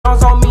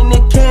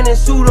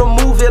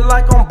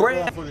like on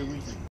bread.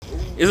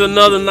 It's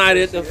another night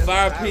at the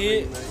fire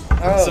pit.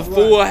 It's a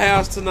full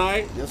house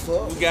tonight. Yes,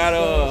 sir. We got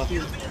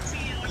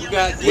We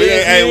got to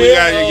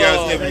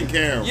step in the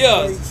camera.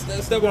 Yeah,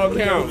 step on the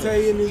camera.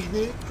 Tay in this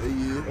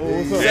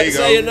bitch.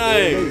 Say your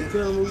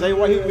name. Say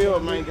what he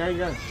built, man.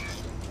 Gang.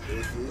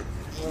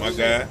 My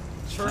guy.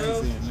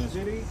 Trail.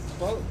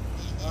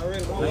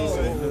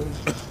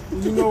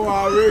 You know, I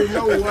already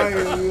know who I am,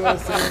 you know what I'm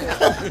saying?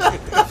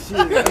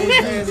 Shit,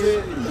 ain't had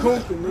it.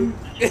 Kunta, nigga.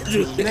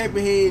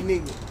 Nappy head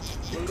nigga.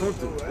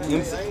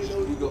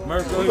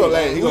 Murph, he go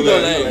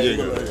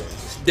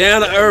last.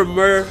 Down to earth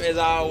Murph, as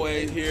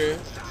always, here.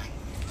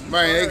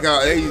 Man,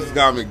 they used to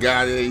call me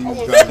guy. They used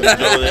to call me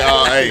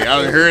Joe. Hey, I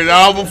done heard it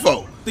all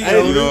before. You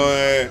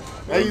know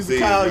what I used to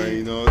call you.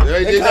 You know,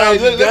 they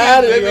called you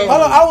God.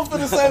 Hold on, I was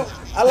finna say,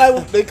 I like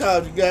what they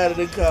called you God and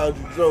they called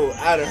you Joe.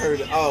 I done heard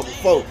it all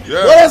before.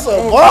 Yeah. Well, that's a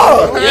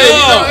bar. Yeah.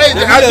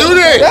 I do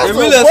that. That's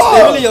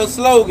That's really your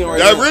slogan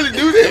right I there. really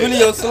do that. That's really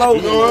your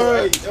slogan. You know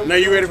what? Now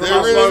you ready for my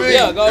Really slogan? me.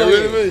 Yeah, go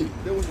Really ahead.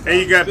 me. And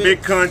you got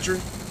Big Country.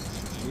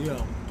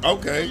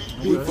 Okay.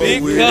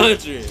 Big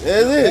country.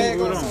 That's it.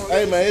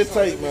 Hey, man, it's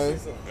Tate, man.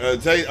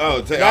 Tate.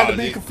 Not to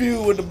be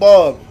confused with the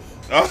barber.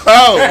 Oh,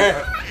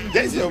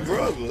 that's your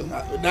brother.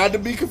 Not to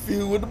be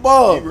confused with the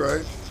barber. You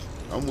right.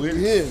 I'm with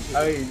you. Yeah.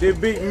 Hey, this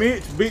Big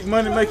Mitch, big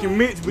money making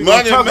Mitch. We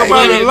Money gonna talk making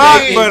about it a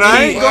lot, Mitch. but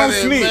I ain't gonna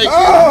Money snitch. making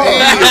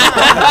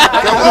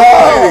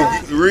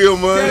Oh. Real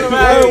money.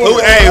 Who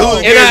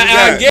And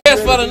I guess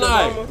for the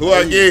night. Who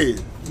I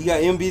guess? You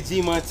got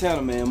MBG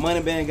Montana, man.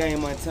 Money Band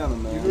Game Montana,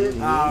 man.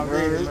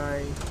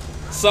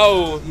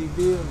 So,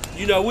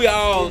 you know, we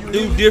all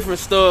do different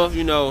stuff,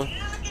 you know,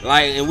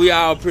 like, and we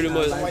all pretty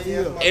much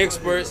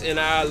experts in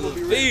our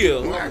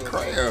field. Like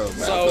crab.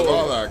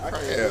 So, Like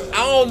crab. I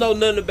don't know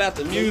nothing about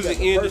the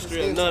music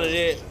industry or none of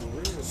that.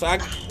 So,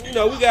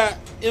 we got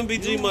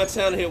MBG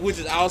Montana here, which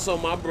is also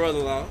my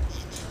brother-in-law.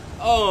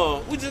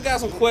 We just got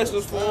some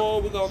questions for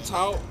him. We're going to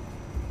talk.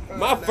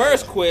 My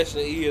first question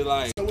is,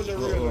 like,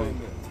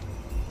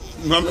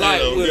 My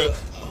man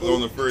on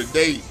the first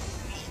date.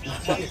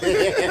 What's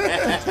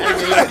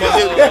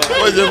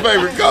your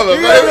favorite color,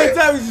 man?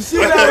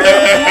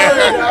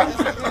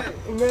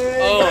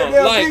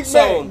 like,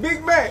 so,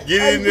 Big Mac.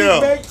 Get in there.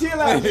 Big Mac, chill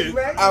out, Big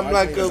Mac. I'm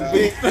like a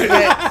Big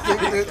Mac.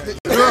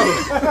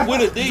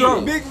 with a D,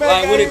 Big Mac.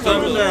 like, when it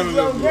comes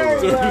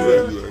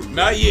to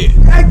Not yet.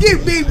 I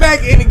get Big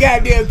Mac in the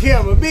goddamn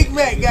camera. Big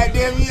Mac,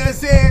 goddamn, you know what I'm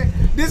saying?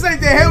 This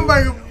ain't the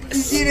hamburger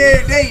you get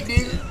every day,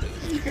 nigga.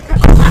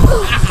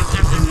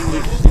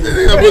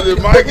 Put the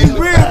mic This real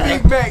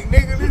Big Mac,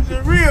 nigga. This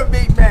is real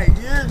Big Mac.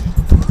 Yeah.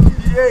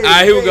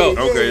 Alright, here we go.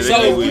 Okay,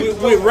 So,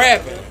 with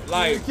rapping,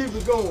 like, keep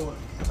it going.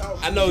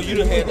 I know you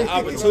done had the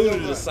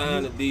opportunity to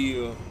sign a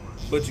deal,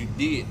 but you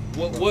did.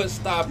 What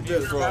stopped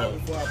you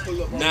from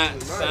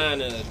not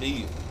signing a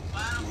deal?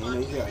 You know,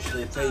 you gotta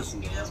stay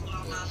patient.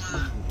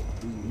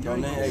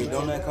 Don't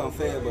that come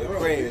fair, but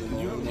crazy.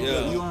 I'm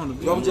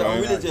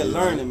really just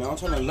learning, man. I'm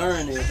trying to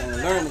learn everything,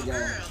 learn the game.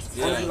 I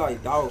want to be like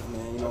Dolph,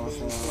 man. You know what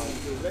I'm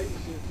saying? Like,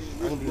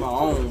 I want to be my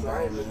own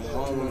body, man. I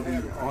don't want to be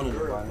on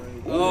anybody.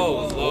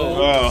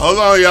 Hold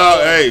on, y'all.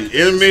 Hey,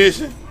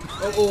 intermission.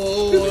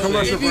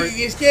 Commercial break.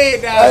 Get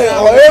scared now. Hey,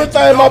 on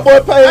everything my boy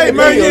paid the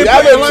bill.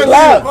 Y'all better chill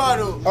out.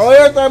 On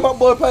everything my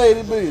boy paid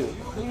the bill.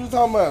 What you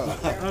talking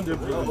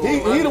about?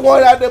 He the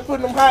one out there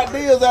putting them hot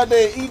deals out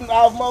there eating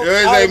off my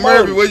Hey,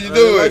 Murphy, what you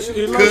doing?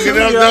 Cooking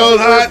up those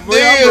hot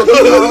deals.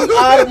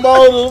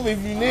 Automotive. If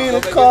you need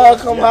a car,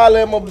 come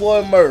holler at my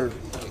boy Murph.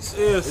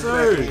 Yes,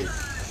 sir.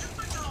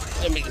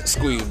 Let me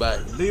squeeze back.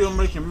 Deal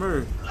making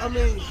Murph. I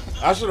mean,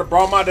 I should have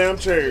brought my damn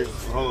chairs.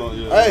 Hold on,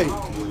 yeah. Hey,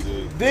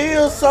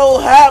 deal so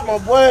hot, my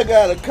boy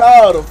got to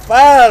call the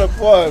fire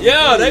department.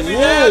 Yeah, they be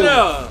down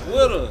there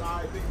with us.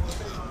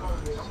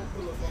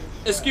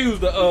 Excuse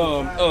the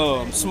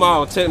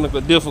small technical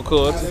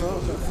difficulties.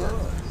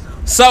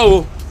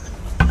 So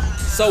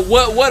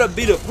what would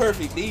be the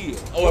perfect deal,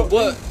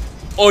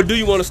 or do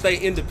you want to stay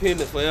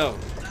independent forever?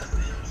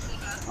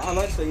 I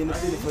like to stay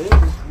independent forever.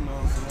 You know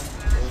what I'm saying?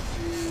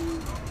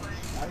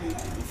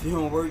 If you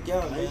don't work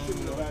out, man.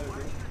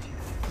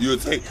 You'll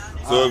take.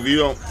 So if you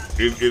don't,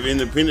 if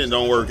independent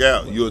don't work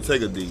out, you'll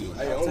take a deal.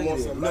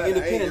 No,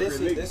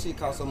 independent. That shit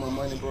costs so much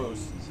money, bro.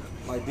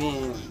 Like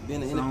being an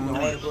independent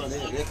artist, bro, they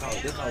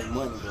cost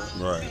money,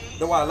 bro. Right.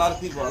 That's why a lot of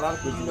people,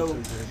 you know,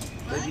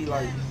 they be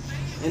like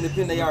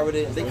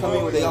independent. They come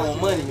in with their own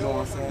money. You know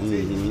what I'm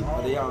saying?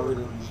 But they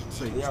already.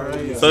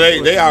 So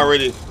they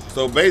already.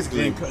 So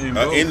basically,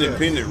 an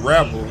independent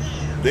rapper,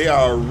 they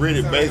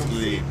already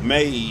basically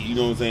made, you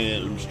know what I'm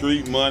saying,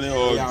 street money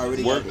or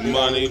work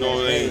money, you know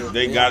what I'm saying.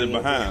 They got it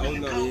behind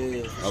them.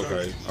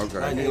 Okay.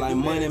 Like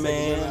Money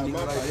Man,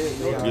 niggas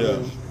like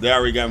that. They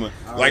already got money.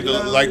 Like the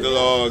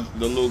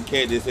little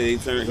cat that said he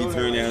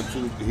turned down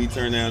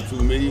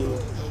 $2 million.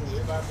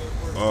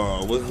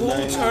 What's his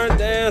name? Who turned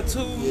down 2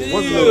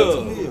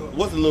 million?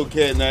 What's the little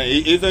cat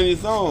name? It's in his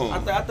song.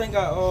 I think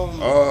I hold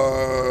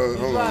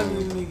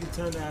nigga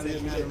turn down that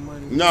kind of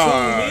money.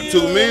 Nah,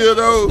 2 mil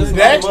though.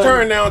 Dax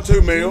turned down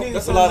 2 mil.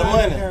 That's a lot of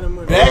money.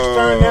 Dax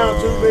turned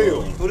down 2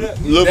 mil.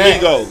 Lil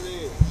Migo.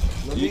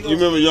 You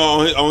remember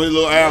y'all on his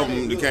little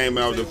album that came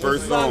out, the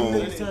first song, he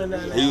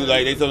was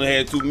like, they told him they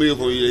had 2 mil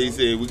for you. He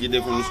said, we get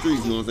that from the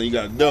streets, you know what I'm saying? You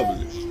got to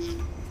double it.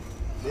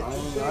 I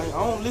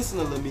don't listen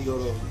to Lil Migo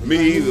though. Me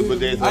either, but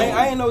that's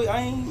I ain't know.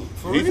 I ain't.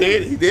 For he real?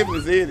 said it. He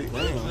definitely said it.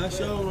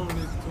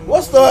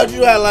 What started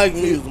you out like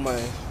music,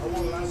 man?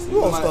 You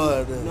don't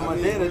start that. You know, my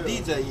dad a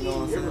DJ, you know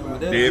what I'm saying? My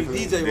dad a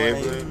Definitely, DJ right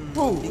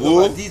Who? He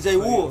go by DJ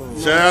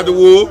Wolf. Shout out to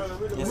Wolf.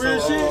 And so,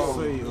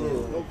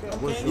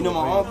 you know,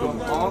 my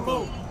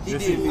uncle, he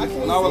did me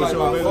when I was like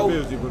about 4.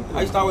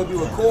 I used to always be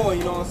recording,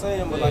 you know what I'm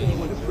saying? But like he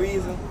went to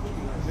prison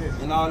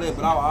and all that.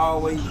 But I was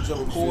always just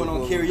recording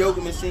on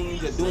karaoke machine,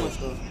 just doing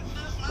stuff.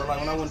 But like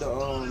when I went to,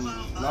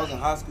 when I was in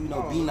high school, you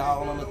know, beating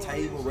all on the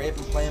table,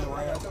 rapping, playing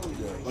around.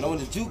 When I went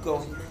to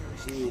JUCO,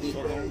 shit,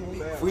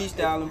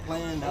 freestyling,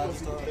 playing, now I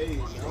started.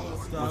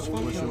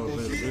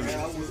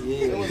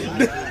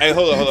 Yeah. Hey,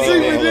 hold on.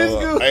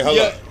 Hey, hold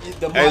on.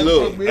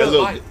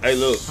 Hey,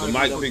 look. The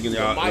mic picking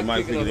y'all. The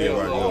mic picking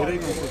everybody.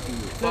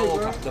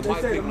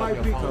 The mic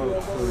picking up.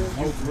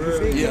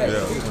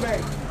 Yeah.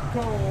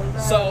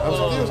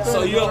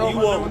 So you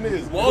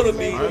want to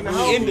be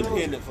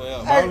independent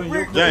forever.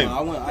 James. I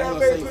ain't gonna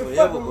say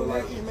forever, but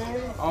like, I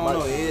don't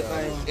know,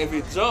 everything. If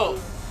it jump,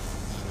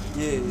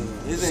 yeah.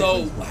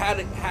 So how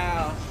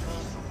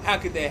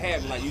could that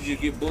happen? Like you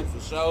just get booked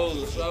for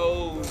shows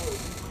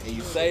and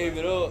you save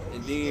it up,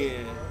 and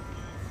then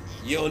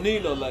you don't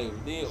need no label,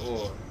 then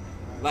or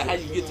like how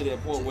you get to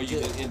that point where you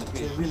just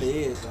independent? It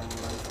really is. Like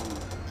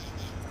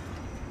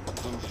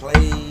from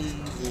plays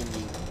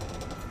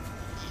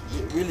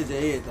and really to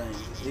everything.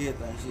 Shit,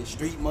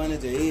 street money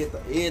to everything.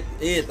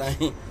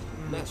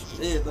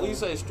 When you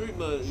say street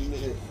money, you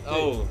mean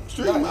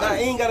street money. Nah,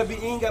 ain't gotta be.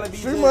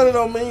 Street money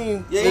don't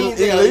mean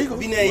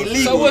illegal.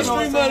 So what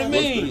street money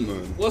mean?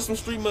 What's some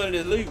street money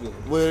that's legal?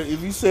 Well,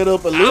 if you set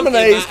up a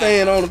lemonade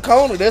stand on the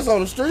corner, that's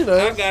on the street, huh?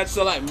 I got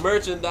so like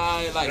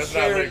merchandise, like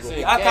shirts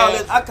and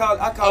I call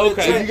it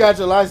okay. You got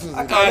your license.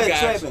 I call that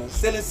trapping.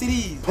 Selling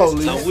CDs.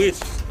 Police. I'm with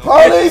you.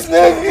 Police,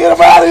 nigga, get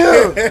him out of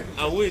here.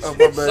 I'm with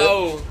you.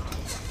 So,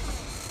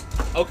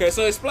 okay,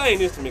 so explain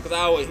this to me, because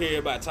I always hear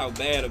everybody talk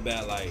bad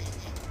about like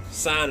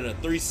signing a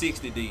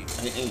 360 deal.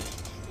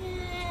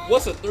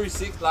 What's a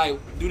 360? Like,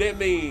 do that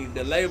mean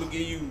the label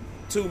give you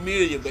 $2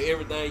 million, but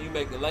everything you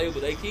make the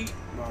label they keep?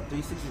 No,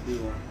 360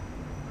 deal.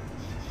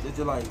 It's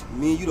just like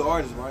me and you, the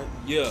artist, right?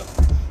 Yeah.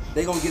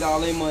 They gonna get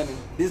all their money.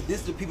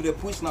 This the people that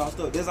pushing our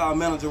stuff. That's our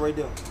manager right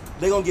there.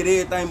 They gonna get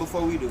everything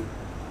before we do.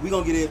 We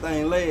gonna get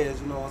everything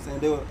last. You know what I'm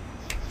saying?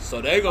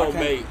 So they gonna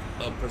make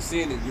a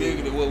percentage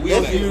bigger than what we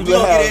make. We gonna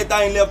get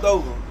everything left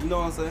over. You know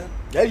what I'm saying?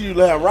 They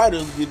usually have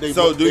writers get their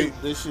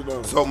this shit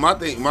on. So my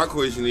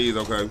question is,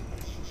 okay.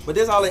 But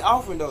that's all they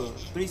offering though.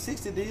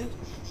 360 deals.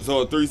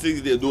 So a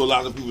 360 deal, do a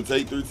lot of people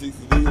take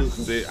 360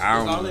 deals?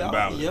 I don't know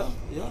about it. Yeah.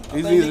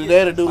 It's either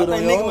that or do it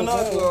on your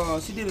your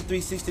own. She did a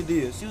 360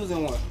 deal. She was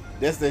in one.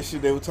 That's that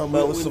shit they were talking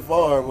about with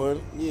Safari,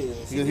 wasn't it? Yeah.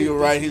 Because he would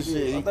write his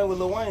shit. I think with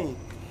Lil Wayne.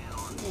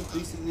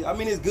 I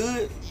mean, it's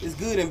good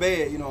and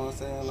bad. You know what I'm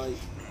saying? Like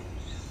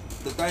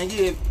the thing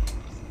is,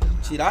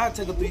 shit, I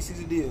take a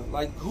 360 deal.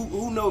 Like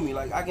who know me?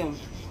 Like that'll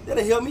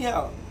help me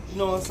out. You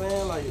know what I'm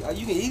saying? Like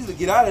you can easily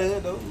get out of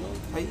there though. You know,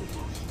 pay.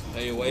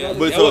 Hey, well,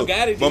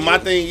 but my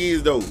thing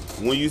is though,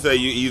 when you say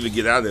you either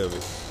get out of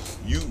it,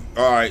 you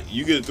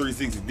get a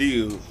 360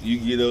 deal, you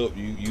get up,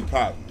 you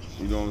pop.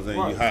 You know what I'm saying?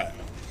 Right. You hot.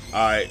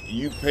 All right,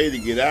 you pay to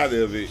get out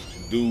of it.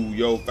 Do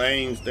your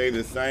fame stay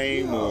the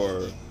same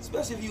or?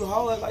 Especially if you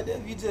hold it like that,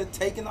 if you just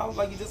taking off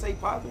like you just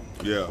ain't popping.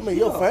 Yeah. I mean,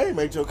 your fame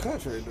ain't your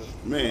contract though.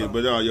 Man,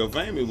 but your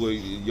fame is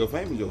your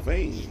fame.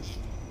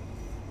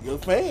 Your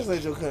fans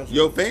ain't your country.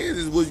 Your fans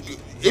is what.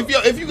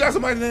 If you got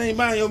somebody that ain't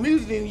buying your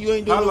music, then you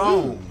ain't doing How no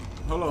long? good.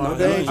 Hold on,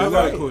 No, I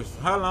got a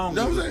question. How long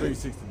is a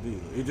 360 deal?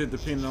 It just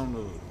depends on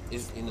the.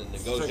 It's in the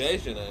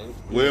negotiation, ain't it?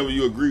 Whatever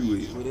you agree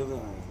with. Whatever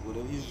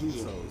you agree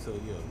with. So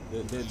yeah.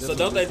 So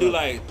don't they do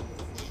like,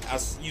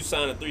 you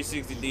sign a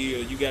 360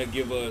 deal, you gotta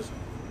give us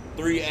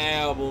 3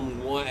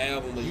 albums, 1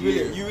 album a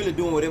year. You really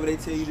doing whatever they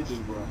tell you to do,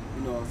 bro.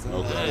 You know what I'm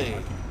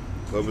saying?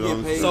 Okay. You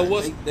get paid, so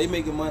what's they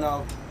making money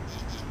off.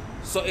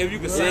 So if you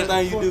can sign,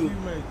 everything you do.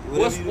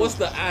 What's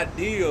the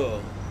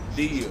ideal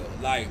deal?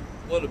 Like,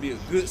 what'll be a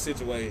good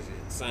situation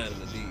signing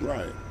a deal?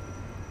 Right.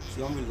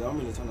 See, I'm really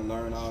trying to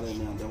learn all that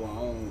now. That's why I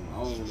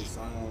don't really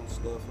sign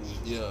stuff.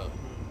 And yeah.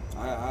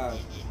 I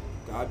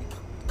be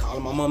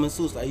calling my mom and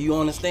sister, like, you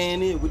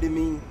understand it? What it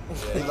mean?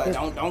 Yeah. They like,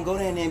 don't go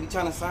down there and be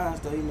trying to sign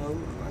stuff, you know?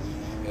 Like,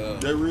 yeah.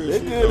 They're real.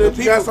 It's good if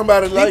you got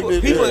somebody like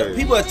this.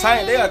 People are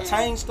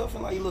tying stuff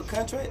in like your little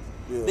contract.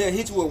 Yeah. They'll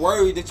hit you with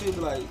words that you'll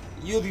be like,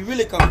 you'll be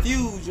really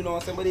confused, you know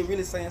what I'm saying? But they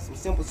really saying some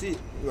simple shit.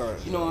 Right.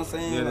 You know what I'm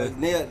saying? Yeah, like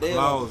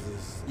they'll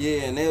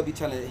and they'll be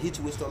trying to hit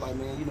you with stuff like,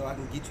 man, you know, I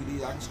can get you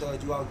this, I can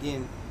start you out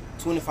getting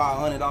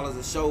 $2,500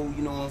 a show,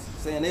 you know what I'm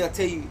saying? They'll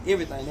tell you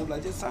everything. They'll be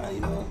like, just sign,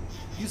 you know.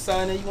 You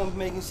sign it, you gonna be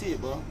making shit,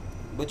 bro.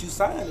 But you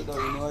signed it though,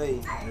 you know, hey.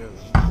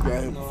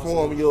 Yeah, you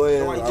perform your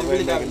ass. So, you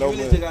really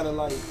just gotta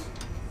like, you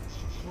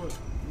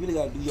really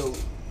gotta do your,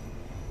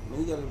 man,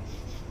 you gotta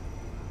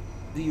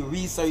do your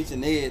research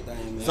and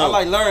everything, man. So, I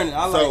like learning.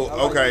 I like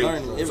okay,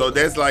 learning so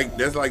that's like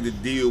the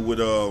deal with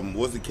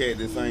what's the cat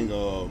that sang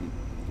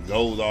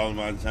gold all in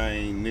my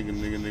chain,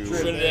 nigga.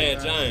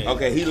 Trinidad James.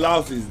 Okay, he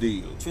lost his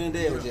deal.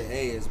 Trinidad was your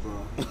ass, bro.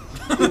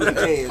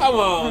 Come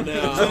on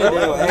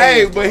now.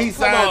 Hey, but he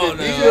signed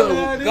the deal.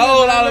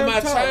 Gold out of my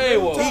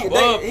chain was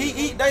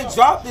they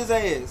dropped his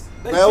ass.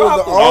 That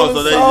was the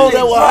only song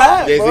that was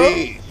hot, bro. That's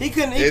it. He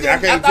couldn't.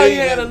 I thought he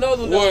had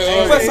another one.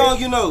 What song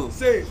you know?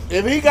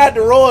 If he got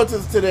the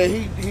royalties to that,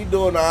 he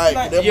doing alright.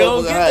 Like, You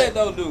don't get that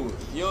though, dude.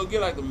 You don't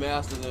get like the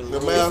masters and the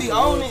If he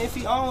own it, if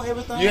he own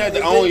everything, You have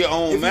to own your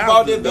own If he mouth,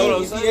 bought that though.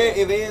 beat,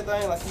 if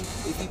everything, like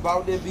if he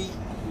bought that beat,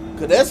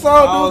 Cause that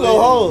song do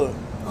go hard.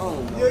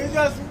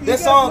 That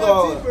song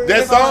go hard.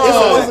 That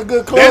song It's a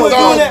good close.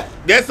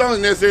 That song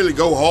didn't necessarily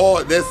go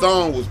hard. That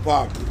song was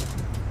popular.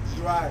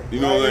 Right. You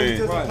know what I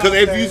mean? Because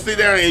if you sit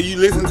down and you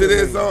listen to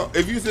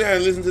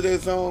that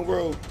song,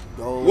 bro,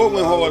 what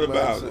went hard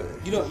about it?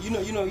 You know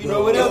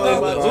what else though?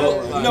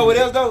 You know what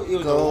else though? It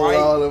was the right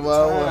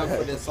time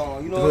for that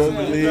song. You know what I'm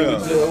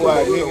saying?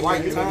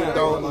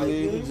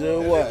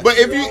 But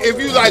if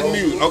you like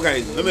music,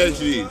 okay, let me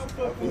ask you this: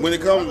 when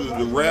it comes to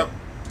the rap,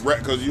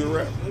 because you're a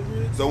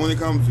rapper, so when it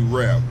comes to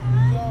rap,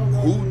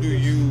 who do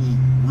you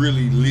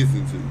really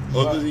listen to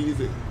other than you?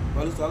 I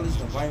listen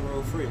to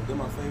Bankroll Fresh. They're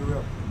my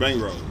favorite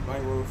rapper.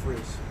 Bankroll Fresh.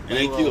 And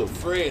they killed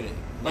Freddie.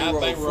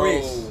 Bankroll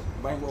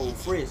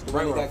Fresh. The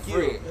one that got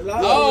killed.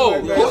 Oh,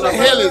 who the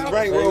hell is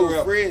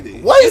Bankroll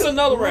Freddie? What? It's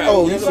another rapper.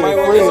 Oh, you It's said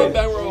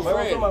Bankroll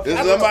Freddie. Freddie. Is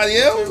somebody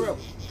else? Yeah.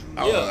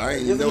 I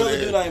ain't There's know another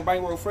dude that. named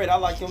Bankroll Fred. I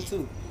like him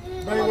too.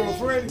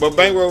 But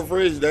Bankroll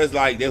Fresh, that's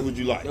what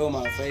you like. That was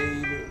my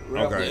favorite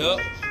rapper. Okay. Yep.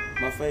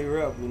 My favorite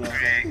rapper, you know what I'm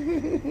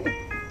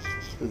saying?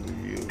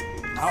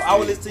 I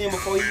would listen to him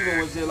before he even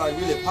was just like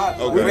really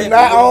popular. Okay. We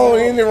not own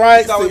any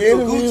rights to any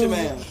Gucci music.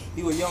 Man.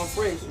 He was Young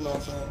Fresh, you know what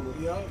I'm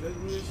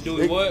saying?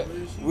 Doing what?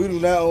 We do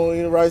not own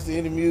any rights to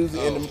any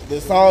music. And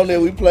the song that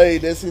we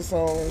played, that's his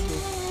song.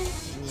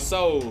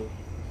 So,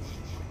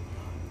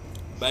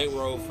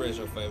 Bankroll Fresh,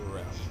 your favorite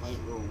rapper?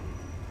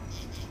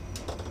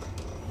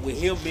 With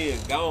him being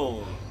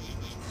gone,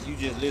 you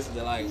just listen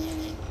to like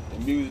the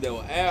music that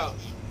was out.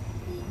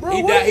 Bro,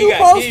 He what died- he you got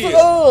supposed to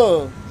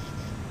killed.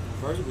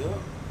 First,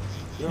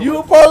 yeah. You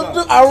were supposed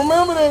to. I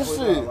remember that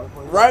shit.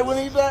 Right when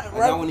he died. Right. I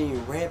Right. wasn't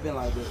even rapping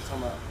like that.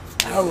 Talking about.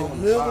 I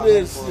remember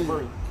that shit.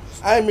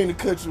 I didn't mean to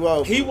cut you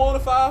off. He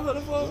wanted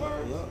 500 for a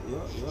verse. Yeah.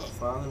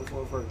 500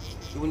 for a verse.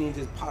 He wouldn't even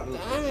just pop it.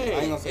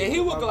 Dang. And he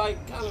was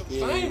like kind of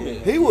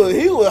famous. He was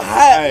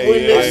hot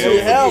when that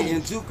shit happened.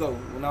 In JUCO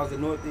when I was at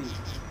Northeast.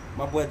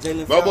 My boy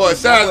Jalen. My boy,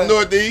 shout out to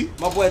Northeast.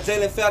 My boy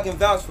Jalen Falcon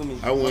vouched for me.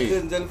 I win. My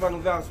cousin Jalen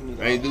Falcon vouched for me.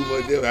 I ain't do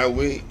much there. I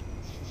win.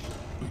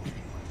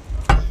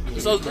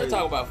 So let's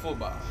talk about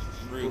football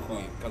real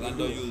quick, cause I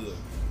know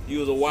you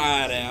was a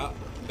wide out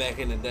back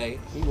in the day.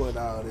 He wasn't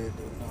all that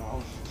though.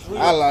 No.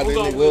 I like Who that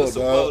gonna win the nigga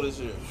Super up, Bowl dog. this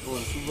year? For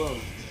the Super Bowl.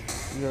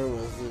 You know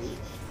what I'm saying?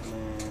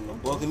 Man, the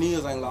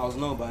Buccaneers ain't lost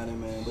nobody,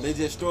 man. But they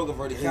just struggle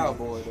for the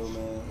Cowboys, though,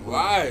 man.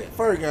 Right.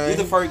 First game.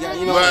 It's the first game,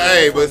 you know. But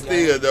hey, but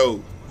still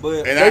though.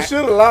 But And They should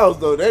have lost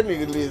though. That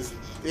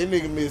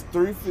nigga missed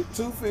 2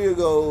 field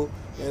goals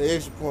and an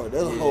extra point.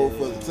 That's a whole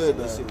fucking that shit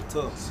touchdown. was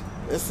tough.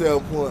 That's 7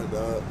 points,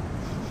 dog.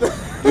 You a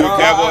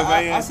Cowboy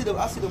fan? I see the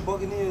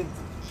Buccaneers.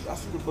 I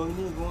see the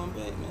Buccaneers going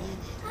back, man.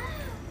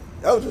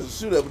 That was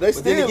just a shootout, but they But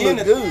still then again,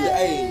 look good.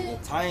 Hey,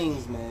 the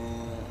Titans,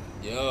 man.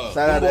 Yeah.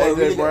 Shout out to Them boy AJ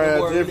really got- Brown, them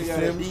boy really got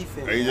Jefferson. a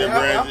defense. AJ I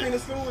Brown.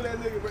 finished school with that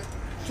nigga, bro.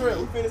 Trent,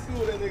 we finished school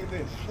with that nigga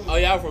then. Oh,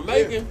 y'all from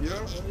Macon?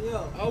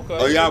 Yeah. Okay.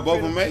 Oh, y'all both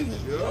from Macon?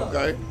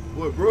 Okay.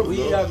 What, Brooke? We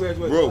y'all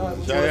graduated. Brooke,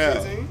 shout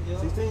out.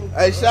 16.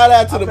 Hey, shout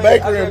out to the I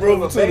bakery think in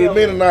Brooklyn I to the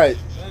Mennonite.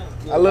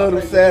 I love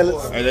them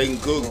salads. Hey, they can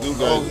cook, do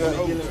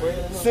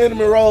that.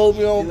 Cinnamon rolls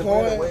be on Dylan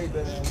point. Brady way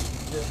better than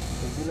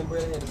Dylan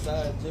Brady had the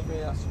side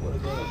Jeffrey. I swear to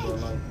God, bro.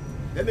 Like,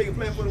 That nigga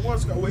playing for the one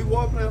score. He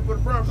was playing for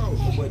the Broncos.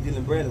 my boy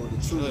Dylan Brady was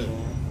the truth,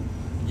 man.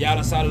 Y'all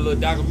done saw the little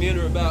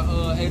documentary about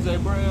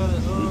AJ Brown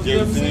and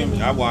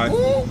Jefferson. I watched.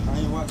 I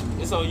ain't watching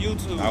it. It's on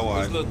YouTube. I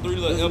watched. It's little 3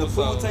 Listen little to the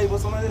pool episodes. tape or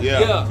something like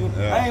that?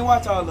 Yeah. I ain't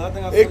watch all of it. I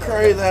think I It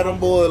crazy how them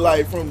boys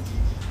like from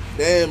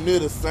damn near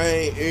the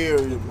same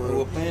area, We bro.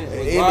 were playing And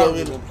it.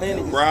 end up in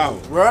Playing it. Bravo.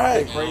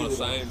 Right. On the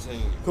same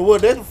team. Cause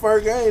what? That's the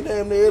first game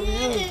damn near every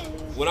year.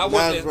 When I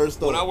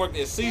worked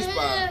at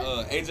C-Spot,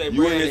 AJ You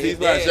Brown in and the his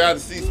C-Spot, shout out dad, to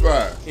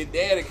C-Spot. his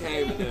daddy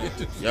came in there.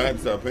 Y'all have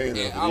to start paying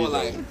them. And I was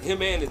like,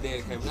 him and his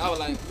daddy came in. I was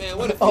like, man,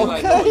 what if you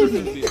like doing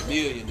this to be a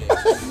millionaire?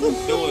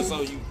 Doing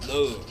something you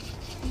love.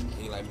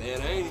 He like,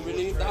 man, I ain't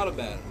really even thought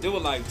about it. It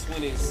was like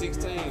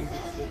 2016.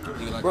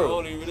 He like, Bro. I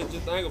don't even really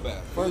just think about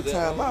it. First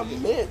time I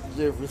met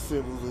Jeffrey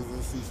Simmons was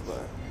in C-Spot.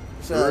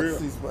 Shout out to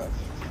C-Spot.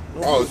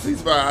 Oh,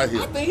 C-Spot out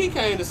here. I think he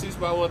came to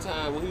C-Spot one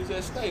time when he was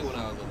at State when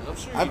I was in there. I'm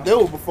sure. That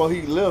was before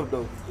he left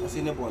though. I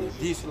seen that boy in the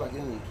dish like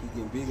that nigga keep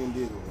getting bigger and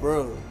bigger.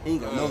 Bro. He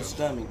ain't got no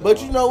stomach.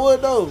 But you know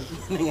what though?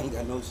 Nigga ain't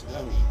got no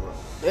stomach, bro.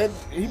 That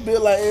he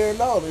built like Aaron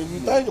Donald. If you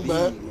think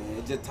about it,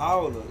 man, just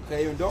taller. Cause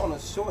Aaron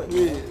Donald's short.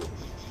 Yeah. Man.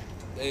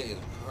 That is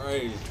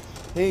crazy.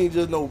 He ain't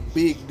just no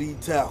big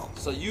detail.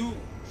 So you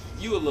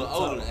a little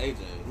older than AJ.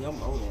 Yeah,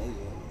 I'm older than AJ.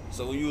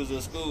 So when you was in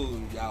school,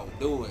 y'all was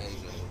doing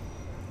AJ.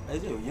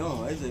 AJ was young.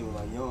 AJ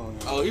was like young.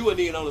 Oh, he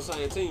wasn't even on the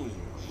same team as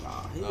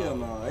you. Nah, hell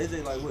no.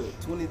 AJ like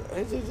what? 20?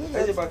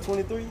 AJ about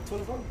 23,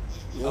 24?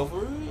 Yeah. Oh, for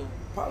real?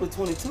 Probably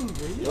 22.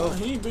 Yeah,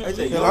 he been. AJ,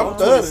 Yeah, young, I'm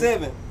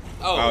 27.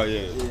 Oh,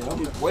 yeah. Yeah,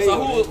 I'm way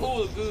So older. who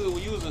was good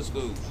when you was in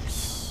school?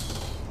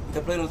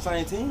 That played on the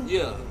same team?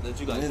 Yeah, that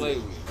you like played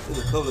with. There's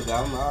a couple of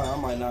guys. I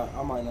might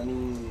not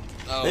even.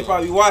 Oh. They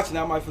probably watching.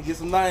 I might forget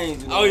some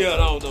names. You know? Oh yeah,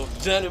 no.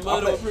 Johnny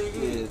Murph was pretty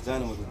good. Yeah,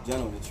 Johnny was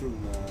the truth,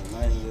 man.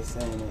 I ain't just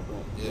saying that,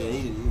 but Yeah.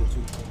 he was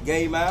true.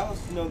 Gay Miles,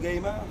 you know Gay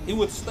Miles? He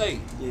went to State.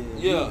 Yeah.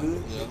 Yeah. He was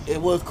good.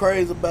 It was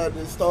crazy about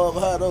this Starve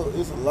High though.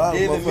 It's a lot of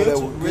Devin motherfuckers that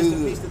Mitchell, were rest in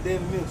good. peace to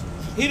Devin Mitchell.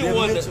 He the Devin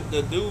one that Mitchell.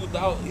 the dude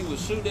thought he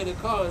was shooting at the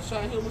car and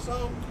shot him or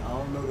something. I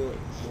don't know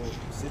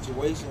the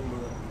situation,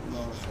 but you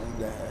know what I'm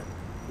saying.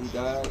 He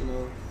died, you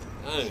know.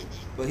 Dang.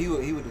 But he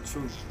was the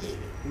truth.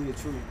 He was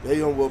the truth. They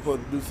don't want to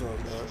do something,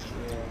 dog.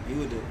 Yeah. He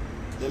was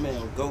that man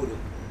was goated.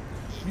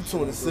 You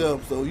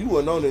 27, so you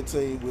wasn't on that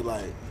team with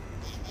like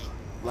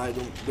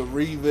the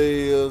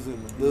Revels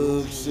and the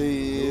Doug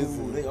Sheds.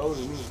 Ooh, they older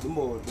than me. Them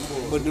boys.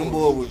 But them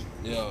boys was,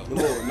 Yeah. Them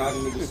boys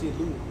knocking niggas shit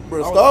loose. bro,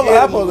 I was Starve scared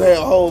High to supposed move. to have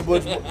a whole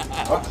bunch.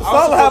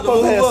 Starve High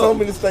supposed to have so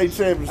many state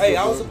championships. Hey,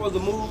 I was bro.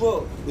 supposed to move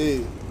up. Yeah.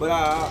 But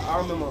I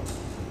remember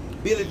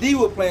Billy D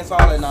was playing, so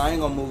I was like, nah, I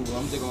ain't gonna move.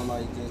 I'm just gonna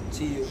like just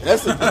chill.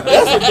 That's a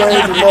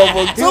dangerous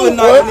motherfucker He was too,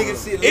 knocking boy.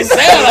 niggas shit It loose.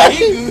 sounded like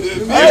he good.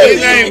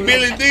 His name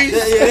Billy D.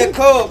 Yeah, that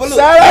cold. But look,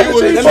 Shout out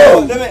to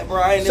that D-Boy. man,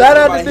 bro, I ain't Shout never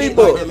out to nobody hit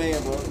D-Boy. like that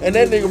man, bro. And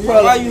that nigga Why you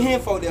probably hitting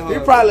for that hard?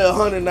 he probably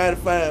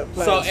 195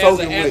 pounds. So as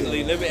soaking an wet.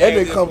 athlete, let me that ask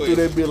nigga this come through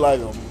question. that bit like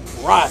a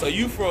rock. So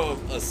you from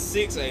a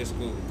 6A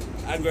school.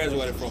 I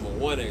graduated from a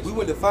 1A We school.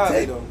 went to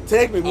 5A though.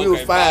 Technically, we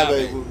was Okay,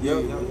 5A.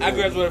 Yeah. I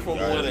graduated from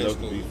a 1A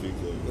school.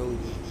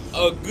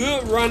 A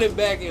good running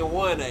back in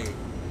 1A.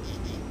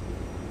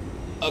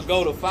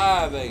 Go to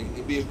 5A.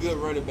 It'd be a good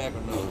running back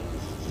or no?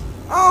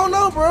 I don't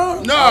know,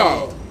 bro.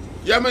 No.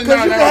 Yeah, I mean, 'Cause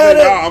no, you no, had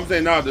it- I'm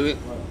saying no, dude.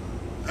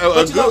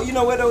 But you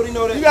know what though? You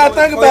know that. You gotta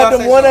think about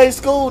them 1A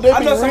school. They I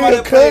be know somebody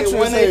real that played country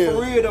 1A as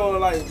for hell. real though,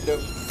 like the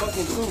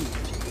fucking crew.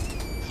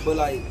 But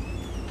like,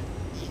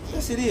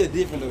 that shit is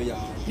different though,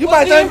 y'all. You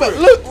might think about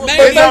look. Maybe but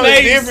It's only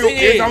Maybe different.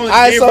 It's sense. only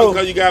Alright, different so-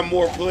 because you got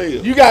more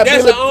players. You got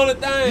That's Billy. the only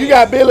thing. You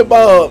got Billy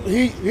Bob.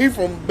 He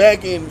from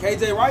back in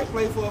KJ Wright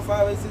played for a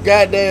 5A.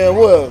 goddamn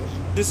well,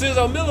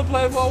 DeCizzo Miller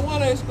played for a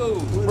 1A school.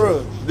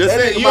 bro. The That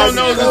same- nigga you might don't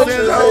know be the country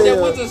sense as of- hell.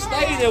 That went to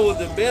State that was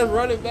the best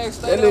running back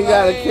State. That nigga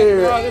gotta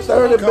carry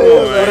 30 Come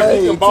bills on, a man. day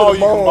You to can ball, the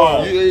you can bone.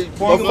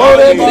 ball. Before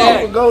that Yeah.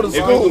 nigga can go to If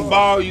you school. can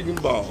ball, you can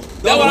ball.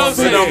 That's what I'm It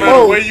saying. don't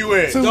matter where you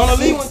at. Don't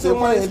leave 260 one to one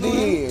playing school.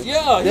 DN.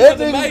 Yeah, he That was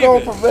the nigga gonna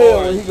Maven. prevail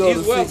Or when he go to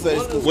he's West 6A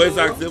one of school. the West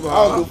schools. Side Civil I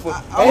Hall. don't give a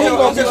fuck. I And he was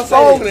gonna be gonna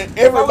stronger say, than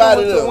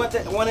everybody if I else. would've went to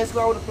 1A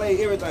school, I would have played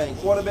everything.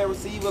 Quarterback,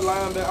 receiver,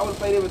 linebacker. I would have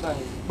played everything.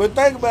 But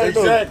think about it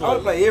though. Exactly. I would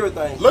have played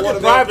everything. Look at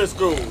Quarterback. private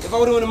schools. If I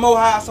would have went to Mo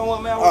High somewhere,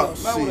 man, I Oh, would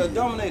shit. have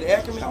dominated.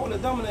 Ackerman, I would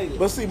have dominated.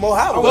 But see, Mo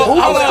Howard I was would've-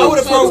 hooping I school.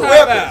 would've So broke time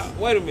records. out.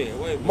 Wait a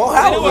minute. Mo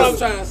That's Howard what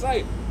was- I'm trying to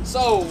say.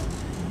 So,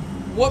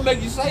 what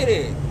make you say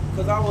that?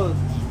 Because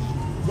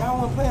y'all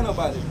wasn't playing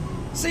nobody.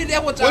 See,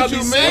 that's what y'all What be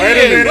you mean? saying.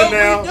 Wait a minute What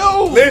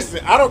now. we do? Listen,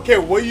 I don't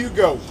care where you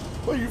go.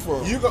 Where you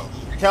from? You go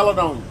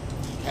Caledonia.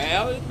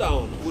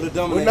 Caledonia. Would have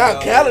Well, dominated. not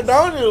y'all.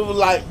 Caledonia was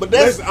like, but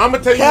that's Listen, I'm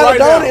gonna tell you right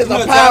Caledonia now. is You a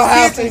know, Josh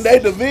powerhouse in Kitchens. their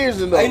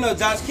division though. Hey, you know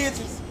Josh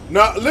Kitchens?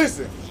 No,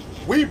 listen.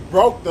 We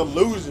broke the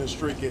losing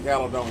streak at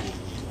Caledonia.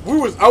 We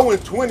was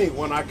 0-20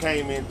 when I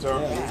came into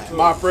Yeah.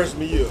 my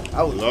freshman year.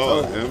 I was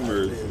Lord tough. have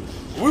mercy.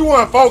 We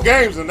won 4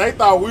 games and they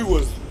thought we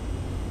was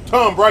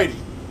Tom Brady.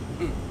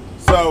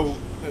 So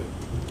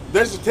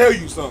that should tell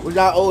you something. We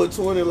got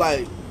 0-20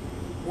 like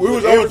We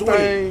was with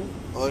 0-20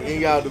 everything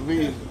in y'all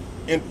division.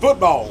 in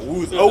football. We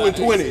was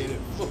 0-20.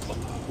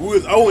 We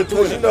was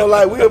 0-20. You know,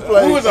 like we'll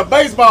play. We was a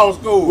baseball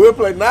school. We'll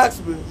play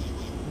Knoxville,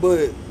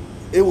 but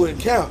it wouldn't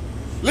count.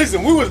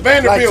 Listen, we was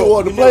Like Vanderbilt.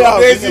 toward the You never- playoffs.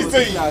 you SEC.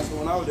 never seen Knox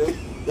when I was there.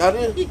 Y'all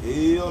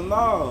did? Hell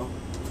no.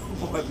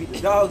 Boy, beat the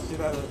dog shit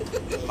out of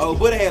it. Oh,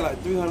 but they had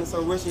like 300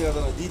 some rushing yards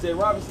on a DJ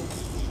Robinson.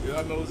 Yeah,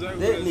 I know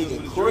exactly That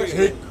nigga crushed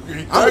He- it.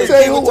 I'm he-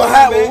 tell you who was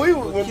hot when we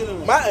was killing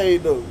was him. my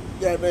age though.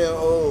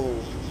 Goddamn,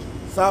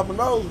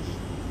 Sapanola.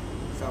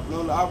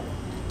 Sapanola,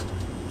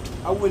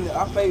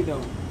 I played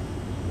them.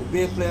 The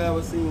best player I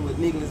ever seen was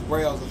Nicholas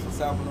Browser for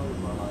Sapanola,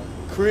 bro.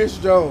 Like, Chris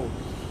Jones.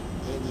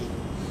 that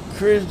nigga.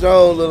 Chris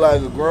Jones looked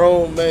like a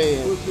grown Who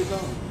man. was Chris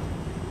Jones?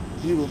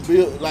 He was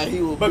built like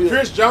he was But built.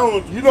 Chris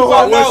Jones, You know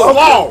what? was No.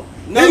 slow.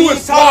 No, He you was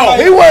ain't talking slow. about-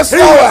 He wasn't slow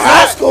was in high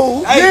hot.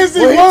 school. Hey, Yes, he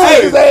When he was.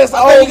 took his ass I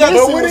off, think he got-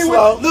 Miss, But he when was he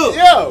slow. was, Look.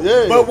 yeah.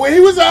 Yeah. But when he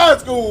was in high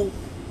school,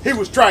 he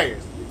was trash.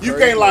 You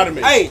can't lie to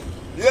me. Hey,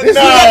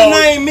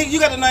 You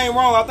got the name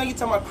wrong. I think you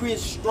talking about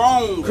Chris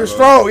Strong. Chris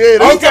Strong, yeah. You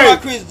talking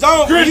about Chris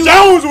Jones. Chris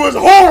Jones was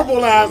horrible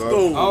in high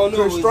school. I don't know.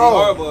 Chris Strong.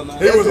 Horrible.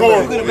 He was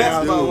horrible. You could have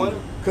basketball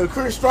one. Cause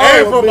Chris Strong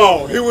And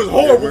football. He was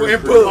horrible in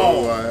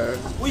football.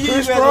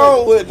 Chris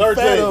Strong with the 13.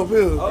 fat up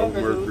here.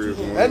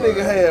 That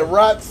nigga had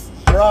rock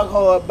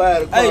hard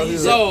body. Hey,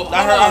 so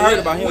I heard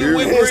about him.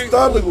 His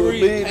stomach was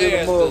big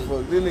as a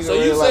motherfucker. So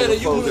you said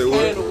that you would have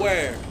played the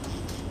where?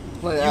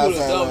 You would have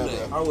done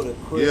that. I would have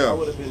quit. Yeah. I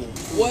would have been.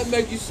 What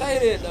make you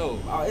say that though?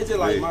 It's just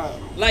like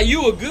Like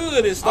you were good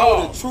and I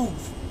stuff. was the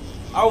truth.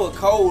 I was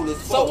cold as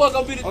fuck. So what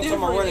gonna be the I'm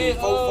difference talking about running in,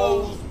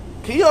 4-4s.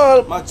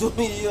 Keon My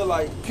junior year,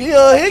 like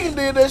Keon Higgins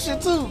did that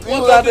shit too. He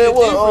was out there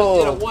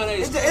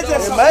it's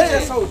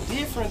just so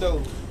different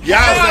though. Y'all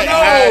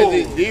had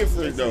it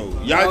different though.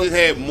 Y'all just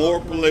had more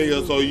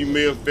players, so you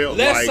may have felt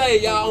Let's like.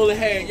 say y'all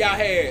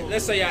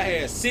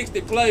had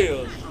 60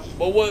 players,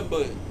 but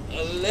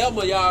 11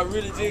 of y'all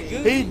really did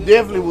good. He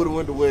definitely would have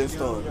went to where it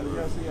started.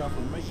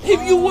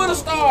 If you would have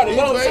started,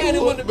 but I'm saying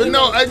it wouldn't. But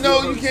no, I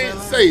know you can't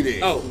say that.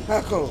 Oh,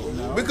 How come?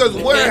 Because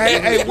where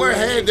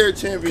had their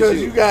championship?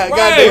 Because you got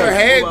Where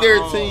had their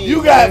team?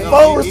 you got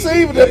 4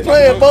 receivers that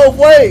playing both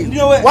ways. You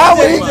know what? Why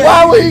would he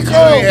You ain't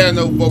come? had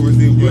no 4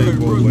 receivers playing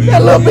both ways.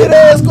 That little bit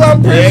ass squad,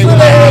 I'm pretty sure they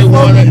had 4.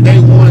 They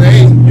won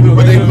 8,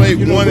 but they played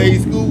 1A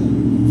school.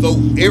 So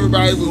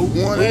everybody was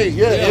 1A.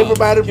 Yeah,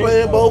 everybody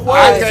playing both ways.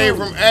 I came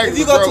from Akron, If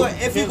you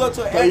go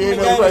to an Akron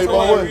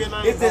game,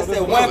 it's just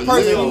that one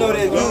person you know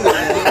that's good.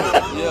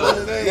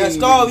 That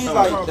star, he's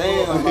like,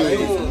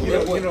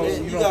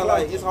 damn, you got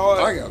like, it's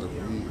hard.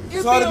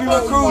 It's hard to be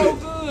recruited.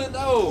 Good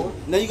though.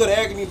 Now you go to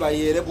Akron, you like,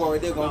 yeah, that boy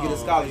right there gonna get a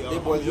scholarship.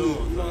 That boy good. You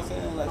know what I'm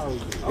saying? Like,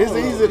 It's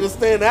easy to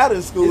stand out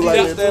in school like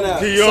that. stand out.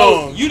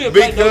 So you didn't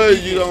play no Because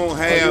defense. you don't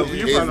have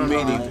as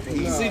many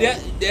people. See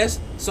that's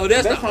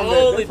the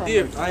only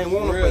difference. I ain't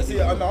want to play.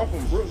 See, I'm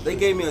from Brooklyn. They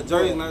gave me a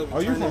jersey and I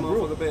turned that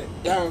motherfucker back.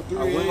 Down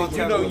 3.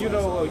 You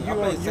know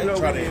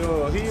when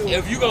they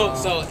If you go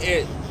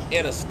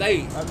at a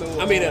state,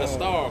 at a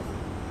star.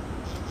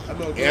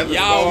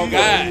 Y'all got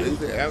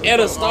at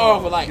a star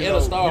for like at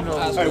a star for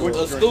high school,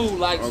 a school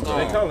like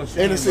Star.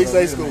 In the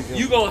 6A school.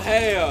 You gonna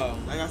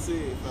have Like I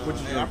said,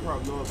 I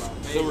probably know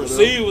about the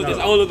receivers that's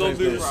only gonna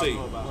be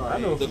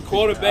receivers. The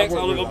quarterback's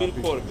only gonna be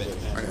the quarterback.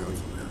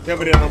 Tell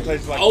me that on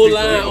places like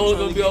O-line only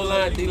gonna be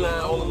O-line,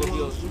 D-line only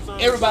gonna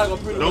be everybody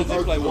gonna pretty much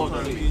just play one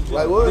position.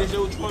 Like what?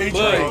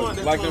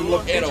 But like them little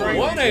at a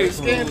 1A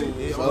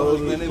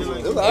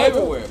school,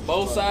 everywhere,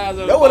 both sides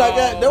of the That's what I ball,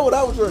 got. That's what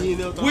I was drinking.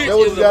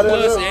 which is a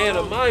plus and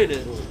a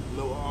minus.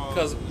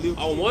 Because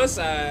on one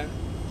side,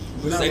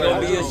 they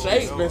gonna be in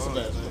shape. They're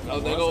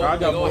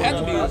gonna have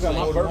to be in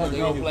shape. They're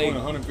gonna play,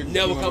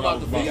 never come out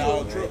the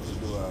field.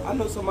 I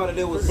know somebody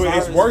that was But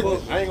it's sorry worth as it.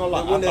 fuck. I ain't gonna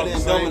lie. They went there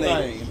and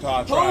dominated. Until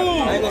I tried it.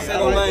 I ain't gonna say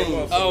no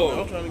names.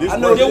 Oh, I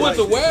know they went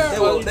to where?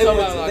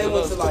 They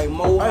went to like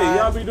Mohawk. Hey,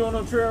 y'all be doing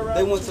them trail rides?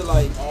 They went to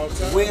like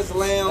West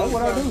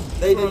Lounge.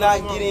 They did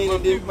not get in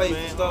and didn't play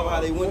for stuff.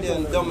 How they went there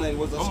and dominated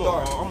was a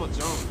start.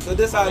 So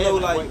this how I know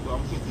like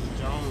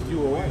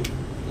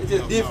it's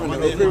just different.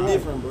 It's just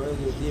different, bro. It's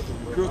just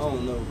different, bro. I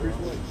don't know, bro.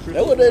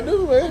 That's what they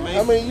do, man.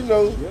 I mean, you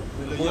know,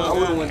 I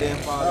would've went there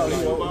and followed.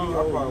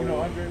 I probably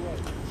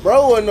would.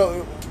 bro wasn't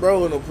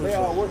no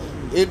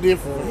push. It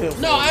different for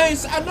him. no, I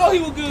know he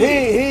was good. He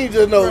ain't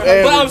just no But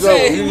I'm average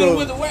saying Joe. he You know.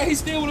 went to where he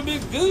still would have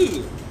been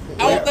good.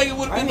 I don't think it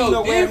would I have didn't been even know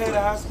no where I had different.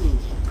 a high school.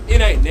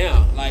 It ain't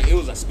now. Like it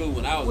was a school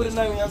when I What was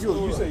the in name of your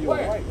school? You say you're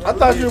white. I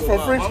thought you were from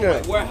French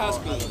Camp. Where high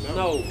school?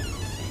 No.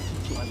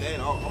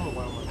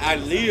 I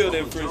lived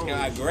in French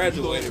Camp. I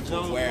graduated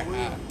from Ware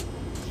High.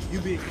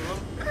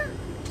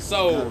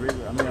 So,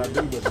 I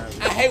do, but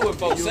not I hate when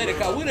folks say that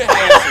because we done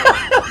had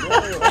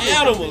some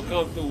animals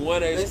come through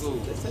 1A school.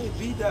 They say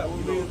B-Dot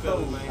was being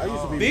cold, man. I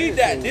used to be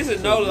B-Dot, this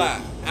is no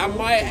lie. I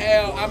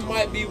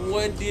might be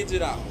 1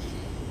 digit off.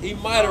 He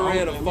might have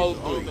ran a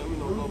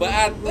 4.3. But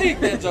I think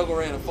that joker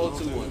ran a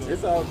 4.21.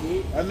 It's all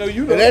good. I know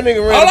you know. If that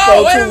nigga ran Hold on,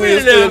 a wait a 4.2, we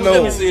minute still now. Let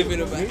me know. see if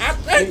anybody. I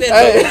think that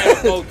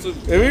joker ran a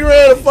 4.2. If he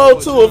ran a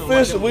 4.2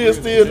 official, we'll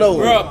still know.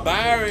 Bro,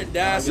 Byron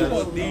Dyson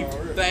was the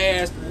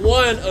fast,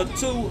 one or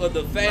two of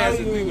the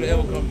fastest people to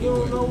ever come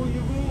through.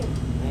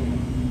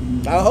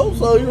 I hope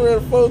so. You ran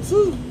a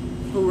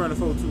 4.2. Who ran a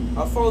 4.2?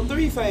 A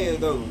 4.3 fan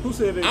though. Who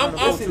said they I'm-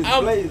 ran a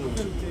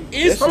 4.2?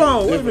 It's Hold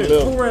on, wait a minute.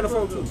 different Who ran a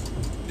 4.2?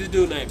 this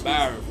dude named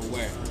Byron from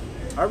where?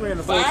 I ran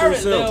a Byron 4.2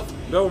 left. self.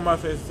 That was my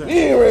fastest time. You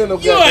ain't ran no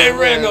You goddamn ain't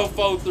ran no round.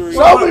 4.3.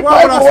 Show me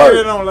Why would I say that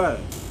paperwork. on live?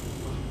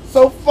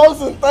 So folks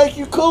will think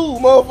you cool,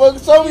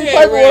 motherfucker. Show You me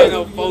ain't ran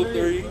no paperwork.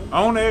 4.3.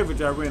 On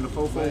average, I ran a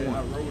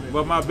 4.41.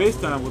 But my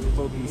best time was a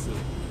 4.37.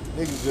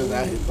 Niggas just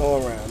out here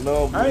throwing around.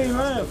 No, I ain't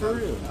lying, for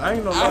real. I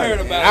ain't no I heard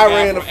lie. about I a guy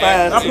ran from a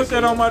fast. I put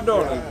that on my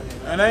daughter.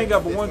 And I ain't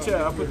got but one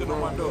child. I put that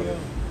on my daughter.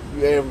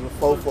 you averaged a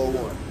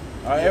 4.41.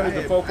 I averaged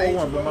a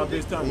 4.41, but my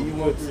best time And you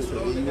was went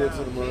 4.37.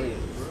 to the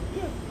Marines.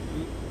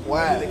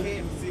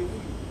 Why?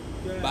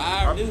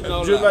 Byron, this is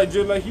no Just lie.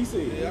 like he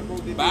said.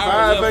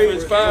 Byron left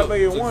 5'8", French Camp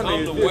 5'8", to one come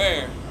is to different.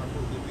 where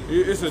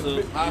It's just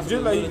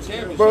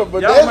like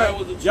but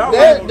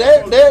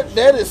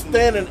that is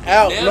standing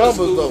out numbers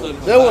though.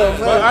 That's what I'm saying.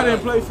 But I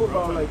didn't play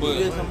football like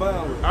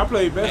that. I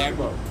played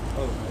basketball.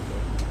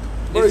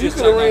 Bro, you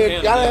could have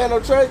ran. Y'all ain't had no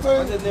track team.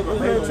 I just never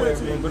ran no track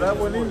team, but I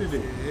wasn't into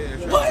that.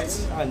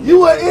 What?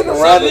 You were in the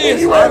running and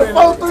you ran the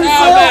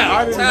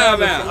 4-3-7.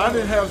 Time out. I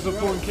didn't have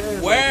supporting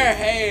cast. Where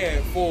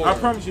had for? I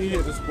promise you, he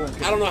had the supporting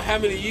cast. I don't know how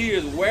many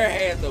years. Where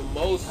had the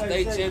most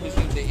state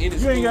championships in any You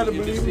school ain't gotta in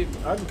believe me.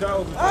 Mississippi? I can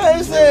call it. I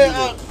ain't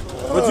saying.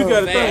 But you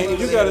gotta think.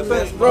 You gotta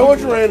think. Bro, what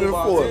you ran in the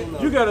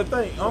 4? You gotta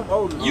think. I'm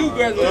older. You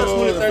graduated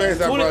in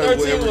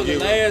 2013 was the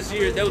last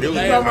year. That was the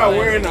last. You talking about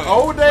wearing the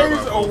old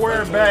days or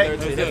wearing back?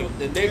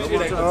 The next year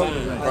they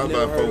combined. Probably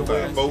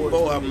about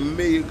 4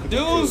 million.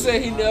 Dude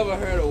said he never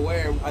heard of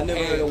wearing. I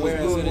never heard of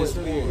wearing to this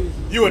sport.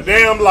 You a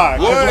damn lie.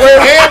 Everybody.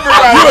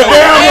 You a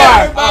damn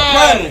lie.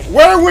 I promise.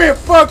 Where we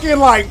fucking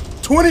like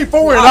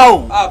 24 and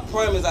 0. I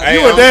promise.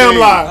 You a damn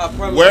lie. I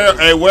promise.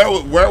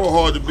 Where was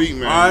hard to beat,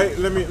 man? All right,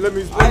 let me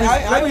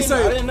I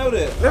say. didn't know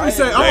that. Let me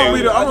say. I'm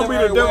gonna be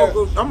the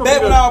devil.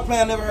 Back when I was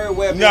playing, I never heard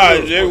where. Nah,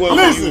 it wasn't.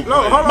 Listen,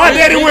 No, hold on. my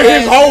daddy went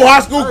his whole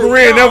high school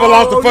career and never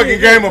lost a fucking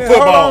game of Hold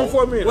on football.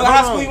 for a minute. What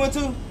high school you went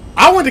to?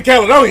 I went to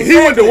Caledonia. He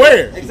went to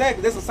where?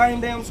 Exactly. That's the same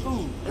damn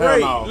school.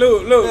 Right. no.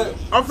 Look.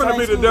 I'm finna Same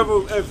be the school.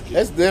 devil's advocate.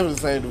 That's definitely the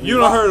same. You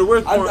done heard of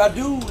West Point? I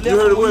do. Left You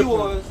heard of where West you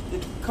Point? was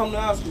to come to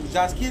our school.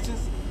 Josh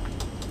Kitchens.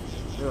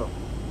 Yeah.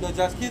 No,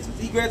 Josh Kitchens.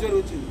 He graduated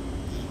with you.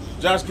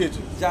 Josh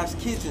Kitchens. Josh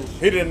Kitchens.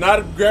 He did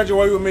not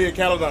graduate with me at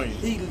Caledonia.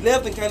 He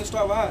left and came to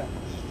Starve High.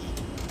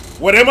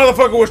 Well, that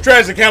motherfucker was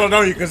trash at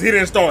Caledonia because he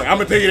didn't start. I'm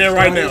going to tell you that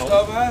right now.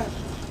 Starve High.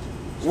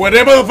 Well,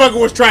 that motherfucker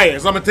was trash.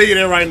 I'm going to tell you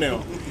that right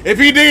now. If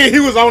he did,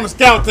 he was on the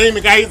scout team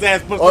and got his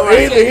ass pushed Or around.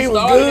 either he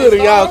was good or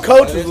y'all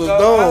coaches was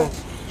dumb.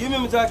 You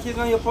remember Josh Kitchens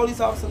on your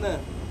police officer now?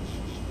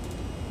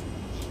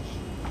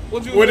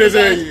 What is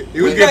it?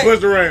 He was getting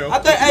pushed around. I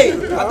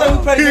thought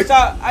we played against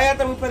y'all. I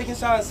thought we played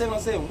against y'all in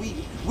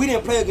 7-on-7. We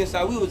didn't play against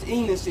y'all. We was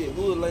eating and shit.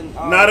 We was letting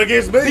Not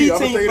against me. I'm B going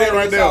to team tell you playing that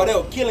right against y'all. They now.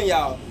 were killing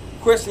y'all,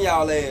 crushing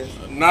y'all ass.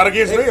 Not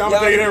against me. I'm going to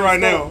tell you that right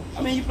now.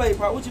 I mean, you played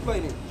part. What you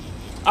played in?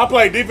 I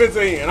played defensive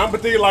end. I'm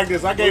going to tell you like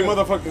this. I gave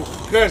motherfucking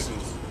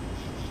concussions.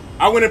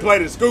 I went and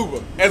played at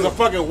Scuba as a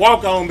fucking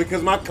walk-on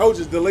because my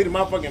coaches deleted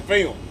my fucking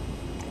film.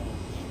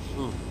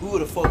 Who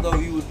would have fucked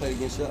over you would play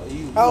against y'all?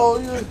 How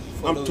old you?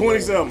 I'm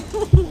 27.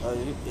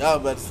 Y'all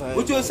about the same.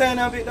 What you was saying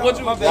now, big dog? What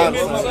you My bad.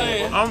 was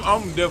saying?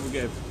 I'm devil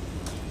gapping.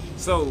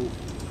 So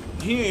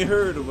he ain't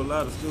heard of a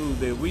lot of schools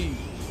that we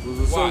was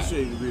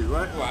associated with,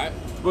 right? Right.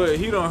 But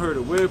he done heard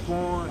of West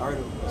Point, I heard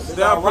of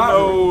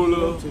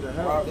Stapanola,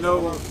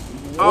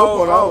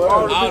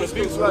 all the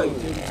big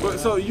like. But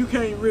so you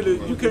can't really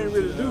do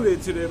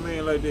that to that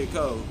man like that,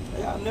 cause.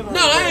 No,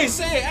 I ain't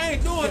saying. I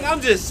ain't doing.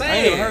 I'm just I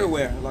ain't never heard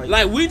saying. of where.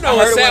 Like we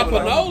know a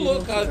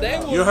Sapanola, cause they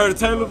was. You heard of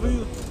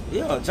Taylorville?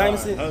 Yeah,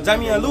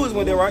 Jamie and Lewis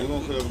went there, right?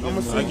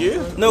 I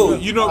guess. No.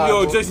 You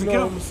know Jason I'm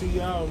Kemp? gonna see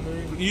y'all,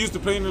 man. He used to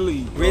play in the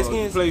league.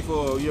 Redskins? Play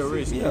for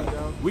Redskins.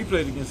 Yeah. We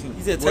played against him.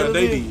 He said well,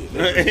 they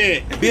Taylorville?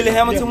 did. Billy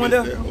Hamilton went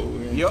there?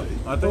 Yep.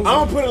 I think I'm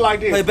so. going to put it like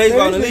Play this.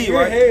 baseball in the league,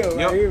 right? Hell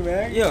Yep. right here,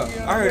 man.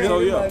 Yeah, I heard So,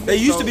 it. yeah. They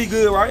used to be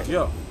good, right?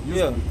 Yeah.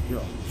 Yeah.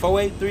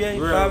 4-8, 3-8,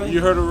 5-8.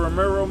 You heard of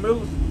Romero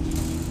Miller?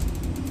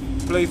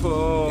 Play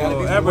for Gotta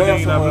be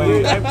Aberdeen, I well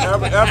believe.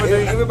 somewhere.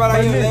 Aberdeen. Everybody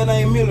out here, their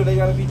name Miller, they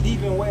gotta be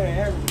deep and wearing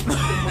everything.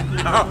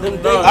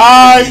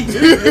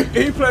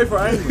 He played for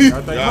Angry,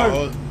 I think.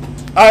 All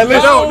right,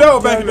 listen. That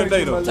was back in the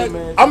day, though. I'm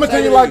going to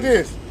tell you like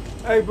this.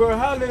 Hey, bro,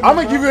 how let me I'm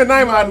going to give you a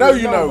name I know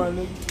you my know.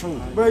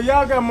 nigga. But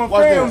y'all got my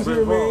Watch fams this.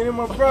 here, man. And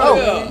my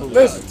brother. Oh,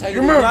 listen.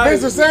 You remember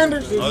Vincent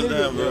Sanders? Oh,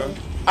 damn, bro.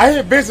 I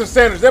hit Vincent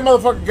Sanders. That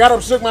motherfucker got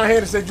up, shook my hand,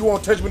 and said, "You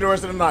won't touch me the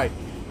rest of the night."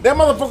 That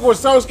motherfucker was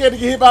so scared to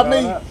get hit by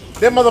me.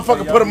 That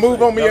motherfucker put a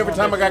move on me every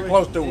time I got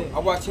close to him. I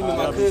watched him and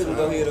my cousin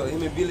go ahead,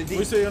 him and Billy D.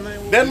 We say your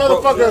name? That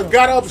motherfucker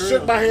got up,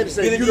 shook my hand, and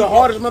said, "You the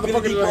hardest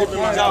motherfucker that hit me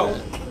in my jaw."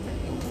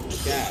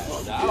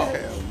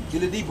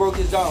 Billy D broke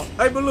his jaw.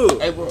 Hey, but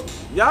look. Hey, bro.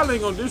 Y'all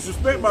ain't gonna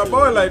disrespect my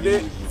boy like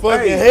that.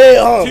 Fucking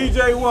hell, huh?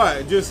 TJ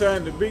Watt just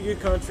signed the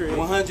biggest contract.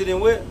 100 and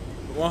what?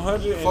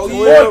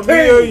 112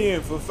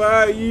 million for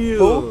 5 years.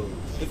 Who?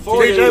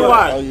 TJ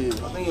Watt. Oh, yeah.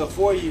 I think it was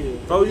 4 years.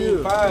 4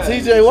 years. 5.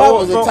 TJ Watt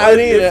was a tight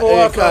end in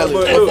college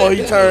before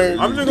he turned.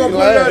 I'm just gonna put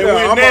that They down.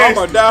 went I'm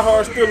a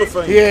diehard Steelers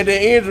fan. He had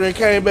that injury and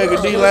came back a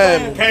D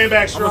lineman. Came back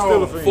I'm a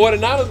strong. Steelers fan.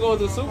 49ers going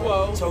to the Super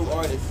Bowl. Choke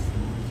artist.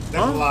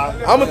 That's a lie.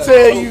 I'ma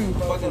tell you,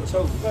 Fucking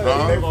choke.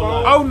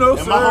 Oh no,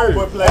 And my homeboy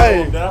sir. played Hey.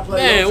 with him. That I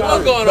played Man, with what's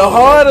him. going the on?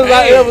 hardest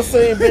I Hey. ever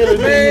seen Billy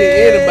D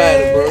hit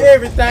anybody, bro.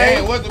 Everything.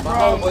 Hey, what's the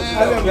problem, I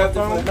man?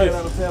 drafted from the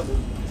Carolina Panthers.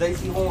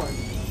 J.C. Horn.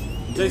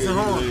 Jason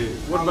Horn.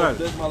 What about it?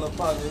 That's my little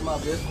partner. He's my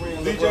best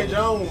friend. DJ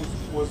Jones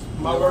was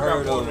my Never workout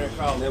heard of partner in him.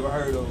 college. Never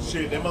heard of him.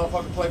 Shit, that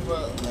motherfucker played for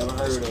Never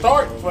heard of him.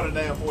 start for the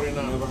damn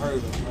 49. Never heard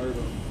of him.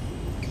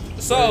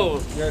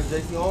 So, You heard of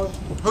J.C. Horn?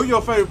 Who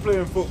your favorite player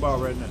in football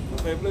right now? My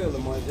favorite player,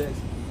 Lamar Jackson.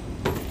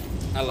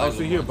 I I like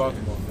see here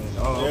Baltimore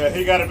fan. Yeah,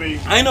 he gotta be.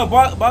 I ain't no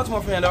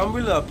Baltimore fan though. I'm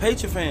really a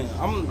Patriot fan.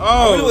 I'm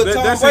really a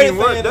Tom that Brady seems fan.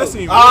 worse. That though.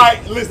 seems All right,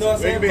 You know listen, what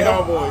I'm they saying? can be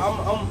But homeboys.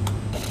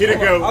 I'm He the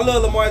GOAT. I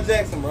love Lamar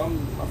Jackson, bro.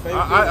 My favorite.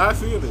 I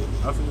feel it.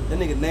 I feel it. That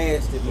nigga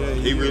nasty, bro. Yeah,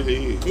 He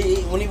really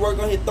is. When he work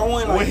on his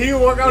throwing, like, When he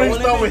work on his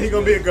throwing, he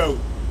gonna be a GOAT.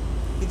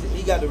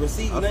 He got the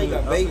receiver, now he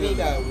got I baby, feel he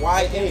got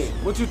Watkins.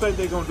 What you think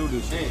they gonna do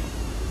this year?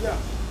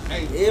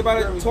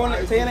 Everybody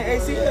tearing the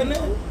ACL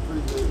now.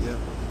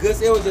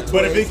 Gus Edwards just But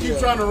tore if he ACL. keep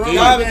trying to run Donovan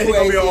like that, he tore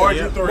gonna be an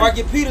ACL. RG3.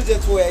 Market Peters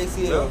just tore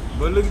ACL. Yeah.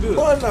 But look at this.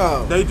 What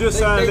now? They just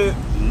They- signed they- it.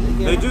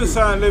 They just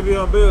signed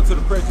Le'Veon Bell to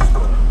the practice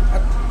squad.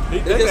 They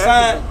just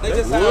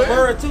signed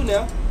Murph too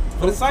now.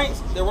 For the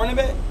Saints, they're running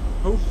back.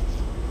 Who?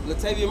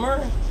 Latavius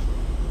Murray.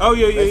 Oh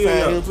yeah. They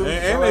signed him too?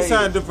 And they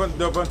signed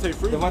Devontae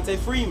Freeman. Devontae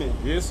Freeman.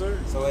 Yes, sir.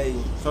 So hey,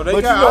 So they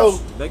But got you know,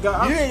 options. They got You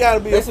options. ain't gotta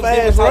be a there's some fast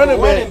different type running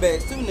of running back.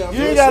 backs too now.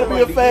 You ain't gotta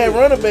be a fast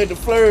running back to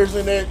flourish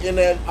in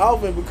that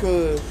offense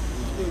because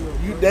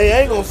they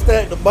ain't gonna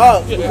stack the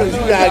box because you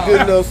got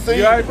good enough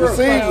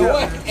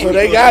receivers. So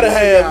they gotta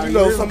have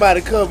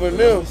somebody covering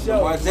them.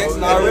 Lamar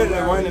Jackson already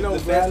running the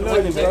best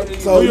running back.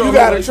 So you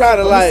gotta try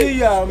to like. It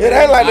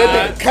ain't like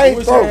that nigga can't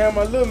Wish I throw. had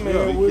my little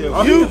man with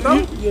me. You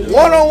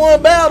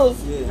one-on-one battles,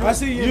 I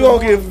see you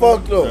gonna get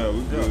fucked Yeah, up.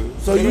 we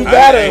good. So you Hit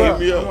gotta,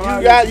 me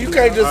up. you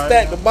can't just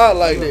stack the box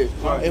like that.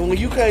 And when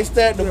you can't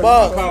stack the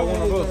box,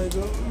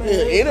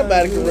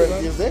 anybody can run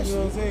against that You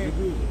know what shit. I'm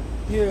saying?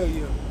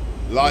 Yeah.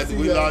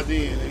 We locked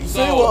in. See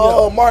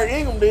what Mark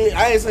Ingram did?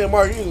 I ain't saying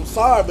Mark Ingram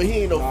sorry, but he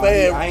ain't no I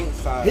fast. ain't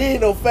sorry. He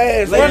ain't no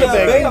fast running Le'Veon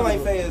Bell back.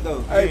 ain't fast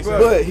though. Hey, bro.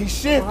 But he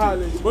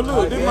shifted. But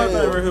look, this my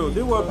thing right here.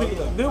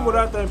 This what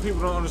I think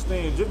people don't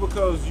understand. Just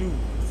because you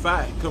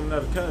fight coming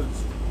out of college,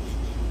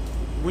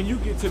 when you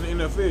get to the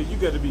NFL, you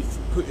got to be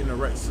put in the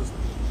right system.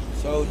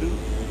 So dude.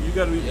 You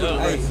got to be put in the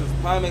right Hey, system.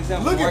 prime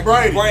example. Look at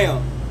Marquise Brady.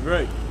 Brown.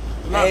 Right.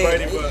 Not Hey,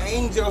 Brady, but I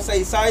ain't gonna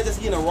say sorry,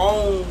 just getting the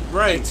wrong.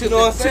 Right. You know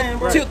what I'm saying,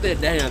 bro? Tilt that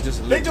down just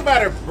a think little.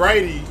 about if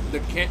Brady The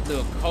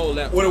cold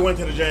out. would have went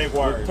to the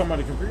Jaguars. Talking about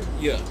the computer.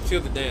 Yeah,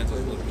 tilt it down just a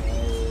little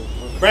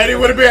bit. Brady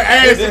would have been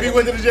ass if he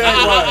went to the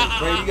Jaguars.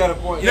 Bro, you got a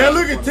point. Now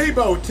look at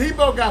Tebow.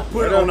 Tebow got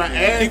put on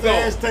an Keep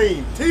ass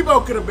team.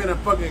 Tebow could have been a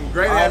fucking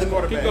great ass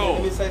quarterback. going.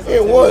 Let me say something.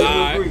 It was.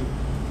 Alright.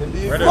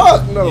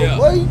 Fuck no. Yeah.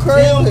 Boy, you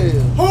crazy.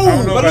 Who?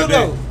 know But about look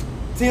though,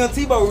 Tim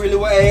Tebow really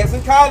was ass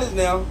in college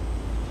now.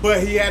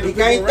 But he had the He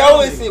people can't around throw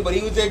his him. shit, but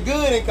he was just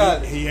good in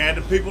college. He had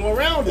the people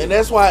around him. And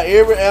that's why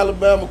every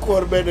Alabama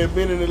quarterback that's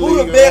been in the Who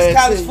league the best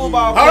last college 10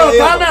 football years Hold on, player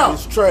time ever? out.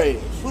 is trash.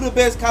 Who the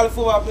best college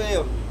football player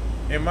ever?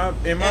 In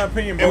my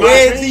opinion, In Bo, my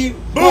Reggie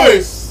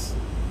Bush.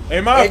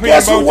 in my And opinion,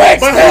 guess who Bo waxed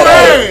But who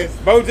that ass?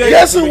 Bo Jackson.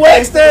 Guess who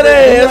waxed that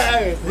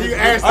ass? He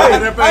asked the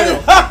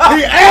NFL.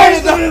 He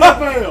asked the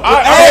NFL.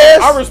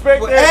 I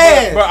respect With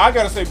that, ass. but I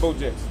gotta say Bo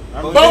Jackson.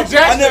 Bo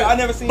Jackson. I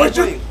never seen But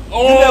him you-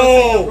 play. You never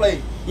seen him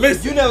play.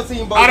 Listen, You never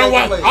seen Bo I don't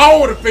Jackson watch play.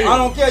 all the film. I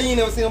don't care. You ain't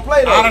never seen him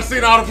play though. I done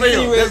seen all the You seen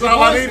film. That's Reggie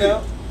all I Bush needed.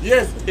 now.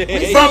 Yes.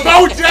 seen- But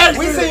Bo Jackson.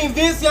 We seen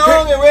Vince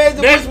Young and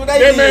Reggie Bush what they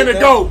that did. man the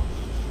man. GOAT.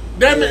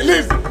 That man,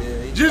 listen.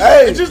 Just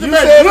Hey, just you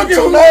imagine. said Look the at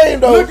two who,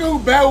 names, though.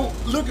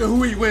 look at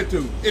who he went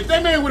to. If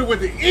that man would have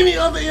went to any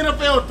other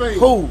NFL team,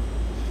 Who?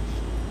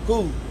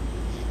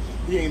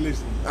 he ain't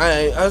listening.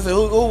 I said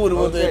who would have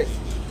Bo won that? Jackson.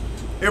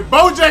 If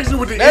Bo Jackson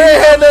would have That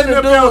ain't had any nothing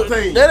other to do NFL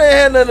with. team, That ain't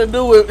had nothing to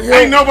do with him.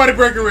 ain't nobody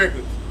breaking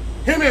records.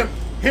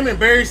 Him and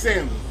Barry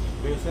Sanders.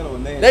 Barry Sanders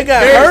was nasty. They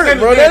got Barry hurt, Sanders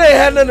bro. did. That ain't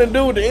had nothing to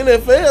do with the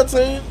NFL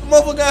team. The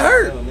motherfucker got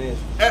hurt. Sanders was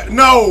nasty.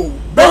 No.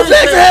 Bo Barry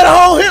Jackson Sanders- had a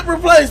whole hip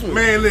replacement.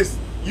 Man, listen.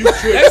 You They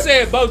tripped.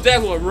 said Bo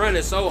Jackson was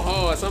running so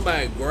hard,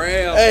 somebody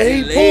grabbed And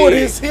he his pulled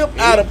leg, his hip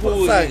and out he of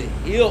pulled socket.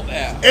 his hip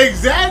out.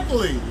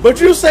 Exactly. But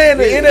you saying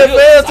the His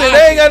NFL hip team,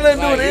 they ain't got nothing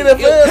to do like, with his the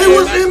NFL hip- He team.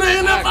 was in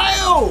the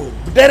NFL.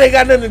 But that ain't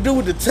got nothing to do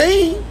with the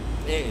team.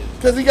 Yeah.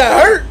 Because he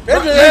got hurt.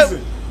 That just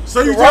Listen. So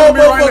you the telling me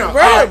wrong right now? motherfucker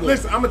grabbed him.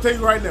 Listen, I'm gonna tell you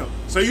right now.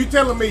 So you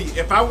telling me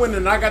if I went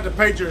and I got the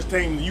Patriots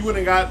team, you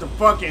wouldn't got the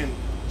fucking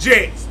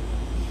Jets.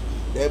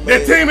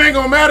 That team ain't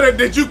gonna matter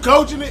that you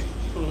coaching it.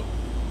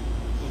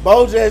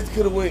 Bo Jackson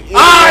could have went.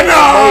 I know, Made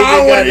I that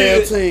wanna goddamn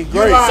hear- team you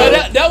great. right. So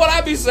that's what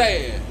I be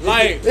saying.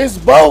 Like, It's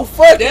Bo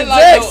fucking that's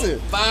like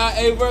Jackson.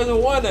 5A versus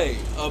 1A.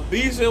 A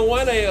beast in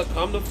 1A will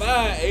come to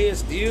 5A and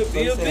still So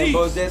be you a saying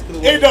Bo beast. Jackson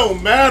could It have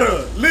don't matter.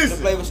 to Listen.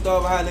 play with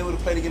Star behind. They would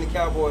have played against the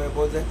Cowboys. And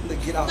Bo Jackson to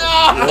get out.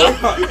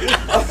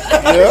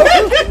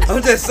 Yeah.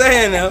 I'm just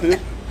saying now.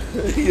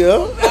 Yeah.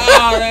 Nah,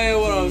 that ain't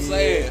what I'm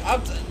saying.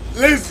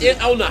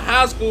 Listen. On the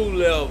high school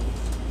level,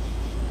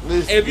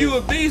 Listen, if you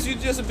a beast, you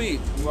just a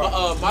beast.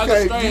 Michael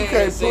you Strahan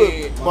can't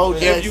said, put Bo if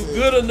Jackson. you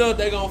good enough,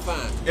 they gonna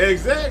find you.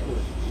 Exactly.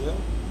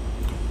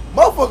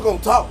 Motherfucker gonna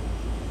talk.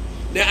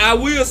 Now, I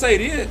will say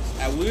this.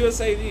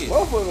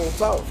 Motherfucker gonna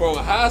talk. From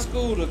high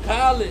school to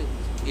college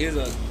is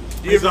a different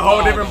It's a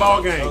whole different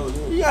ball game.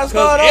 You gotta Because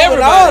start over with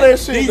all everybody that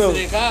shit decent though.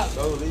 in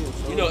college.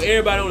 You know,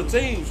 everybody on the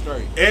team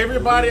straight.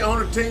 Everybody on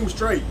the team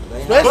straight.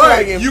 Especially But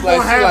like in you like,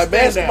 gonna have like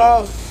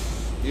basketball.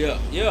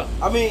 Yeah.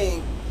 I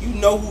mean, you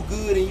know who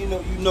good, and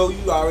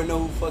you already know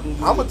who fucking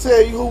good. I'm gonna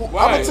tell you who. I'm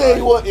gonna Right, tell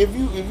you what. If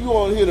you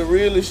want to hear the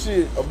realest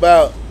shit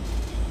about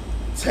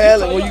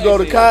talent when you go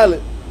to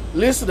college,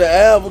 listen to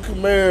Alvin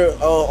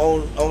Kamara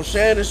on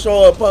Shannon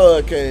Sharp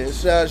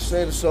podcast. Shout out to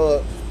Shannon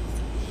Sharp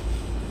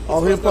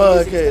on his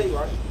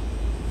podcast.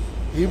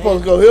 He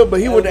supposed to go here, but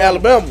he went to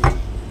Alabama.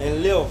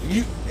 And left.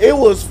 It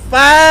was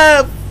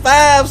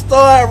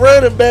five-star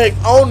running back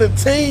on the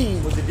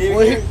team. Was it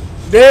Derrick?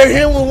 Derrick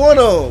Henry was one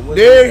of them.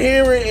 Derrick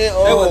Henry and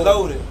they were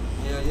loaded.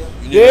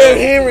 Derrick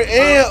Henry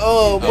and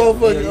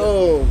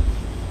motherfucking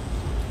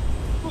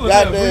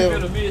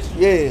goddamn.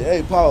 Yeah,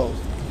 hey, pause.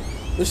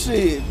 But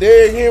shit,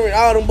 Derrick Henry,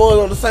 all them boys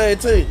on the same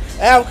team.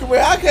 Alvin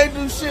Kamara, I can't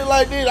do shit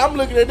like this. I'm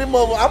looking at them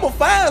mother. I'm a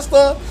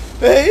 5-star.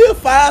 Hey, he a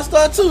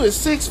 5-star too. It's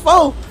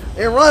 6'4"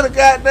 and run a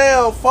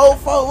goddamn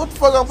 4'4". What the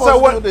fuck I'm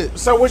supposed to do with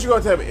this? So what you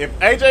gonna tell me? If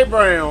AJ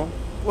Brown,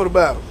 what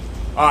about him?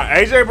 All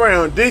right, AJ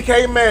Brown,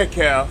 DK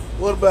Metcalf,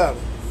 what about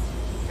him?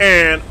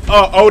 And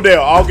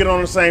Odell all get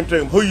on the same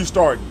team. Who you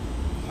starting?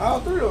 All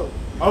three of them.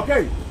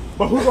 Okay,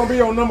 but who's gonna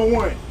be on number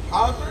one?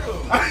 All three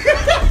of them.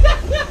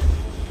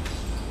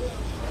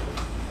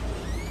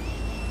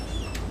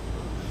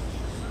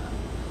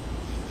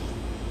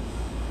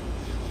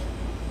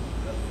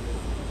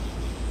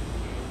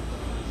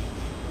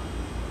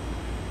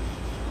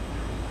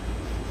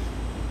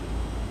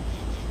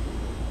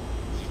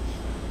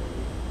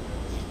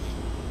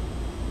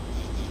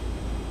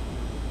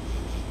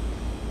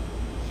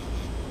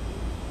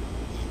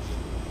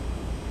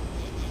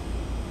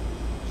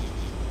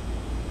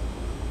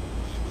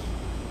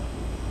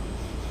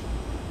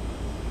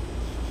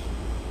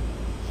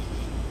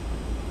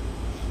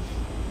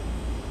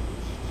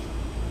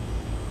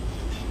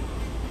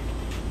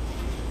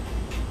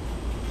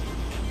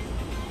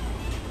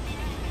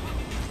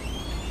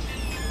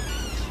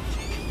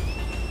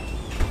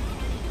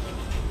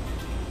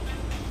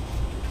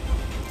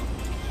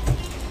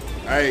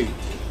 Hey.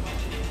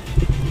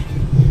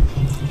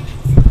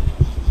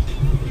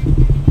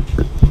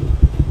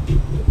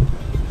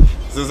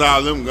 Since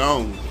all them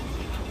gone,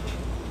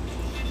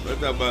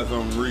 let's talk about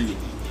something real.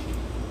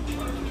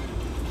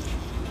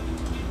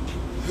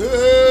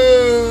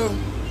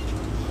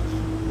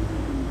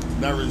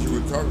 Not really sure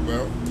what to talk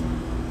about.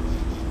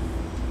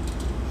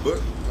 But,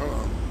 hold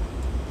on.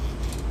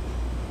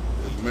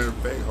 As a matter of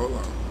fact, hold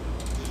on.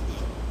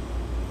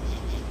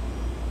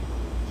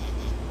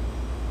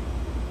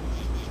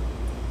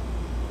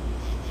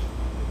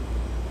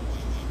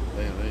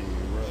 Damn, that ain't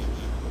even right.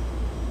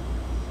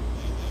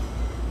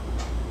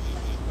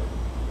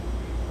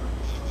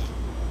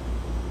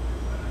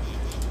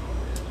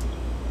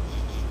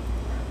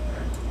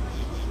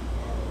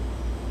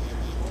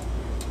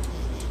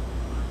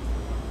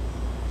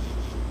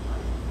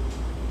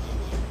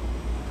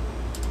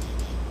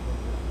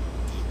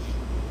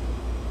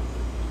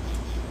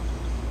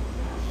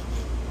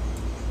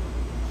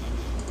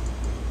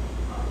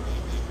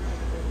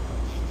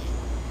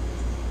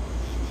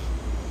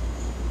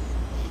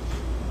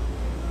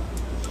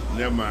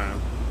 Never mind.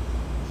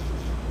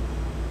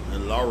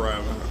 And law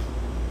rival.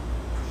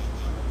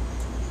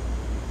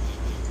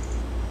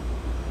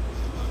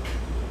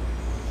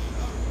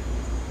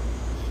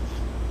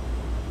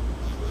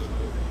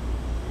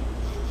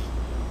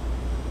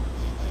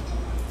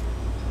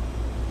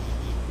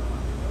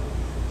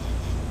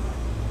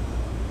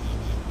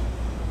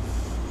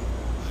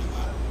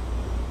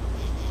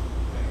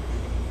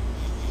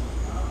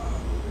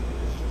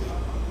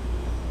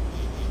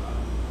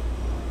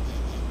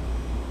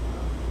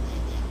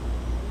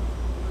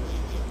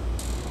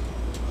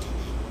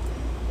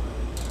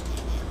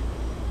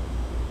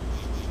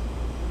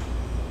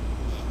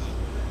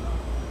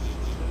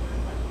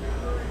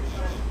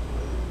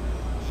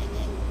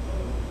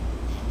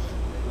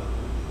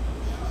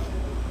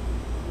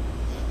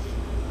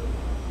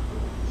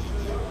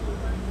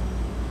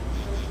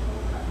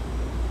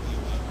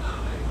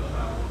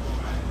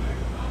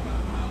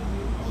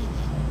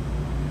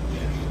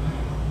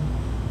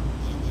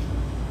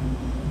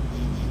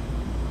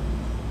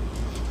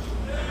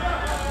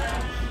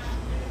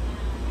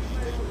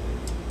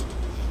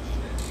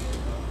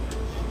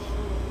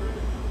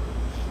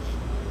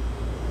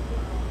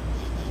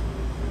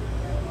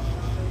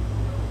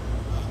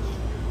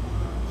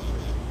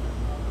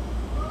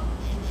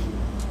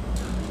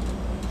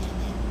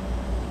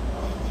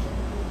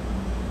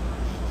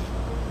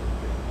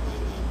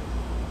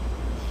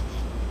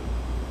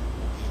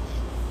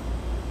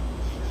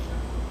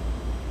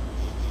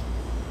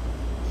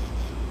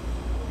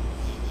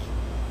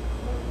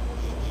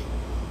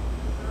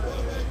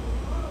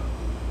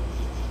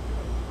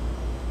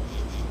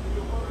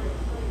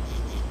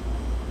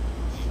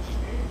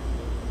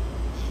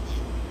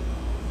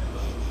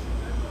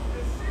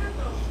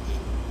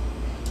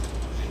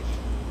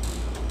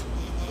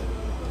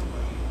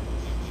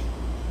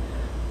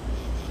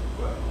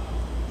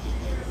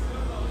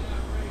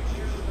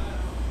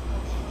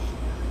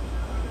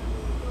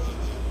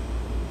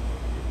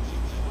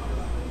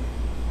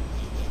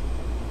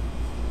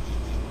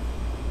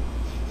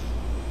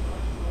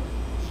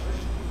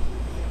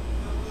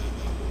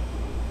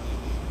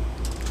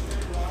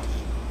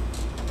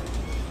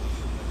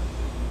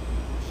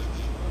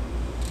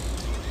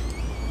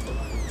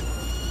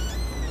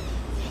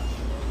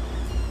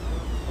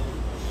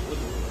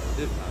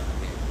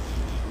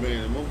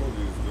 Man, the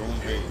motherfucker is going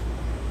bad.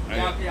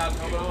 Y'all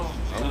coming on?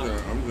 I'm trying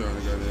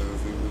to goddamn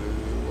see what it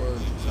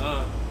was.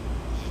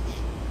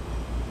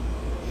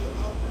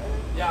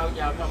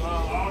 Y'all coming on?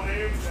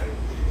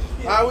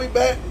 Are we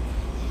back?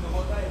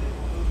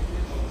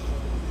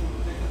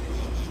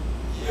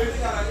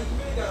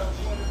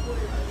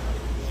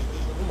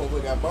 We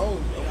got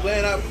bones. I'm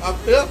glad I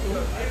felt him.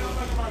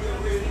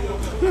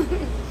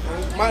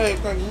 My head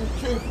thinking you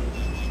tripping.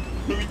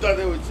 You thought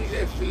they would cheat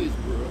that fish,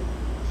 bro? You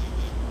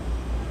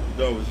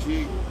thought it was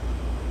cheap?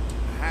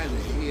 How the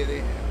hell they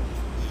have?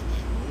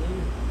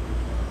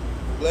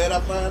 Glad I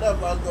found out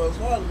if I was going to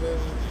swallow that.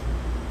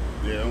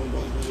 Yeah, don't do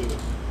that.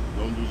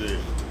 Don't do that.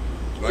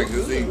 Like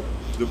I see,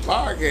 the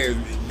podcast,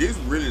 this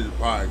really the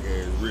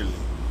podcast, really.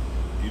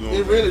 You know what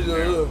It really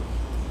does.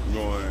 You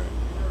know what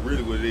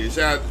really what it is.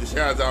 Shout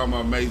out to all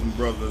my Mason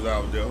brothers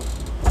out there.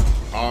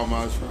 All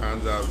my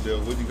shrines out there.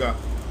 What you got?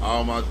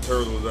 All my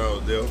turtles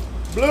out there.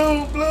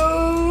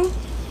 Blue.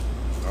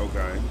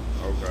 Okay.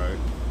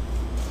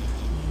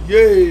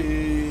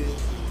 Yeah.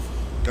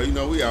 Cause you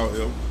know we out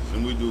here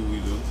and we do what we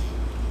do.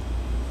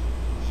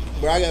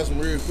 But I got some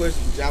real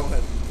questions. Y'all gonna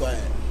have to be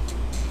quiet.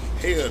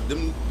 Hell,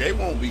 they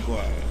won't be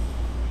quiet.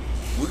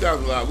 We got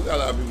a lot of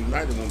people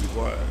tonight that won't be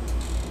quiet.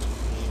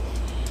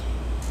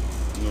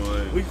 You know what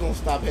I mean? We gonna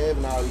stop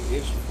having all these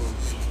extra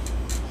folks.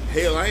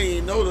 Hell, I ain't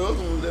even know the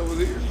other ones that was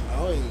here. I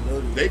don't even know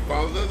these. They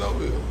followed us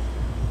over here.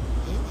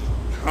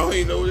 I don't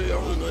even know they. I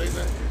don't know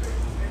their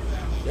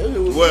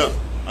name. Well,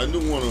 I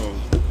knew one of them.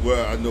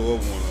 Well, I know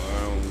of one of them. I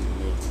don't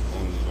know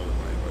the name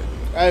right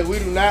now. Hey, we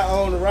do not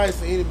own the rights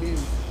to any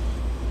music.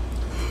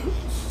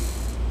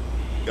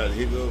 Got a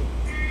hiccup.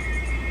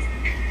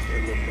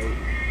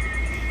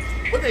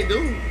 What they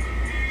do?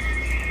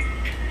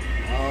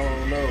 I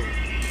don't know.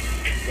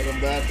 But I'm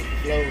about to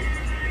flow.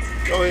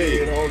 Go ahead.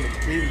 Get on the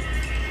beat.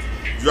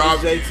 Drop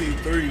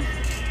JT3.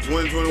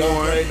 2021.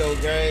 Don't play no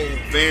game.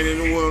 Fan in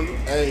the window.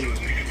 Hey.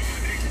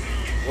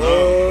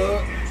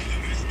 What?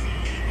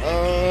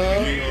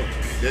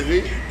 That's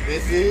it?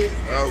 That's it.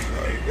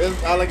 Okay.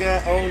 That's all I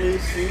got on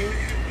this shit.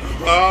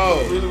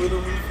 Oh. Really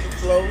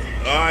flow.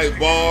 Alright,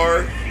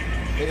 bars.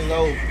 It is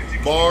over.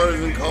 Bars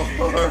and cars.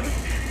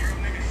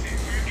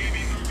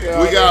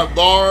 Yeah, We got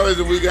bars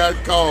and we got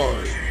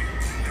cars.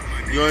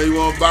 You know, you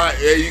want to buy?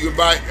 Yeah, you can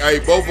buy. Hey,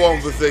 both of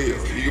them for sale.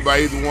 You can buy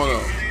either one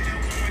of them.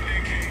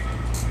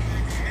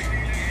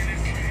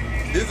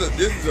 This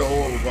is a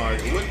horrible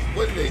podcast.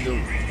 What did they do?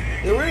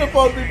 It really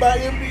supposed to be by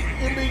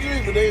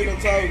MBG, but they ain't no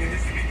talking.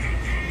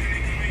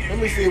 Let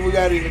me see if we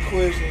got any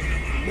questions.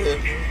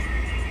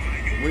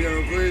 We got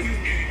no questions?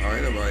 Oh,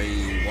 ain't nobody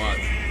even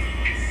watching.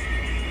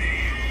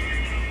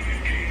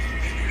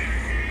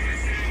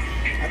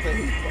 I think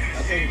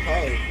he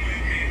called.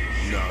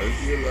 No, it's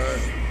still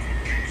live.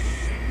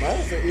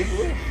 Mine said either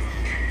way.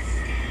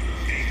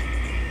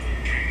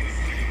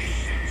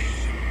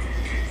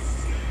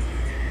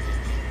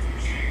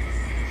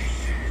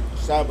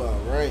 Shot about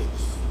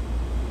ranks.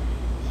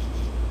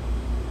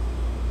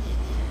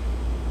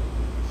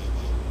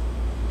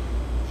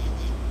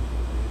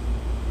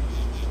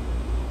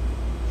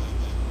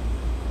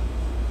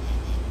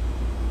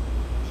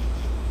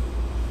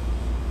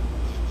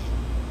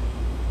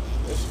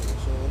 That shit ain't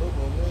showing up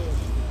on there.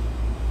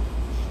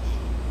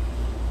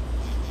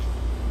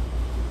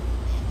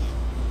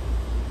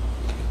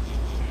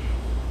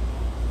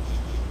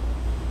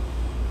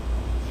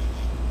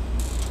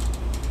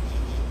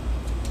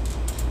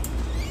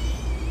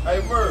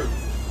 Hey, Murph.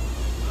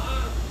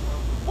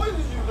 What did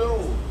you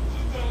do?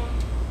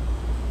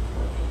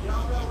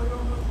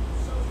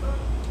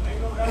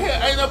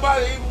 Ain't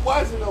nobody even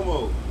watching no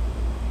more.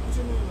 What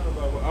you mean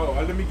nobody?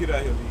 Oh, let me get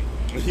out here.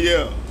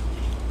 Yeah.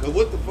 Cause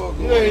what the fuck?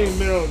 You ain't even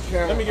been on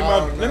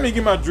camera. Let me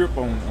get my drip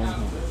on.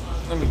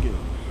 Let me get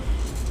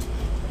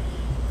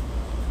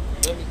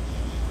it.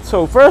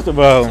 So first of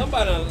all,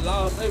 Somebody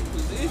lost their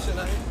position.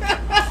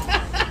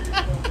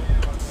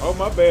 oh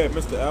my bad,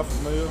 Mr.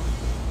 Alpha Male.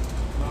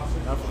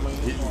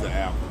 He's just an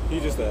apple. He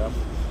just an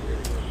apple.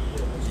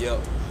 Yep.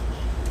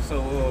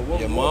 So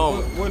Your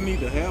mama. what need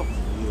to happen?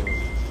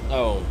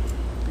 Oh.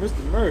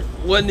 Mr. Murph.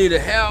 What need to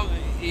happen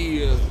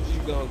is you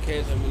gonna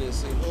catch him in and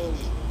say,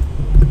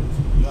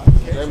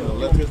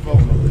 Let this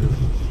phone over here.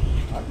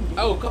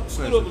 oh, come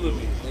scoot up a little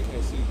bit. They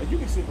can't see. You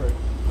can sit right,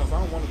 cause I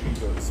don't want to be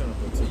the center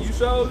for the You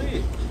sure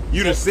did.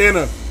 You the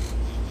center.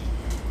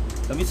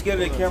 Don't be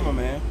scared of the camera,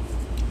 man.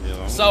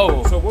 Yeah.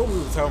 So what we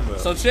were talking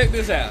about? check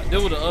this out. There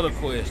was the other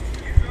question.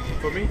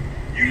 For me?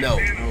 No.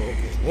 We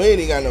ain't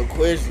even got no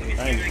questions.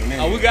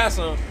 Oh, we got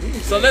some.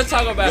 So let's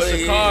talk about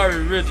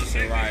Sha'Carri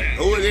Richardson, right?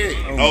 Who it is?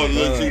 Oh, the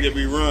little chick that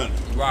be running.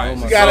 Right.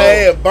 You got her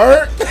head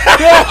burnt. Okay.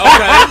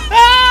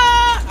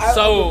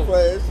 So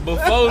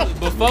before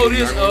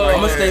this, I'm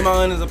gonna state my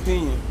honest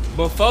opinion.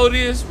 before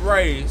this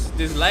race,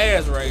 this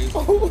last race,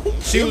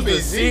 she was the MBG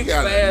sixth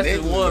got a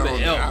fastest necklace woman on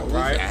there. I ever, wish I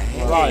right?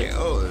 had. Right.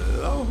 Oh,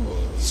 Lord.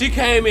 She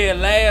came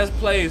in last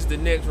place the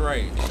next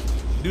race.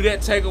 Do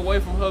that take away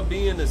from her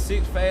being the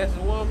sixth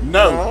fastest woman?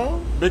 No,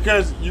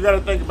 because you got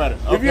to think about it.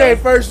 If you ain't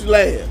first, you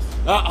last.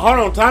 Hold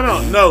on, time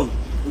out. No,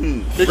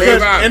 Red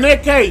because eye. in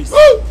that case,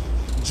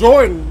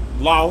 Jordan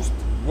lost.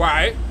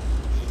 Right.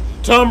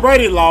 Tom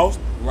Brady lost.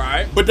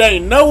 Right. But there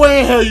ain't no way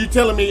in hell you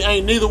telling me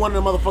ain't neither one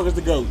of them motherfuckers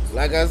the GOAT.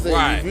 Like I said,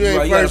 Right. if you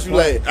ain't first, you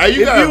late. Hey,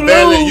 you If got you a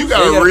valid, lose, you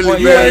got a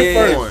really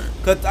valid point.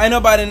 Cause ain't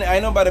nobody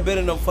better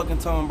than no fucking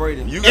Tom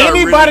Brady. You got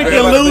Anybody really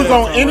can valid lose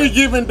Tom on any Brady.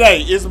 given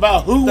day. It's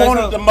about who Think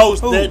wanted so? the most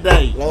Who? that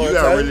day. You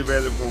got a really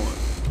valid point.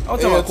 I'm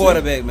talking about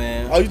quarterback,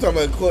 man. Oh, you talking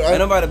about Ain't quarterback?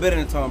 nobody better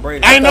than Tom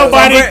Brady. Ain't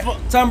nobody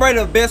Tom Brady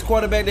the best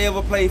quarterback they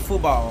ever played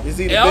football. Is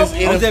he the Elvis? best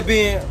I'm NFL? just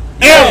being.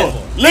 ever.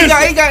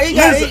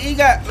 He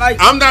got like.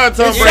 I'm not a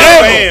Tom Brady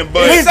Ever. fan,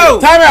 but Listen, so,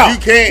 time out. you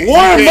can't.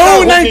 Warren you can't-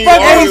 Moon who ain't can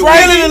fucking argue He's with with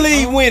still Brady. in the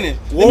league winning.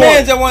 The Warren.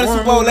 man just won the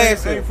Super Bowl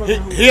last year.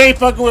 He ain't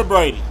fucking with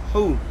Brady.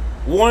 Who?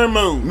 Warren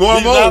Moon.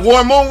 Warren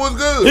Moon was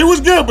good. He was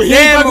good, but he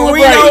Dan ain't fucking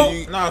with Marino.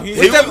 Brady. No, he He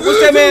was What's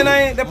good, that man too.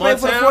 name that played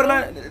for the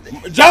Montana?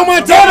 49ers? Joe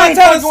Montana ain't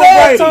fucking with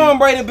said Brady. Tom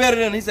Brady better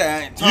than he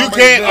said. Tom You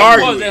Brady can't better.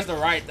 argue. Of course, that's the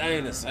right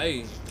thing to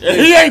say.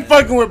 He ain't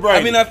fucking with Brady.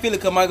 I mean, I feel it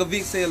because Michael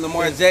Vick said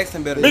Lamar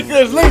Jackson better than him.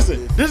 Because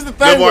listen, this is the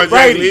thing Lamar with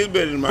Jackson Brady. is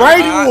better than Mike.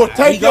 Brady will He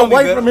take gonna be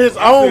away better. from his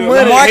own money.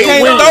 Lamar and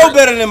can't win. throw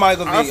better than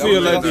Michael Vick. I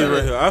feel like I'm this saying.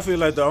 right here. I feel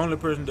like the only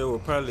person that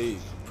would probably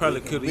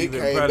could Vick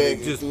even came probably back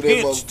and just threw that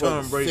pinch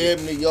Tom motherfucker Brady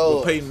 70 with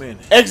yards. Peyton Manning.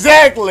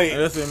 Exactly.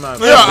 And that's in my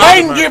Yeah,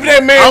 Peyton give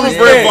that man I'm a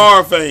Brett respect.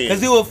 Favre fan.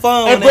 Cause it was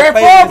fun. And when they Brett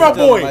played Favre, my against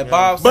each other, boy. like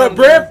Bob But Sutton.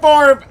 Brett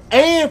Favre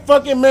and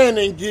fucking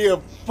Manning give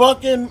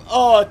fucking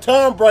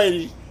Tom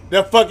Brady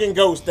the fucking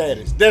GOAT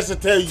status. That's to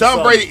tell you Tom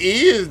something. Brady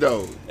is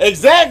though.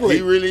 Exactly.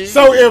 He really is.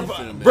 So if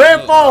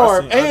Brett Favre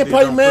I and did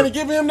Peyton on Manning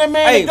purpose. give him that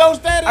man Hey, the GOAT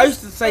status, I used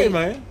to say, Hey,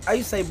 man. I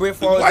used to say Brett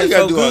Favre Why you was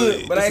gotta so do all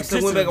good, that? but I It's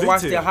actually went back and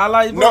watched detail. their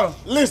highlights, bro. no,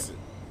 listen.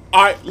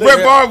 All right, Brett listen.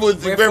 Favre was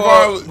Brett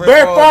Favre. Brett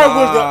Favre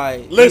was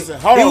alright. the listen.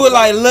 Hold He on. was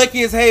like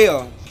lucky as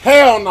hell.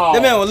 hell no.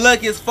 That man was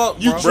lucky as fuck,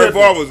 bro. You Brett tripping.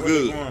 Favre was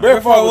good.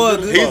 Brett Favre was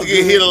good. He used to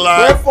get hit a lot.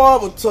 Brett Favre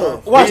was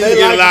tough. Watch He this.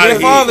 get a lot Brett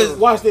of Favre hits. is-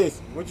 Watch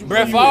this. Brett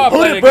Who Favre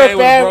played did a Brett game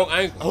with Favre? broke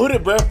ankle. Who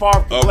did Brett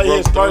Favre complete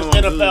his broke first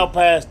thumb, NFL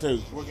pass to?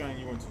 What game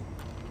you went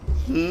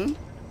to?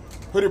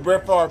 Who did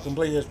Brett Favre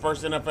complete his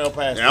first NFL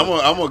pass Yeah, to?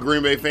 I'm a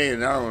Green Bay fan,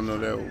 and I don't know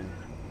that one.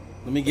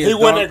 Let me get He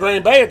wasn't at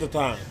Green Bay at the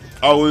time.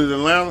 Oh, was it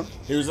Atlanta?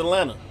 He was in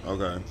Atlanta.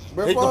 Okay.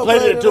 Brett He Favre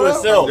completed played it to in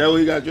himself. That what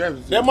he got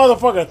drafted to. That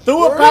motherfucker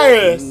threw a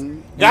pass,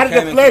 got He it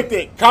came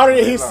deflected, caught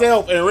it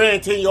himself, and ran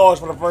 10 yards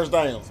for the first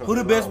down. Who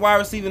the best wide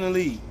receiver in the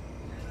league?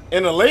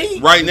 In the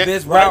league? Right The now.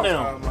 best Right route.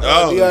 now.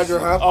 Oh, DeAndre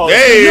Hopkins. Oh,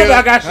 There he you is.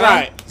 I got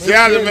shot.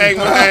 shout out to Mac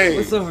Money.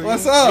 What's up?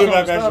 What's You up?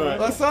 I got shot.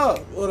 What's up?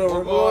 What's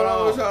going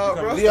on with y'all,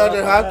 bro?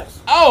 DeAndre Hopkins.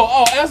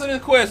 Oh, answer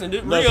this question.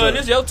 No, Rion, sir.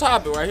 this your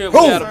topic right here. We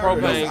Who? got a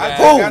propane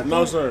guy. Who?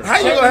 No, sir. How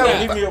you Check gonna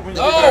it have out.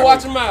 a Oh,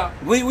 watch him out.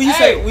 When you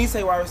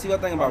say wide receiver, I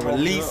think about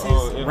releases,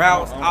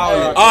 routes, all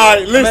that. All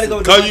right, listen.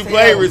 Because you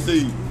play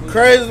receive.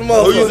 Crazy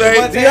motherfucker. Who you say?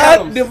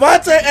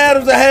 Devontae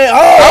Adams had.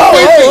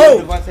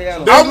 Devontae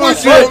Adams. I'm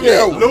with you on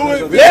that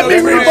one. Let me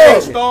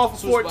rebuttal. Star for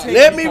 14.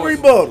 Let me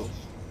rebuttal.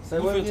 Say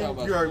what again?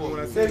 You heard me when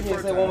I Say said it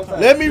again. Say it one more time.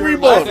 Let me Okay,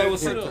 rebuttal. well,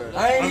 sit up.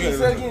 I ain't even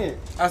say it again.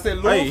 I said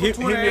Hey, Louis hit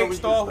for me 28, over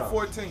Star here. for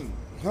 14.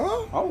 Huh?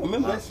 I don't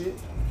remember that shit.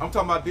 I'm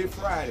talking about this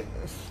Friday.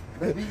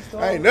 I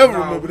ain't never Nah,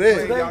 remember we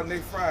play that. y'all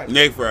next Friday.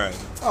 Next Friday.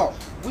 Oh,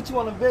 what you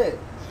want to bet?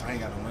 I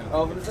ain't got no money.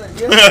 Oh, but it's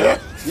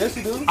yes, yes,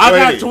 you do. I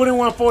got Wait.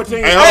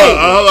 21-14. Hey,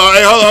 hold on.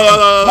 Hey, hold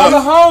on. My little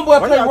homeboy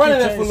Why play y'all running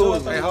keep that for changing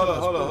Louis. Hey, hold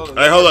on.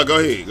 Hey, hold on. Go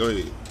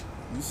ahead.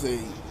 You say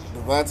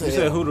Devontae You said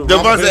Adams. who the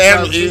Devontae best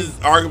Adams wide is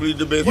arguably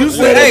the best. You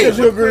receiver. said Hey. that because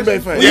you're a Green Bay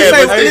fan. You Yeah,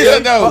 say but this-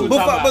 still, no.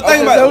 But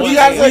think about Okay,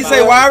 it. When you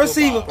say wide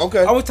receiver, Okay.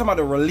 I was talking about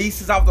the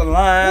releases off the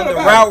line, the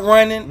about route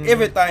running,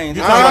 everything.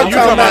 Just I'm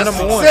talking about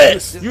number one.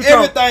 success. You talking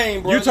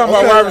everything, bro. You talking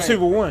about wide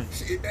receiver one?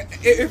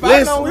 If I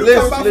Listen, know we listen,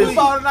 talking about listen.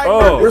 football tonight, Oh.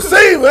 bro,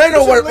 Receiver, ain't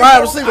no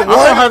wide receiver. I'm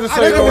gonna have to One,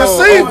 say nigga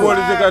receiver. what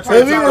is it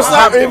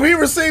got If he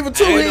receiver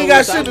two, he ain't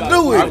got shit to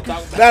do with it.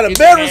 Now the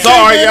better receiver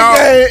Sorry, in y'all. the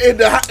game is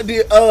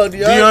the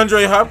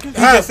DeAndre Hopkins.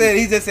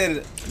 He just said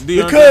it.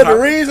 because the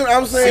reason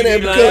I'm saying that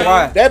because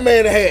Why? that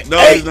man had No,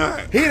 eight. he's not.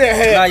 He done Not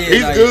had. yet,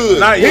 He's not good.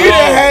 Not He yet. done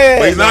But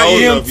had. he's not Yet. old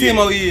Him, enough yet.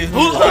 Timo is.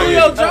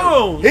 Julio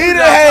Jones. He done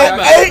had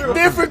 8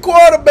 different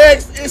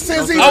quarterbacks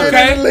since he been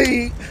Okay. in the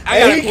league, I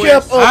got and a he question.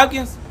 kept up.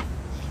 Hopkins.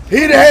 He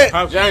done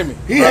had. Jamie.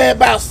 He had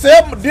about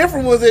 7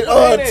 different ones at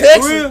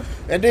Texas,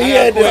 and then he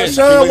I had got a question.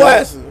 Sean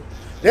Watson.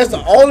 That's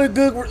the only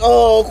good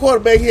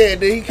quarterback he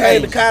had. Then he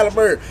came to Kyler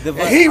Murray, and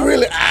he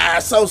really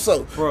so.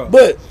 Bro.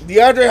 But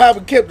DeAndre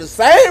Hopkins kept the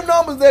same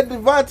numbers that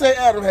Devontae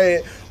Adams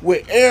had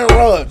with Aaron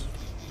Rodgers.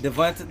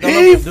 Devontae.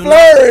 He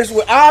flourished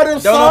with all them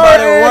Don't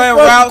nobody run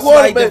routes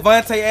like quarterbacks.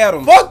 Devontae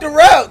Adams. Fuck the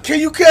route. Can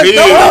you catch He the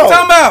What you ball?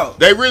 talking about?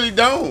 They really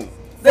don't.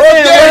 The man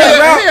run the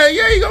route.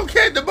 Yeah, he gonna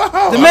catch the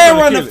ball. The man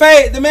run the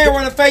fade. The man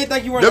run the fade.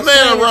 Think you run The man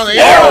slant. running.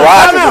 Aaron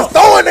Rodgers Time is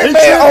throwing that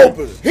man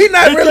open. He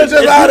not really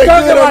just out there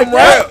good on the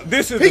route.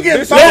 This is He getting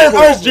this thrown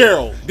is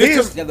Fitzgerald.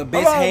 He's Got the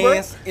best Hold on, bro.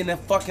 hands in the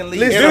fucking league.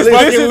 Listen, this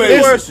listen, is the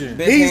listen. question.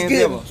 Best He's hands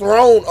getting ever.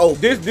 thrown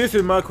open This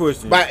is my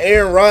question. by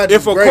Aaron Rodgers.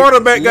 If a Great.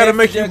 quarterback got to Left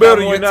make you got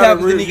better, more you're not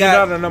tackles than he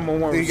got. a number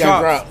one He receiver.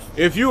 got dropped.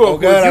 If you Oh,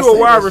 God, I a seen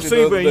wide that shit the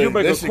receiver other and you day.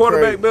 make That a shit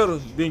quarterback crazy. better,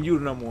 then you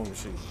the number one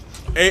receiver.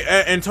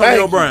 Antonio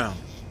Thank you. Brown,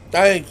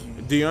 Thank you.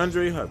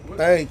 DeAndre Hopkins.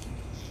 Thank you.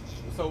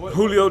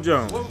 Julio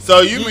Jones.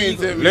 So you mean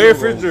to me? Larry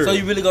Fitzgerald. So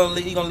you really gonna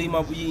leave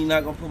my? You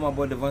not gonna put my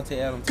boy Devontae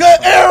Adams? Cause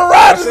Aaron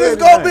Rodgers is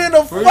gonna be in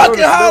the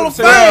fucking Hall of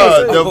Fame.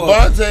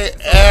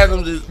 Devontae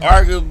Adams is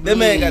arguably That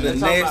man got the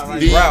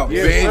nasty the route.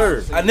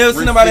 best I never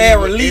seen nobody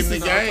have receiver releases. in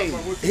the game.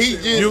 He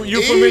just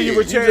You familiar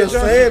with Chad Just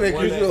saying it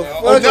because you're a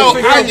fucking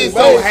No, I just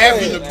so Bay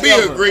happy fan. to be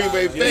a Green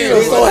Bay fan.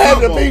 You're so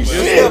happy to be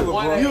shit.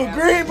 You a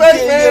Green Bay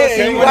fan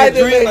and you like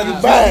that man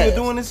you bad.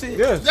 Doing this shit.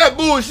 Yes. That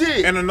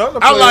bullshit. And another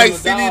I player like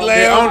CeeDee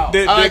Lamb.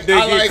 they I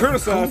get like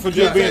criticized for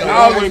just being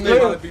Always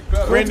always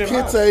player. Brandon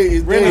Kinte is He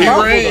dead.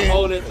 ran.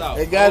 Hold that thought.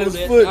 They got his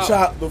foot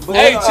chopped before.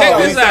 Hey, check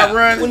this out.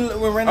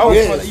 When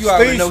Randy you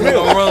already know he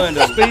gonna run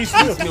though. Steve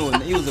Smith.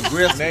 He was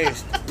aggressive.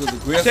 He was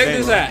aggressive. Check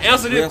this out.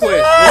 Answer this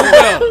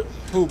question.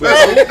 Who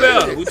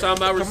better? We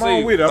talking about Come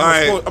on with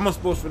receiver. it. I'm a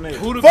sports fanatic.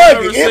 Who the Fuck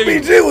better it. receiver?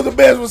 MBG was the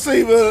best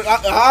receiver.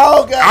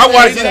 I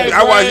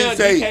watched his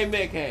tape. DK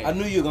Metcalf. I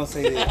knew you were gonna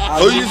say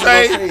that. Who you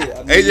say?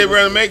 AJ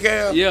Brown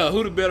Metcalf? Yeah,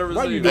 who the better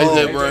receiver?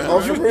 AJ Brown.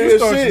 On some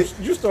real shit.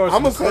 You start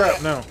I'ma some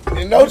crap now.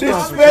 And no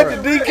disrespect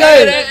to DK.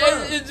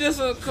 It's just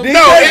a DK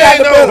No, it got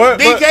ain't the no.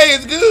 better. DK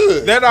is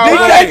good. That all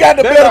DK got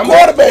the better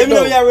quarterback Let me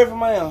know though. y'all ready for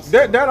my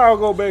answer. That all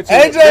go back to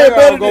AJ that all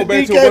better go than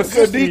back to DK what because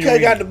system you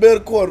DK got the better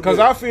quarterback. Because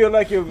I feel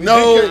like if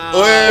No,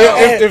 DK,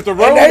 well, if the and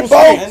road they was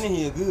both- switched, That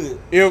nigga good.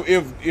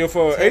 if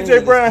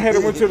AJ Brown had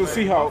went to the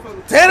Seahawks,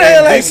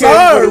 Tannehill ain't DK would've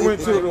sorry, went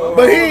to the,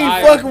 but he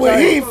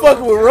ain't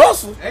fucking with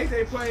Russell.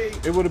 AJ played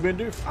it would have been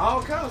different.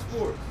 all kind of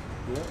sports.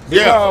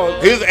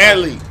 yeah, he's an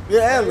athlete.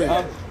 Yeah,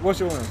 Adley. What's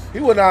your answer? He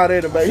wasn't all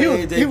that about. He was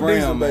AJ decent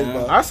Brown, man.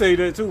 baseball. I say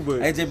that too,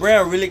 but AJ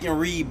Brown really can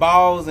read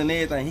balls and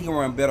everything. He can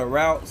run better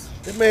routes.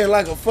 This man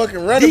like a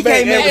fucking running DK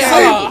back. man, every Hey,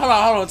 season. hold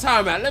on,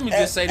 time out. Let me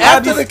just say this.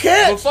 After the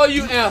catch, Before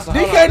you answer,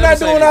 hold on, DK let me not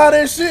say doing this. all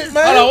that shit,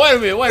 man. Hold on,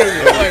 wait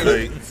a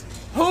minute.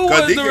 Who Cause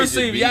was DK the just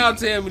receiver? beat Y'all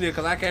tell me this,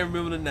 because I can't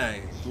remember the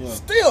name.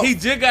 Still, He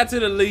just got to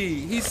the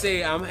league. He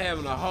said, I'm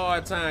having a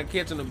hard time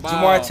catching the ball.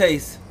 Jamar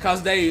Chase.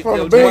 Because they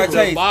From the Jamar Bengals.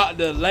 Chase.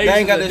 the They ain't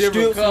laces got are the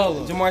different strips.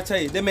 colors. Jamar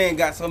Chase. That man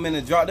got so many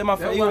drops. He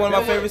one of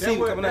my favorite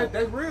receivers coming out.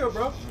 That's real,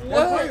 bro. What?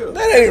 That's real.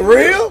 that ain't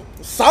real.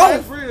 Soft.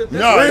 That's real. That's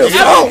No, real it's- I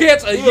soft. can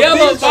catch a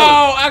yellow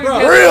ball. I can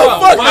catch Real a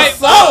fucking white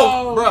soft.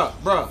 ball.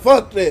 Bruh.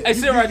 Fuck that. Hey,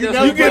 sit right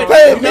there. You get You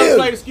paid never millions.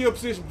 played a skill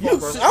position You,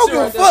 before, I bro. don't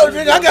give a fuck,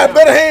 nigga. I got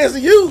better hands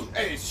than you.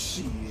 Hey,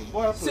 shit.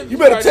 Boy, please. You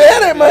better tell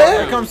that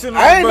man. come sit on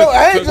I ain't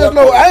the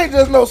no, bus. I ain't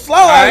just no slow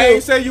out I here.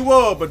 ain't say you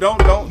was, but don't.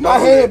 My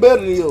do hand that.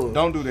 better than yours.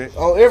 Don't do that.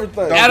 On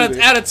everything.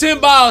 Out of 10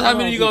 balls, how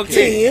many you gonna catch?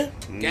 10.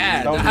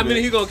 God, how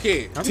many he gonna catch?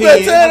 You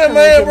better tell that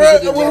man,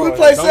 bro. When we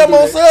play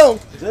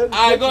 7-on-7,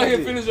 Alright, go ahead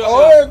and finish your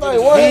on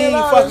everything. One He hand ain't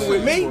out. fucking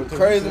with me.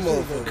 Crazy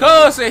motherfucker.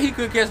 Cuz said he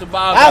could catch the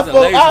ball because the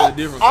laces are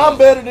different I'm colors.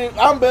 better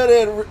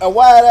than a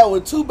wide out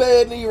with 2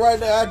 bad knees right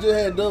now. I just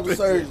had double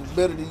surgery.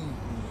 Better than you.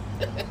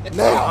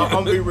 Now. I'm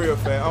gonna be real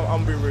fair. I'm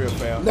gonna be real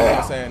fair. You know Now.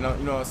 what I'm saying? No,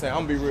 you know what I'm saying?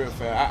 I'm gonna be real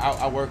fair.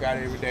 I work out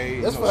every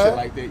day. That's you know, fine. shit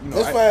like that. You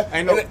know, That's fine.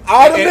 Ain't no, And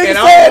all them niggas I saying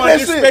don't that want to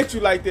shit. disrespect you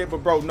like that, but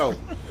bro, no. All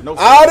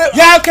that,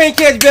 Y'all can't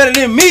catch better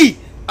than me.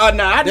 Nah,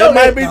 I know that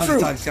might that. be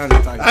true.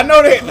 I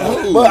know that.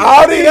 though. But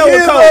all these That was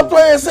years cold. I'm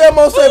playing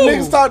 7-on-7,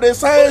 niggas talk that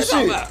same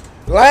shit.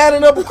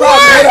 Lining up across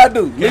what I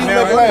do. Niggas Bro,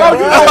 make you line. don't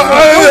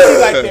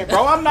do like that,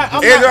 bro. I'm not.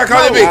 Andrew,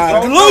 call it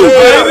big. Glue,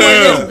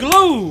 baby. It's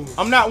glue.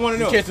 I'm not one of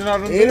them. Catching all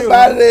them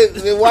Anybody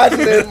that watching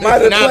that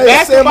might have Now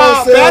played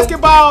 7-on-7,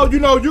 basketball, you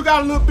know, you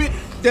got a little bit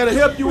that'll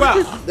help you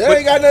out. that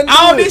ain't got nothing to do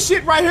All with this it.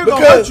 shit right here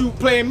gonna Because- hurt you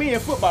playing me in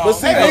football. But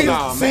see, Hell niggas,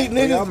 nah, see,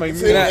 man. Y'all make niggas, me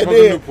see, like and Uncle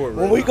then Newport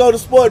when right we now. go to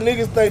sport,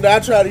 niggas think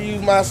that I try to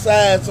use my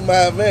size to my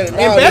advantage. In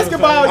Nah,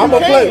 basketball, you I'ma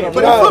can, play,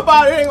 but nah. in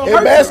football, it ain't gonna In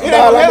hurt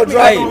basketball, you. I'ma It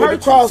drop ain't you gonna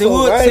with the hurt you.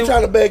 crossover. I See, ain't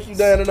trying to back you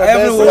down in no Hey, I'm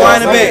basketball. gonna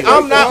wind it back.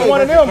 I'm not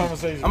one of them.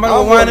 I'm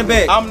gonna wind it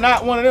back. I'm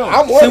not one of them.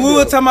 I'm one See, of we them.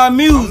 were talking about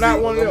music. I'm not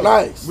one of them.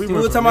 Nice. See, we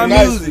were talking about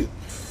Nice. music.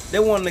 They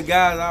one of the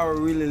guys I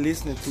was really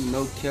listening to,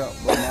 no cap.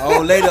 But my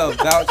old lady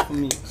vouched for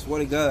me. Swear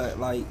to God,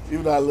 like You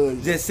know I love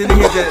you. just sitting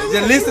here,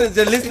 just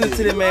listening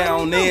to the man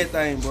on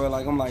everything, bro.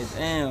 Like I'm like,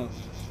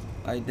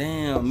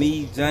 damn,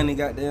 me, Johnny,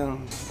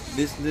 goddamn,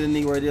 listen to the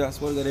nigga right there. I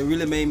swear to God, they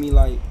really made me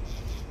like,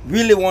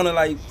 really want to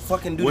like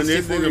fucking do When this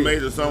this shit for nigga real. made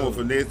the song with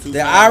Finesse 2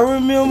 That I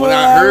remember. When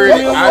I heard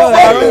it,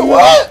 I said,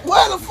 What?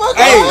 Where the fuck?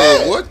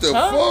 hey, what the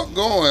fuck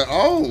going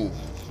on?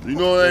 You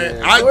know what I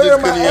mean? I Where just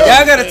am I couldn't at?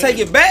 Y'all gotta take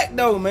it back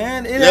though,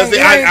 man. It Yeah, ain't- see,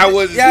 it ain't- I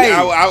wasn't.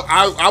 yeah,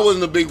 I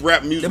wasn't a big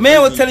rap music. the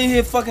man was person. telling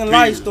his fucking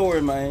life story,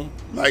 man.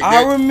 Like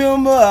I that.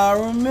 remember. I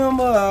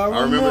remember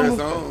that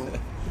song.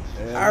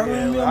 I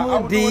remember I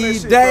was doing that the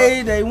shit,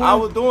 day bro. they I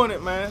went. was doing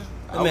it, man.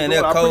 That man,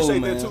 they're cold, appreciate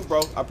man. that too,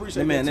 bro. I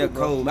appreciate That man, that they're too,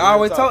 bro. cold. I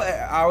always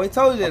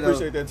told you I that.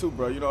 appreciate that too,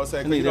 bro. You know what I'm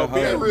saying? 'Cause, you know, That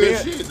man, real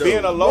shit, though.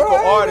 being a local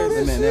artist,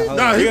 That man, that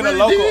Nah, he being a really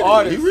local did it.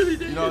 artist, He really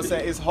did you know what I'm it.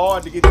 saying? It's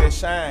hard to get that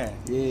shine.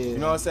 Yeah. You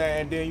know what I'm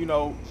saying? And then, you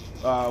know,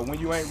 when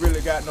you ain't really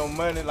got no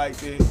money like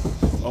that,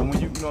 or when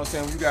you know what I'm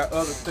saying, when you got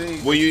other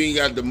things. When you ain't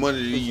got the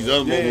money, these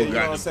other Yeah, you motherfuckers know what I'm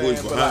got to saying?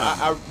 push But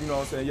behind. I, you know what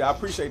I'm saying? Yeah, I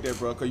appreciate that,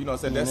 bro. Cause you know what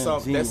I'm saying? That's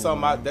Man,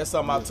 something. That's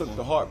something I took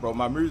to heart, bro.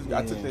 My music,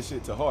 I took that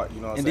shit to heart.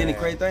 You know what I'm And saying? then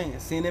the crazy thing,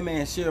 seeing that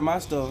man share my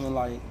stuff and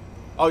like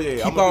oh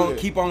yeah,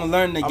 keep on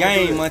learning the I'ma do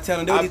game. that. I tell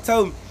him that what he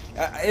told me.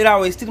 it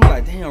always still me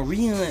like, damn,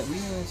 Rion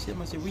shit.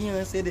 My shit,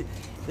 Rion said it.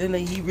 Then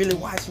he really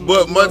watching.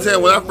 But Montana,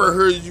 when I first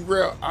heard you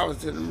rap, I was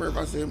telling Murph,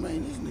 I said,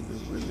 man, this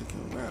nigga really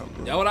can rap,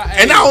 bro.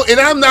 And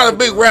I'm not a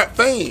big rap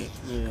fan.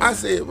 Yeah. I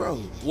said,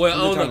 bro.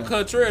 Well, on the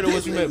contrary to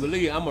what you may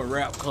believe, I'm a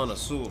rap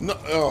connoisseur.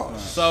 No,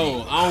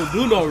 so I don't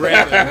do no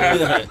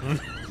rapping.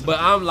 But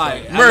I'm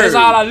like, Murph, that's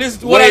all I listen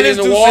to. What Wade I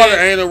listen in the to water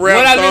ain't a rap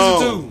what song. I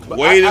listen to.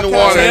 Wade in the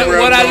water ain't a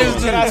rap what song. I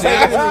listen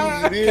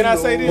to. Can I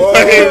say this?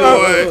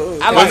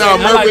 But no,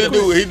 Murph really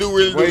do. He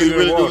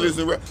really do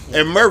listen to rap.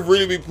 And Murph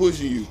really be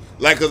pushing you.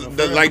 Like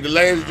the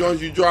last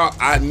joints you dropped,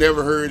 I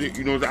never heard it.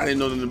 You know, I didn't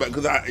know nothing about it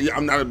because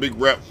I'm not a big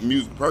rap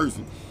music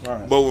person.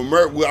 Right. But when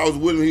Murph, I was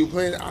with him, he was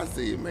playing it, I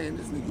said, man,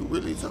 this nigga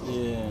really talking.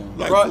 Yeah.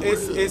 Like, bro,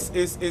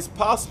 it's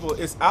possible.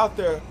 It's out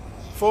there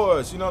for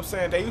us. You know what I'm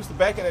saying? They used to,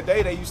 back in the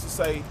day, they used to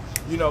say,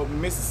 you know,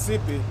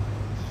 Mississippi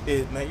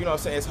is, man, you know what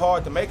I'm saying? It's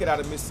hard to make it out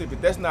of Mississippi.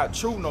 That's not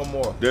true no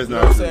more. That's you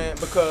know not what true. I'm saying?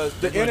 Because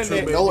the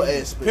internet,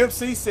 Pimp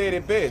C said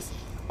it best.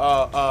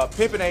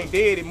 Pimpin' ain't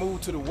dead, it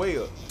moved to the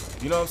well.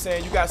 You know what I'm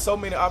saying? You got so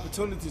many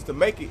opportunities to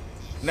make it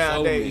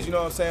nowadays. You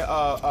know what I'm saying?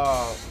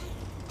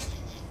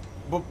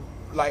 But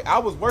like I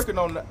was working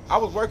on an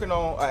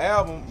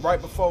album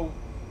right before,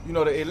 you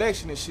know, the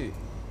election and shit. You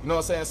know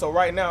what I'm saying? So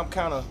right now I'm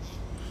kind of,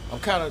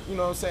 you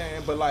know what I'm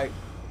saying? But like,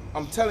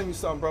 I'm telling you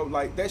something, bro.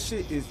 Like that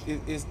shit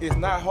is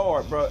not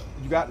hard, bro.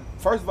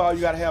 First of all, you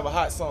gotta have a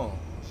hot song.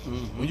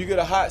 Mm-hmm. When you get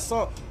a hot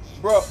song,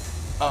 bro.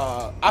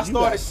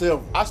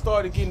 I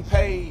started getting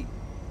paid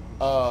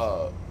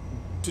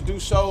to do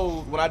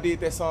shows when I did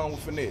that song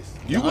with Finesse.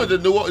 You went to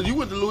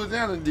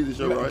Louisiana and did the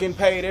show, right? Getting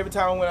paid every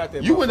time I went out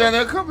there. You went down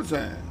there a couple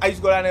times. I used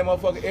to go down there,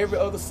 motherfucker, every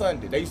other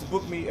Sunday. They used to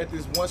book me at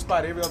this one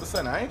spot every other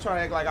Sunday. I ain't trying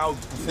to act like I was.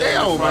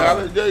 Damn,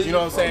 man. You know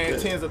what I'm saying?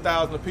 Okay. Tens of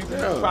thousands of people.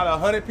 Yeah. Probably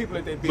 100 people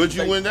at that bitch. But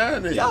you went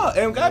down there. Yeah,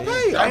 and got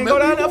paid. I ain't go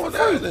down there for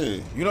free. There.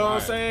 You know what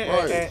I'm saying?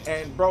 Right.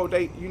 And bro,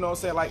 you know what I'm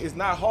saying? Like, it's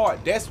not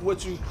hard. That's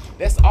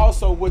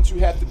also what you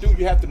have to do.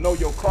 You have to know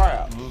your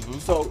crowd. Mm-hmm.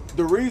 So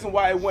the reason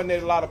why it wasn't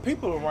a lot of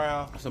people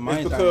around is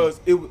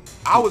because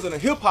I was in a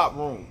hip hop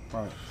room.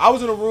 Right. I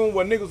was in a room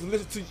where niggas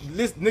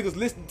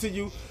listen to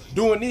you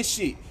doing this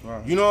shit.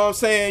 Right. You know what I'm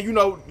saying? You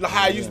know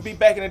how it used to be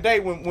back in the day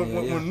when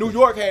New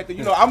York had to.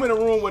 You know, I'm in a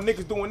room where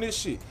niggas doing this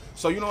shit.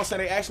 So you know what I'm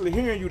saying? They actually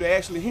hearing you. They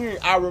actually hearing.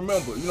 I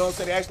remember. You know what I'm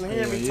saying? They actually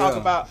hearing me talk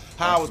about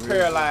how I was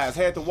paralyzed,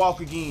 had to walk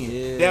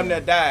again, damn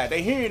near died.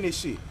 They hearing this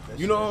shit.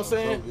 You know what I'm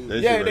saying?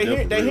 Yeah, they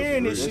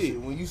hearing this shit.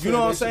 You know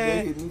what I'm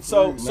saying?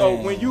 So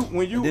when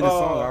you did a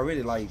song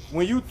already, like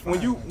when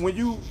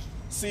you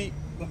see.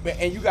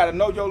 And you gotta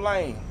know your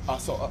lane.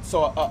 So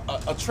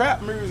a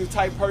trap music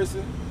type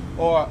person,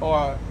 or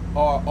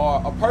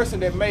a person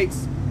that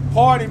makes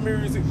party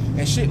music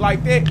and shit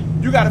like that,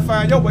 you gotta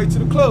find your way to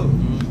the club.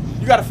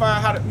 You gotta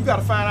find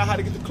out how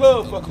to get the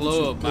club.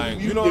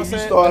 You know what I'm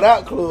saying? Start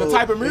out club. The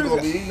type of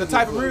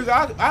music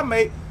I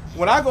make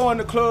when I go in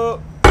the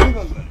club. Let me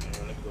go to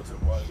the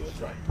bar and get a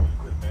drink real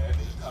quick, man.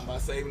 Niggas talking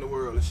about saving the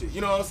world and shit.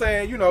 You know what I'm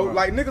saying? You know,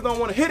 like niggas don't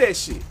want to hear that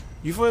shit.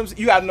 You feel me?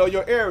 You gotta know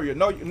your area,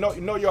 know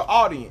your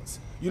audience.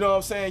 You know what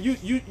I'm saying?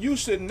 You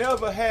should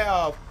never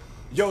have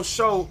your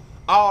show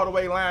all the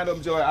way lined up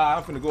and just like,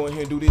 I'm finna go in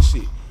here and do this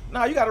shit.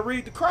 Nah, you gotta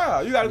read the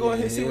crowd. You gotta go in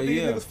here and see what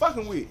these niggas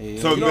fucking with. Yeah.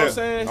 So you know what I'm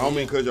saying? I don't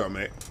mean cut y'all,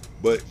 man.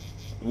 But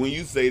when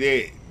you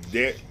say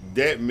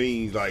that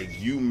means like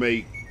you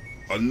make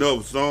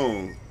enough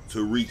songs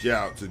to reach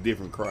out to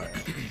different crowds.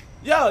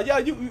 Yeah,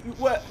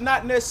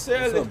 not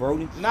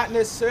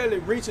necessarily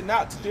reaching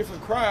out to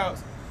different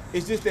crowds.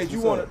 It's just that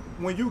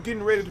when you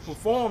getting ready to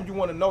perform, you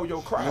want to know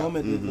your crowd.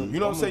 Mm-hmm. You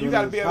know what I'm saying? You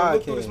got to be able to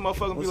look through this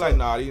motherfucker and be like,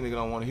 nah, these niggas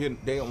don't want to hear.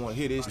 They don't want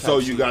to hear this. So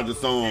you got the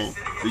song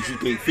that you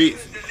think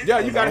fits. Yeah,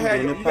 you got to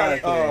have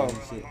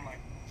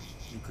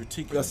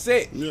a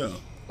set. Yeah,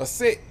 a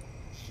set.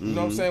 You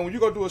know what I'm saying? When you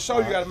go do a show,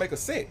 you got to make a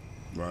set.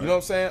 Right. You know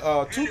what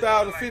I'm saying?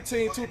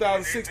 2015,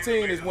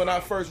 2016 is when I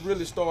first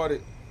really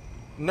started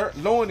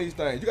knowing these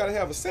things. You got to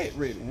have a set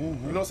ready. Mm-hmm. You know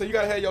what I'm saying? You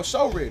got to have your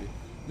show ready.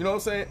 You know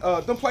what I'm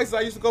saying? Them places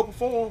I used to go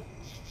perform,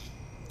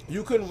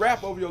 you couldn't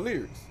rap over your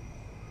lyrics.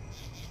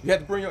 You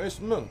had to bring your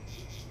instrumental.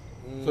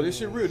 So this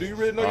shit real. Do you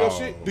really know your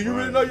shit? Do you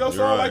really know your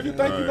song like you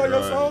think you know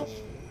your song?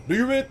 Do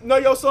you really know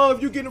your song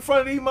if you get in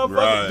front of these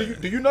motherfuckers?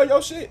 Right. Do you know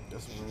your shit?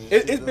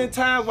 It's been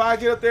times where I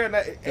get up there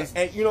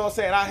and you know what I'm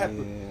saying?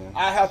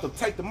 I have to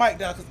take the mic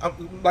down because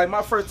I'm like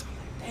my first.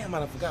 Damn, I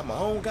done forgot my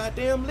own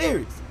goddamn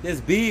lyrics.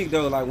 That's big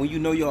though. Like when you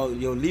know your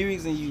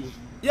lyrics and you.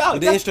 Yeah,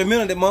 the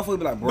instrumental, that motherfucker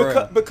be like,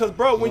 bro. Because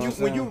bro, when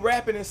you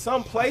rapping in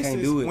some places, I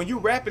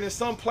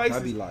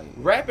be like,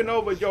 rapping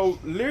over your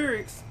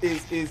lyrics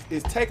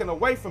is taken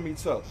away from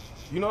each other.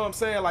 You know what I'm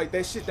saying? Like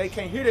that shit, they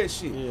can't hear that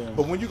shit. Yeah.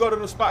 But when you go to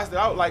the spots that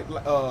I like,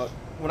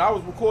 when I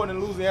was recording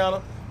in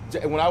Louisiana,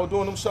 when I was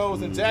doing them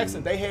shows in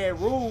Jackson, they had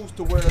rules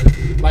to where,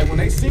 like when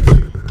they sent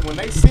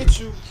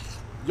you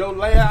your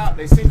layout,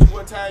 they sent you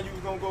what time you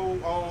was gonna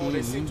go on,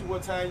 they sent you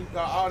what time you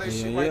got all that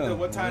shit right there,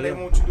 what time they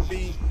want you to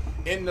be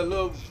in the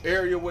little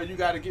area where you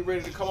got to get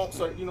ready to come on,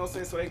 so you know what I'm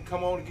saying, so they can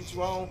come on and get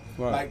you on.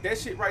 Right. Like that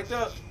shit right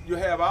there, you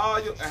have all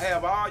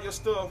your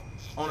stuff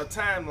on a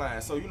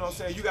timeline. So you know what I'm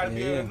saying, you got to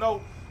be able to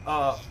know,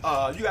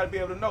 you got to be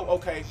able to know,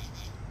 okay,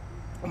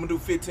 I'm gonna do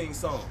 15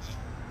 songs.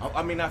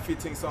 I mean, not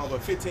 15 songs,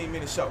 but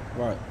 15-minute show.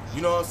 Right.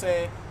 You know what I'm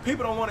saying?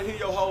 People don't want to hear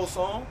your whole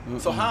song.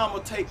 So how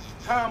I'm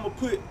gonna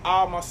put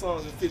all my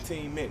songs in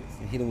 15 minutes?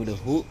 And hit them with a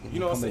hook. You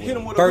know what I'm saying? Hit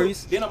them with verse,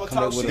 a hook. Then I'm gonna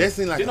talk shit. That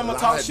seem like then I'm gonna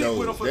talk shit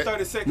with them for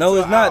 30 seconds. No,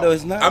 it's not though.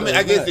 It's not. I mean,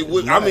 I guess it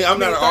would. I mean, I'm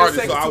not an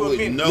artist, so I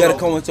wouldn't know. You gotta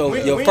come with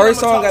your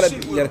first song.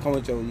 You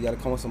gotta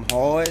come with some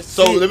hard.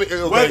 So let me.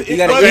 Okay. You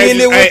gotta end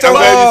it with your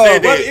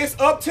But it's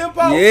up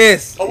tempo.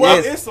 Yes.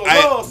 It's a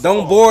love song.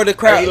 Don't bore the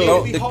crowd.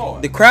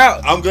 The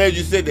crowd. I'm glad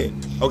you said that.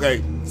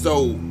 Okay.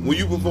 So when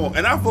you perform,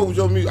 and I fuck with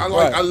your music, I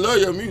love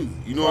your music.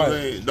 You know what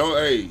I'm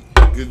saying?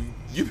 Cause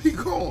you be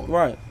gone.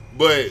 Right.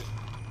 But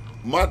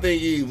my thing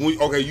is,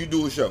 you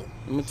do a show.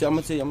 I'm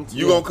gonna tell you.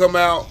 You gonna come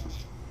out.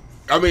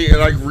 I mean,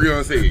 like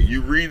Rion said,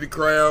 you read the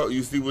crowd,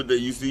 you see what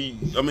you see.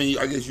 I mean,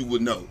 I guess you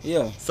would know.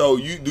 Yeah. So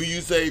do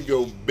you save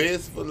your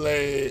best for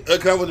last?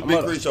 Cause I was the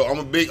Big Crit show. I'm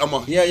a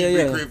huge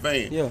Big Crit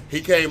fan. Yeah.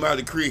 He came out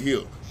of Crit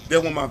Hill.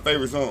 That's one of my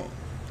favorite songs.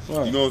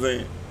 Right. You know what I'm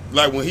saying?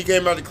 Like when he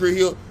came out of Crit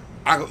Hill,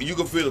 you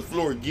can feel the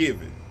floor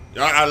giving.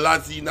 I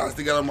lied to you, now I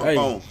still got on my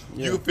phone.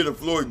 Yeah. You can feel the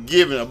floor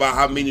giving about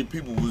how many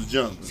people was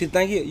jumping. See,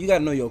 thank you. You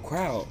gotta know your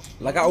crowd.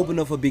 Like I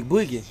opened up for Big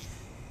Boogie.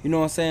 You know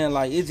what I'm saying?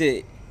 Like it's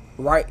just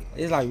right.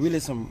 It's like really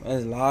there's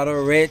a lot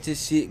of ratchet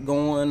shit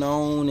going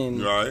on,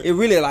 and it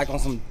really like on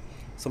some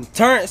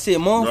turn shit,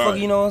 motherfucker.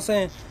 Right. You know what I'm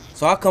saying?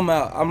 So I come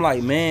out, I'm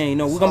like, man, you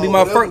know, we're gonna be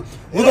my first.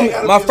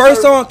 My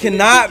first song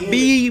cannot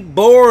be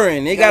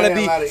boring. It gotta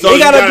be. It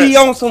gotta be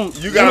on some.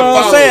 You know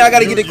what I'm saying? I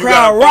gotta get the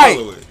crowd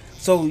right.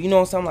 So you know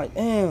what I'm saying? I'm like,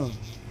 damn.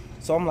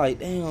 So I'm like,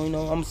 damn, you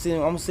know, I'm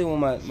sitting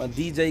with my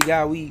DJ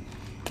guy.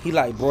 He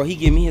like, bro, he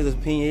give me his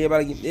opinion.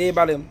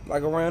 Everybody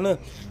like around us,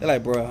 they're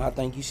like, bro, I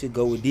think you should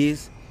go with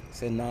this. I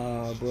said,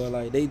 nah, bro,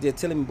 like they just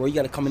telling me, bro, you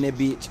gotta come in that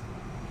bitch.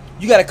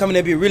 You gotta come in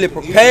there, be really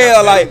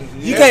prepared. Like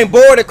you can't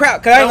bore the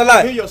crowd. Cause I ain't gonna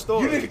lie,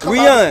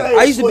 Rion,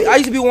 I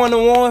used to be one of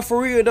the ones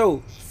for real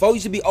though. Folks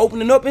used to be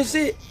opening up and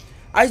shit.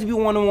 I used to be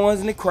one of the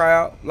ones in the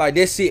crowd. Like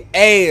that shit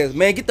ass,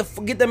 man. Get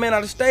that man out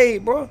of the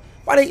stage, bro.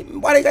 Why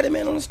they got that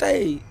man on the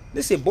stage?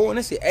 This shit boring.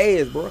 This shit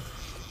ass, bro.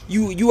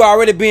 You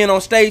already been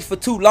on stage for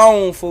too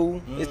long, fool.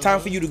 Mm-hmm. It's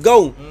time for you to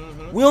go.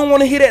 Mm-hmm. We don't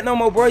want to hear that no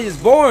more, bro. It's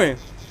boring.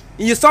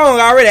 And your song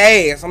already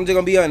ass. I'm just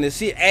gonna be honest.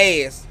 Shit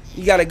ass.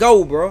 You gotta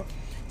go, bro.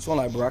 So I'm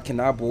like, bro, I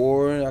cannot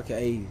bore.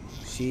 Okay,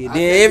 shit.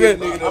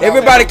 Then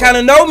everybody kind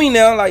of know me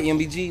now, like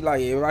MBG.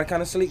 Like everybody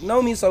kind of slick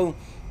know me. So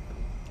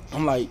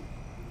I'm like,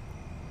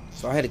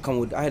 so I had to come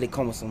with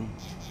some.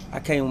 I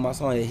came with my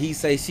song. He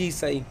say, she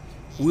say.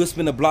 We'll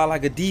spin the block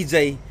like a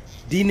DJ.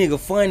 D nigga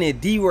funny,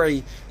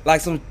 D-Ray.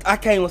 Like I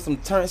came with some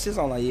turn shit.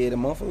 So I'm like, yeah, the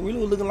motherfucker really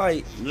was looking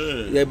like,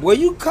 yeah, boy,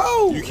 you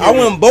cold. I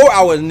wasn't bored.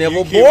 I was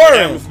never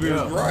boring.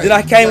 Right. Then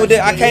I came with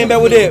that. I came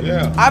back with that.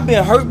 Yeah. I've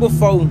been hurt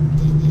before.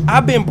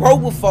 I've been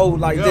broke before.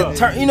 Like that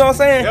turn. You know what I'm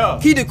saying? Yeah.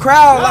 Keep the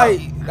crowd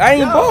like I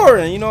ain't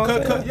boring. You know what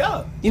I'm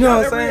saying? You know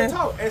what I'm saying?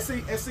 And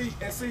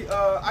see.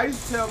 I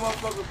used to tell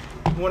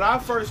motherfuckers when I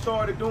first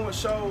started doing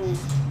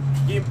shows,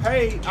 getting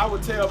paid. I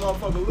would tell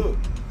motherfuckers, look.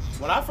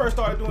 When I first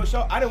started doing a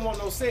show, I didn't want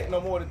no set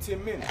no more than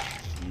 10 minutes.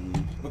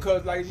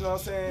 Because, like, you know what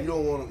I'm saying? You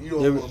don't want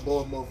to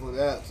bore motherfucker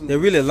out, too. They're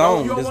really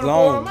long. So this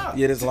long.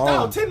 Yeah, this long.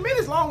 No, 10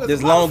 minutes long.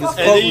 This long as fuck.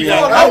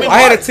 I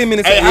had a 10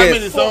 minutes. Hey, how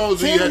many songs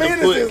do you have to put? 10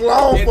 minutes is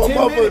long for a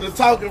motherfucker to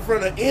talk in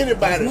front of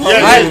anybody.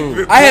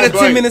 I had a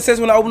 10 minute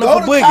session when I opened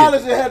up for Boogie. Go to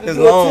college and had to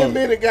do a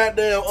 10-minute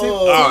goddamn.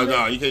 Oh,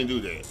 no, you can't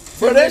do that.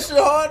 Bro, that shit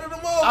harder than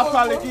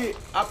motherfucker.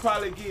 I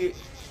probably get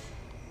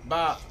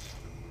about...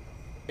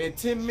 In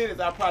 10 minutes,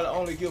 I probably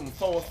only give them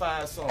 4 or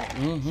 5 songs.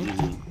 Mm-hmm.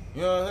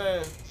 You know what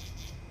I'm saying?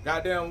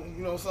 Goddamn,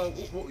 you know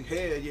something?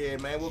 Hell yeah,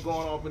 man. What's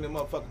going on up in them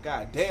motherfucker?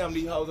 Goddamn,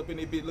 these hoes up in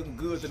this bitch looking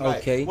good tonight.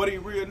 Okay. What are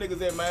you real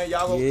niggas at, man?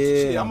 Y'all gonna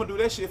shit. I'm gonna do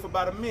that shit for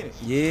about a minute.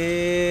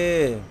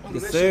 Yeah.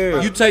 Yes,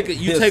 sir. You take a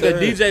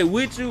DJ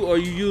with you, or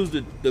you use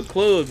the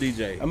club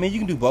DJ? I mean, you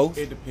can do both.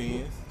 It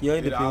depends. Yeah,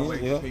 it depends.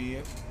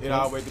 It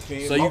always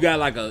depends. So you got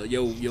like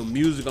your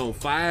music on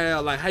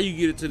file? Like how you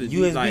get it to the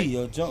USB? like,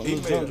 your jump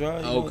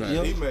drive.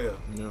 Okay. Email.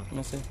 Yeah. You know what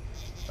I'm saying?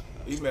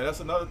 Email.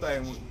 That's another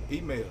thing.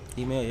 Email.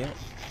 Yeah.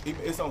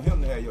 It's on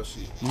him to have your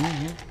shit.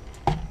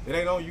 Mm-hmm. It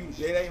ain't on you.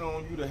 It ain't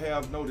on you to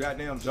have no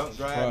goddamn junk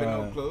drive in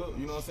no club.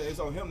 You know what I'm saying? It's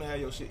on him to have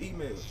your shit.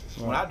 Email.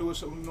 Right. When I do a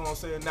show, you know what I'm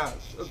saying? Now,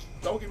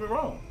 don't get me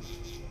wrong.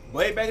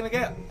 Way back in the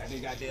gap, I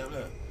did goddamn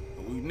that.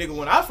 Nigga,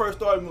 when I first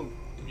started moving,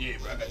 yeah,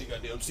 bro, I got the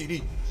goddamn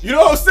CD. You know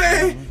what I'm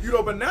saying? Mm-hmm. You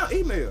know, but now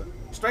email,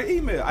 straight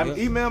email. I'm gonna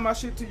email my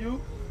shit to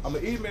you. I'm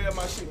gonna email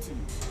my shit to you.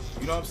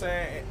 You know what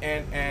I'm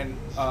saying?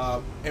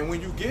 And when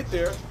you get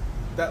there,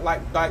 that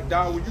like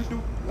down when you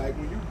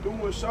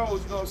doing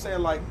shows, you know what I'm saying?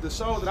 Like the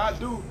shows that I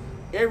do,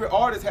 every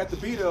artist had to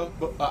be there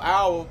an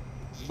hour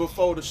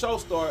before the show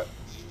start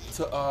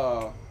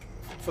to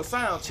for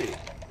sound check.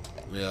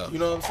 Yeah. You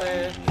know what I'm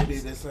saying? They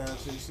did that sound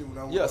check shit when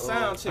I was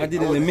sound check. I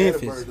did it in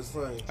Memphis.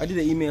 I did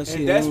the email shit.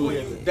 And that's when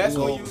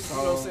you know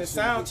what I'm saying,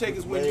 sound check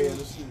is when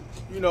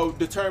you know,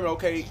 determine,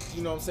 okay,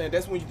 you know what I'm saying,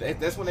 that's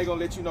when they gonna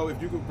let you know if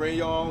you can bring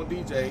your own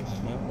DJ,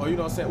 or you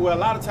know what I'm saying, well, a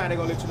lot of time they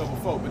gonna let you know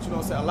before, but you know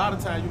what I'm saying, a lot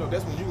of time, you know,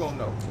 that's when you gonna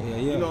know. Yeah.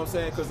 You know what I'm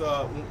saying, because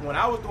when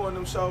I was doing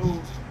them shows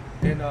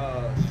in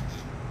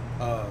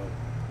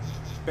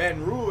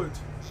Baton Rouge,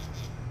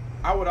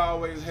 I would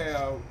always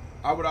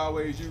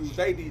use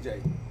they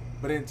DJ,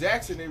 but in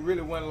Jackson, it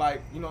really wasn't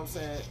like, you know what I'm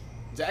saying,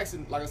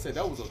 Jackson, like I said,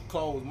 that was a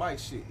closed mic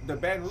shit. The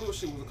Baton Rouge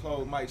shit was a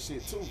closed mic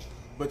shit too.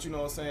 But you know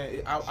what I'm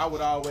saying, I would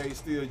always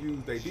still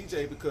use their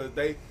DJ because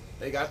they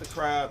got the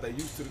crowd, they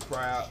used to the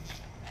crowd,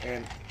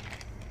 and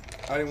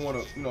I didn't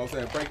want to, you know what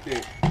I'm saying,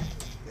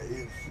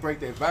 break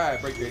that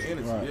vibe, break that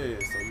energy. Right. Yeah,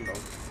 so you know,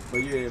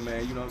 but yeah,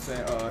 man, you know what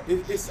I'm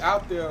saying, it's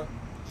out there,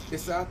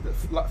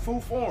 like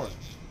Food Foreign.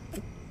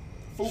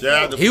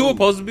 He was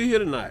supposed to be here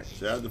tonight.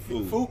 Shout out to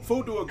Food.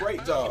 Food do a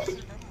great job.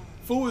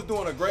 Food is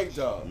doing a great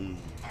job.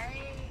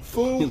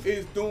 Food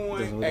is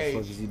doing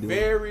a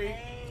very,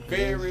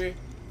 very,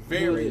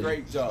 very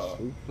great job.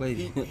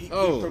 He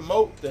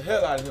promote the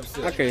hell out of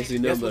himself. I can't see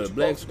nothing but a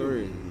black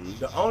screen.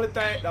 The only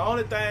thing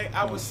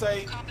I would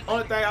say, I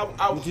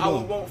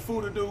would want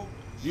Food to do,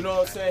 you know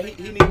what I'm saying?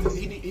 He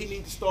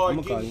needs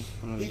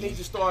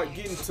to start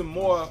getting to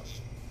more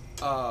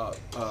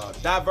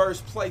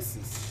diverse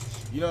places.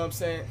 You know what I'm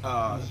saying?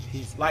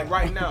 Like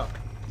right now,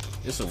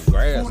 it's some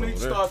grass. Food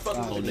needs to start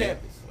fucking with the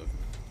campus.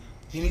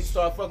 He needs to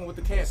start fucking with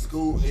the campus.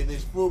 School and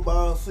it's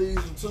football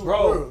season too,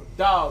 bro.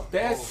 Dog,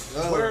 that's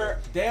where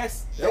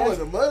that's where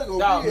the money gonna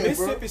dog, be at,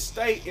 Mississippi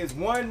State is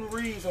one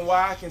reason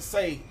why I can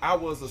say I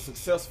was a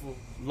successful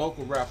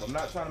local rapper. I'm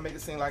not trying to make it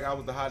seem like I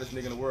was the hottest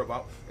nigga in the world,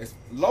 but it's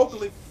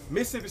locally,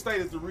 Mississippi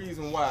State is the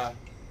reason why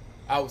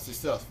I was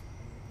successful.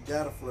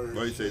 Gotta flirt.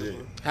 Why you say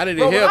that? How did it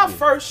help you? When I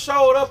first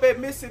showed up at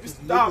Mississippi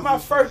State, my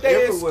first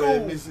day at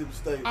school, Mississippi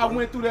State, I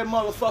went through that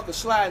motherfucker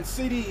sliding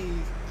CDs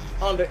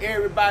under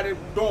everybody's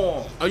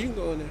dorm. Oh, you can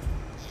go in there.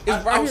 It's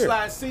right here. I was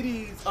sliding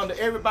CDs under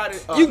everybody.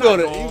 You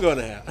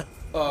gonna have.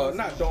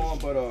 Not dorm,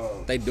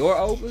 but they door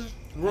open.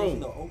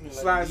 Room.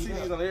 Sliding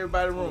CDs under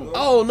everybody's room.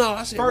 Oh no,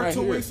 I said first right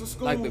 2 here. weeks of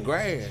school. Like the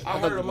grass. I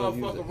heard a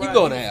motherfucker right. You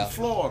gonna have.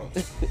 From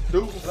Florida.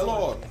 Dude from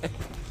Florida.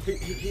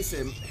 He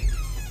said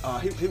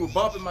he was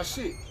bumping my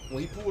shit.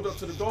 When he pulled up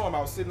to the dorm,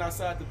 I was sitting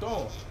outside the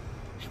dorm.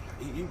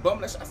 He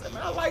bumped that shit. I said,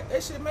 man, I like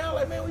that shit, man. I'm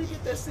like, man, where you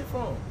get that shit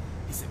from?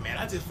 He said, man,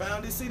 I just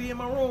found this CD in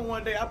my room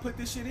one day. I put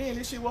this shit in.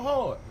 This shit was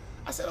hard.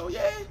 I said, oh,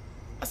 yeah?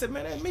 I said,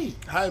 man, that's me.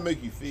 How it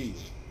make you feel?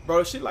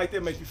 Bro, shit like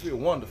that make you feel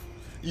wonderful.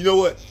 You know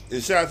what?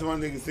 And shout out to my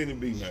nigga Cindy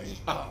B, man.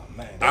 Oh,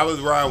 man. I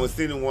was riding with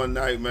Cindy one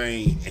night,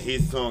 man, and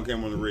his song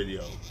came on the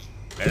radio.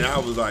 And I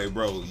was like,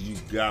 bro, you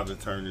gotta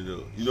turn it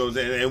up. You know what I'm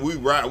saying? And we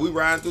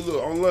riding through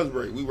little, on lunch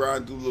break, we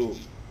riding through little,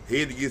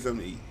 had to get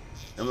something to eat.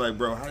 I'm like,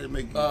 bro, how did it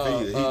make you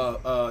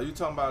feel? You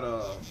talking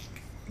about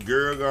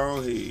Girl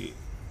Gone Head.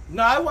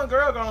 No, it wasn't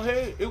Girl Gone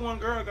Head. It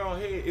wasn't Girl Gone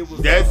Head. It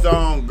was that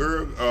song,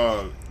 Girl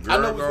I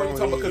know what you're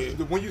talking about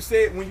because when you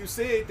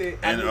said that,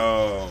 and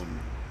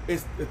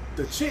it's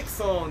the chick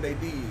song they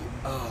did.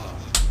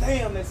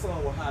 Damn, that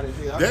song was hot as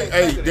hell.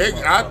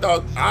 I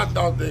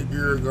thought that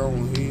Girl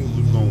Gone Head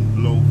was gonna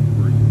blow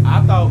free.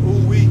 I thought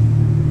ooh wee,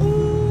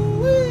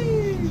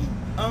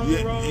 I'm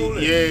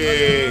rolling.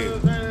 Yeah.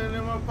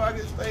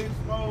 Pocket space,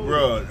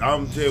 bro,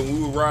 I'm telling you,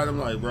 we were riding. I'm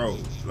like, bro,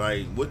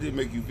 like, what did it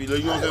make you feel? Like,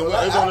 you know what I'm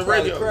saying? It was on the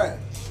radio.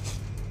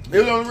 It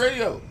was on the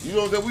radio. You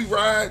know what I'm saying? We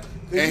ride,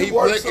 and he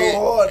worked so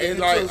hard. And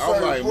like,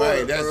 I'm like,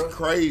 man, that's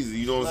crazy.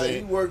 You know what I'm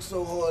saying? You work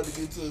so hard to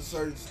get to a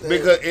certain stage.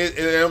 Because and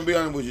I'm gonna be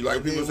honest with you,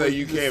 like people say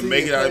you can't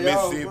make it out of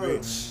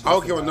Mississippi. I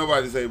don't care what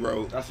nobody say,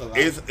 bro.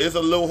 It's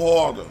a little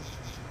harder.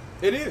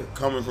 It is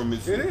coming from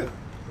Mississippi. It is,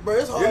 bro.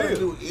 It's hard to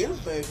do anything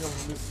coming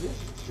from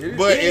Mississippi.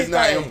 But it's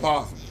not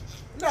impossible.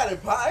 Not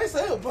impossible. It's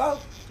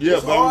impossible. Yeah,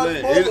 but I'm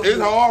saying it's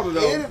harder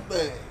though.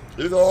 Anything.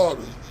 It's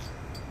harder.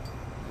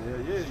 Yeah,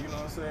 you know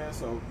what I'm saying?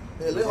 So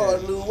hell, it's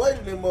hard to lose weight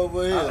in them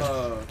over here.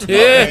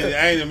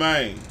 Yeah, ain't it,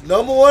 man?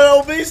 Number one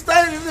OB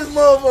state in this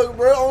motherfucker,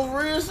 bro. On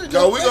real shit.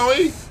 So we gonna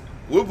eat.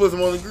 We'll put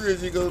some on the grill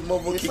so you can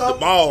motherfucker keep the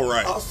ball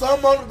right.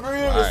 Some on the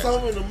grill and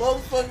some in the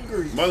motherfucking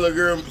grill. My little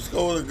girl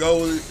scored a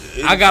goal.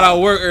 I got out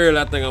of work early.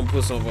 I think I'm gonna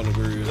put something on the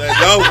grill. Let's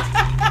go.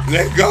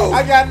 Let's go.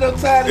 I got no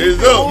time to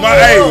It's up.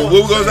 What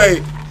we gonna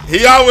say?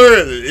 He out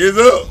early. It's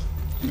up.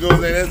 You know what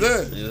I'm saying? That's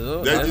us.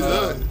 That's just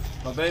us.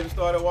 My baby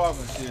started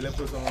walking. Shit, let's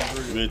put something on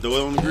the grill. Man, throw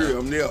it on the grill.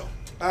 I'm there. All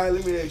right,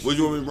 let me ask you. What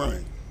you want me to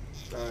bring?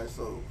 All right,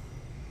 so.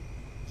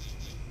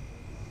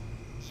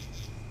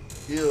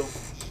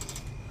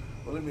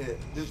 Well, let me ask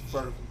this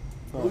first.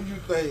 Who you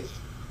think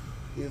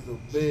is the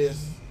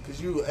best?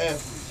 Because you an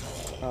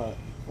athlete.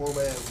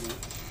 Former athlete.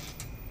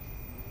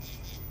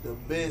 The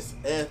best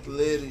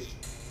athletic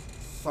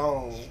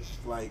song,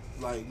 like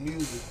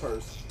music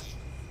person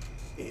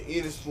in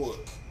any sport.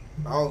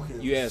 I don't care.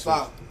 You asked me.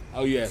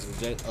 Oh, you asked me,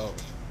 Jay. Oh,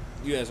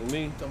 you asking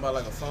me? Talking about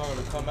like a song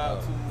to come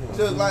out to.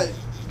 Just like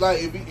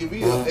if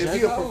he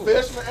a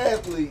professional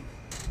athlete.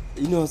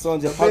 You know a song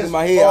just popped in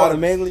my head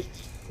automatically?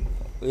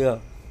 Yeah.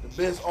 The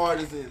best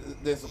artist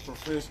that's a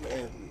professional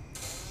athlete.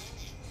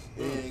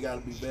 It ain't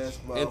gotta be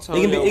basketball. It can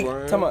be.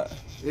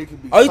 It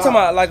could be. Oh, you talking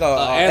about like a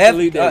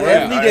athlete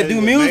that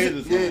do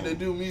music? Yeah, they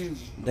do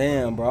music.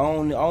 Damn,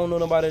 bro, I don't know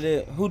nobody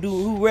that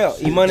who rap.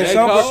 E-Money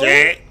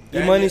Shumpert.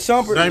 E-Money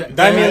Shumpert.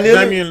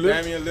 Damian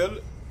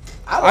Lillard.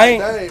 I like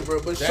Dame,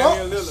 bro, but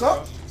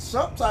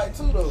some tight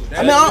too though.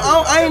 I mean,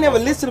 I ain't never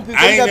listened to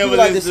people. You got people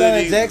like the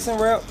Sean Jackson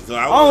rap. So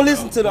I don't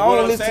listen to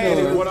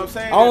them. What I'm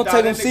saying, I don't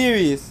take them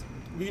serious.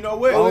 You know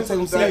what? I don't take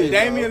him serious.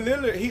 Damian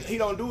Lillard, he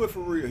don't do it for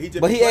real. He just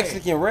but he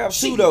actually can rap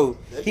too though.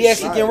 He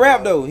actually can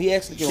rap though. He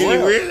actually can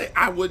rap. Really?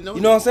 I wouldn't know.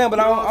 You know what I'm saying?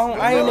 But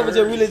I ain't never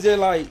just really just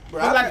like.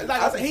 But like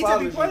I said, he just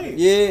be playing.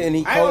 Yeah, and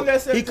he I don't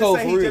necessarily cold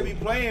say for he real. just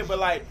be playing, but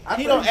like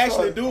he don't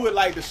actually do it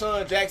like the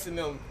Sean Jackson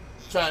them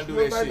trying to do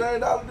that shit.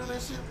 Dame Dollar do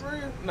that shit for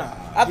real? Nah.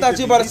 I thought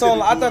you about to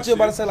song. I thought you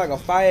about to say like a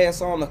fire ass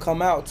song to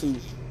come out to.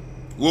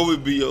 What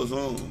would be your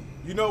song?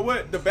 You know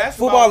what? The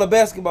basketball. Football or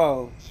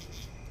basketball?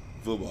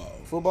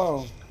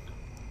 Football.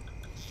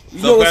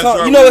 You know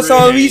what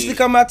song we used to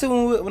come out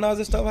to when I was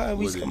at Stuff High?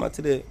 We used to come out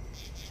to that.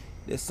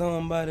 That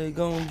somebody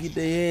gonna get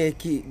their head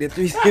kicked. That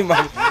 3 cent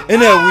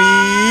and then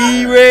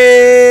we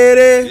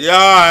ready. Yeah,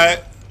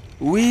 alright.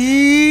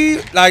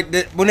 We like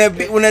that when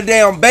that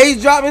damn bass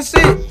drop and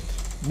shit.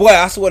 Boy,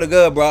 I swear to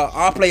God, bro.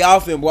 I play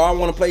offense, boy. I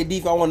want to play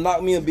defense. I want to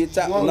knock me a bitch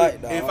out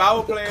tonight, dog. If I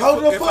was playing,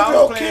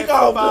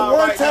 kickoff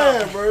one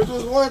time, bro.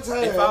 Just one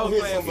time. If I was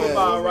playing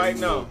football right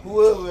now,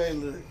 whoever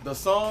ain't look. The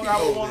song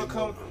I would want to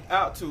come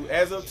out to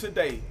as of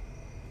today,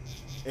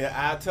 and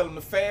I tell them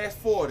to fast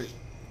forward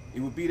it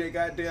would be that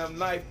goddamn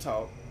Knife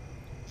Talk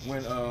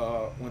when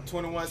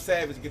 21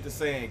 Savage get to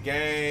saying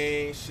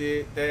gang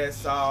shit,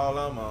 that's all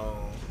I'm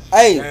on.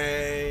 Hey,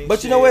 gang but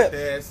shit, you know what?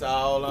 That's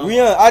all I'm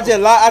Rian, on. I just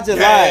lied. I just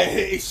lied.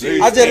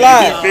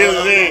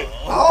 I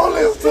don't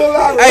listen to a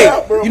lot of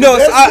rap, bro. You know,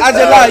 I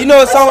just lied. You know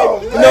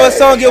what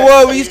song it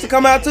was we used to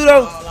come out to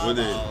though? What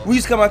is? We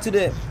used to come out to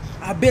that.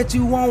 I bet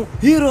you won't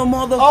hit a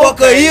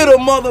motherfucker, hit a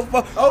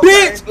motherfucker,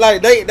 bitch.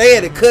 Like they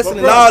had the cussing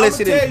and all that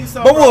shit.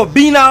 But we were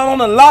beating out on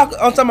the lock.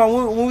 I'm talking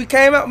about when we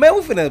came out, man.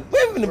 We finna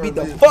beat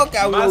the fuck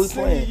out when we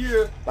playing.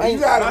 You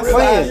gotta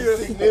realize the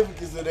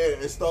significance of that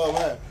and start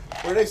laughing.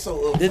 Bro, they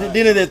so up. Then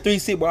at that 3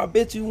 seat, bro. I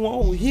bet you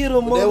won't hit a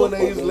motherfucker. That when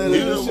they used to let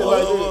them do shit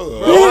like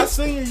that. Bro, my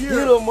senior year,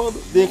 hit a mother.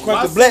 Then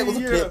Crunch the Black was a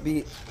pet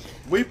bitch.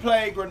 We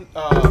played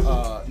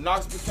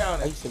Knoxville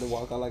County. I used to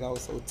walk out like I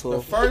was so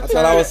tough. I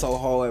thought I was so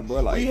hard,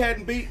 bro. Like we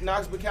hadn't beat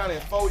Knoxville County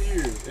in 4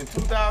 years. In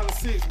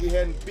 2006, we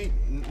hadn't beat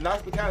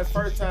Knoxville County's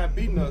first time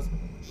beating us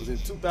was in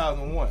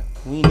 2001.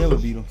 We ain't never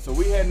beat them. So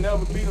we had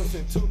never beat them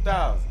since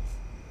 2000.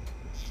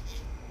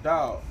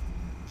 Dog,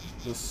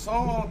 the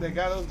song that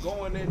got us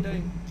going that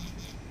day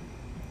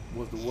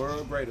was "The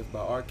World Greatest" by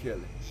R.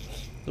 Kelly.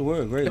 The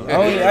World Greatest.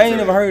 I ain't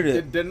never heard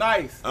it. The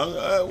Nice. How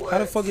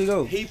the fuck it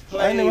go? He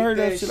played I ain't never heard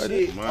that shit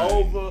like that.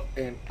 Over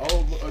and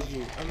over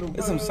again.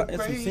 It's some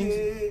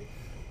sings.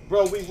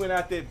 Bro, we went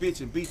out that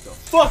bitch and beat the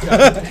fuck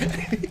out of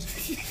it.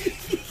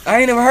 I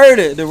ain't never heard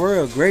it. The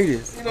World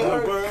Greatest. You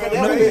know,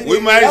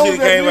 we might have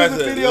came out to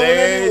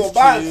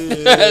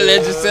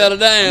Let you settle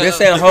down. That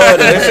sound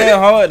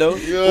hard though.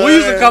 We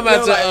used to come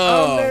out to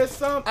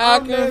I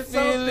can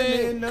feel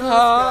it.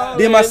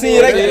 Then my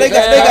senior, they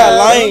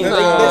got lame. They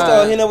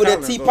started hitting up with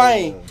that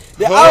T-Pain.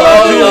 They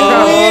all do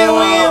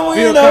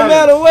win, no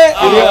matter what.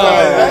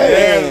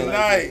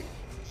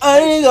 I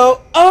ain't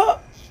go up.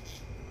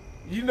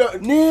 You know,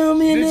 did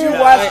you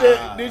watch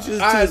that? Did you?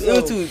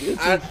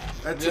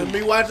 Just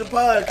me watching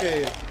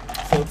podcast.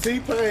 So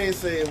T-Pain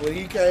said when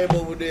he came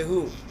up with that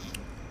hook,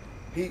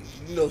 he,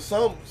 you know,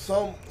 some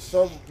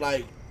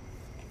like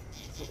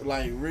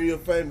real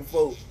famous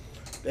folk,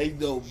 they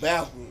go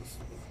backwards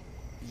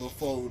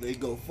before they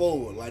go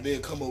forward. Like they'll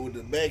come up with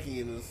the back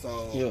end of the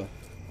song, yeah,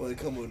 or they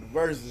come up with the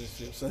verses and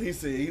shit. So he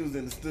said he was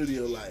in the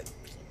studio like,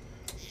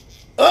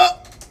 up.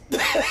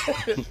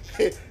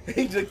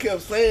 He just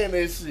kept saying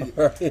that shit.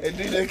 And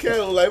DJ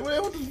Khaled was like,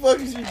 man, what the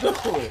fuck is you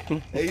doing?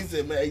 And he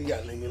said, man, you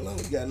gotta leave me alone.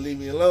 You gotta leave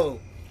me alone.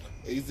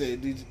 And he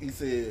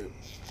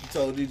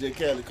told DJ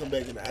Khaled to come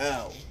back in the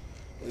hour.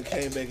 When he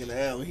came back in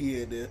the hour, he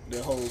had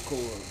the whole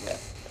chorus, bro.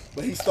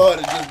 But he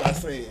started just by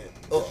saying,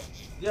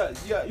 Yeah,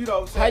 you know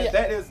what I'm saying?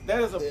 That is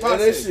a process. Yeah,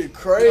 that shit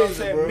crazy, you know what I'm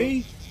saying? bro.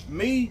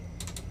 Me,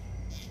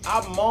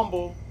 I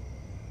mumble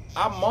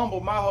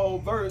my whole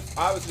verse.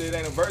 Obviously, it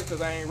ain't a verse because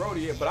I ain't wrote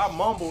it yet, but I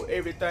mumble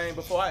everything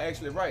before I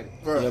actually write it.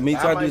 Yeah, me too.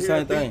 I do the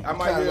same thing. I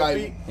might hear a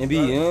beat. And be,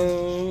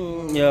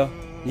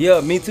 yeah,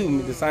 me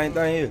too. The same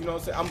thing here. You know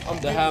what I'm saying?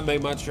 That's how I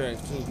make my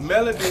tracks too.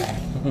 Melody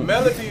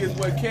is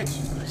what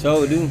catches you.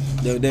 So do.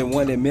 They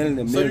want that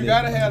melody. So you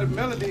gotta have the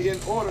melody in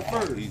order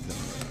first.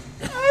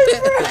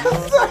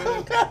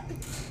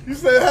 You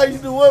say how you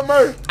do what,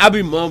 Murph? I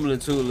be mumbling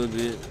too a little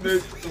bit.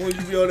 When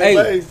you be on that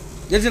bass.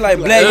 This is like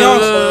Black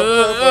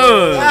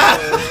Youngster.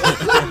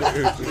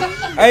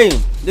 Hey,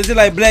 this is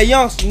like Black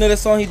Youngster. You know that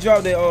song he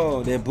dropped,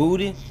 that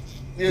booty?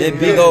 That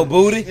big old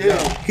booty?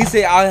 Yeah. He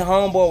said our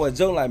homeboy was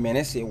joking like, man,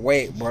 that shit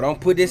whack, bro.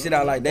 Don't put this shit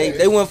out like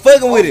they weren't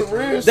fucking with it.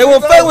 They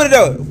weren't fucking with it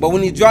though. But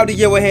when he dropped it,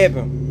 yeah, what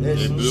happened?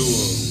 It blew up.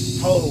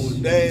 Oh,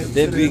 damn.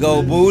 That big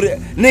old booty.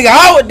 Nigga,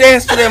 I would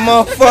dance to that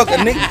motherfucker,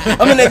 nigga.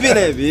 I mean, that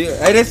video.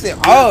 Hey, that shit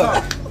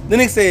hard. The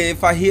nigga said,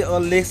 if I hit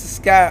Alexa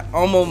Scott,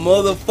 I'm a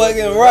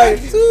motherfucking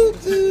right.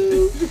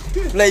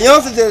 Like,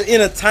 youngsters just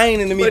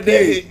entertaining to me,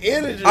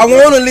 period. I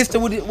want to listen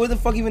to what the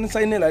fuck even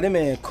saying that? Like, that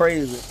man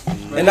crazy.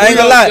 And I ain't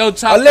gonna lie.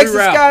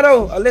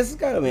 Alexa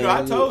Scott, man.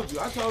 I told you.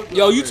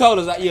 Yo, you told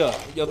us, your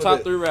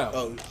top 3 rap.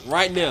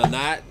 Right now,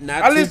 not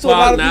I listen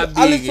Tupac, not Biggie.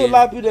 I listen to a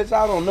lot of people that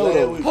y'all don't know,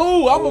 though.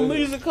 Who? I'm a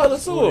music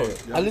connoisseur.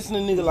 I listen to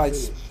niggas like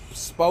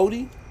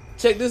Spody.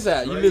 Check this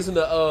out. You listen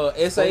to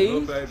SAE?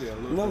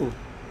 No.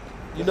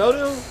 You know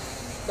them?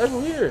 That's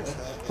from here.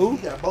 Who?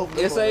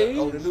 SAE?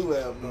 On the new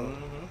album.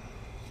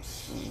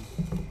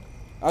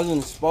 I was in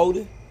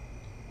Spody.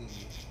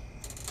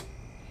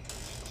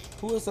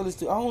 Who else I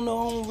listen to? I don't know.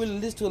 I don't really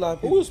listen to a lot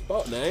of people. Who is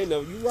Spody? Nah, I ain't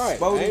never. You right.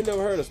 Spody. I ain't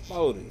never heard of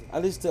Spody. I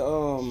listen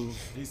to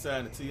He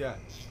signed to T.I.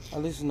 I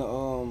listen to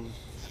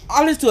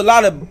I listen to a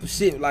lot of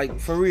shit like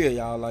for real,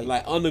 y'all.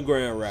 Like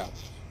underground rap.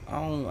 I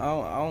ain't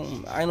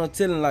no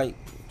telling like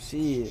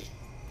shit.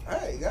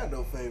 I ain't got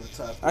no favorite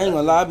topic. I ain't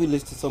gonna lie, I be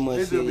listening to so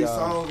much shit, y'all.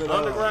 Songs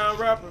Underground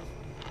rapper.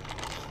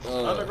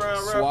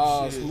 Underground rap.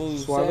 Suave, shit. Smooth,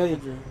 Suave.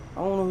 Savagery. I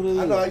don't know who that is.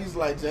 I know I used to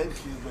like James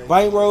Hughes, man.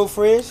 Bite Road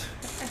Fresh.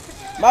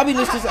 I be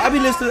listening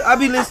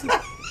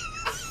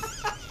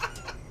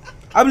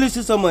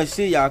to so much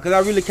shit, y'all, cause I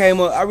really came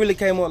up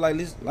like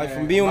this, like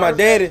from being with my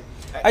daddy.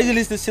 I used to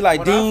listen to shit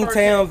like Dean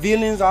Town,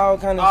 Villains, all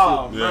kind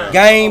of shit.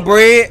 Game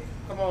Bread.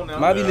 Come on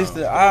now. I be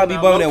listening. I be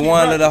bumping that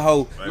one little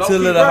hoe, two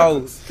little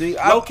hoes.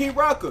 Low Key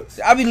Rockers.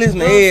 I be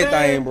listening to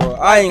everything, bro.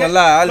 I ain't gonna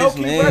lie, I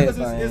listen to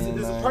everything.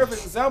 Is a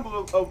perfect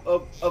example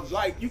of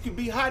like you can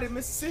be hot in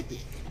Mississippi.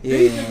 Yeah.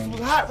 These niggas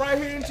was hot right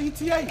here in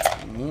GTA.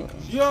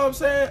 You know what I'm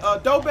saying?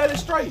 Dope Belly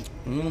Straight.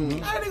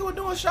 That nigga was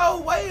doing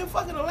shows way in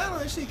fucking Atlanta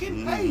and shit,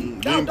 getting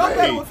paid. Dope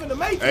Belly was finna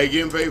make it. Hey,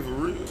 getting paid for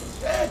real.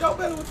 Yeah, Dope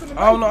Belly was finna make it.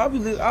 I don't know. I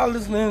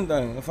listen to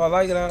anything. If I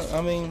like it,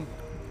 I mean.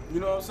 You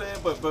know what I'm saying?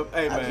 But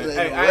hey man, I hey,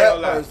 I ain't rap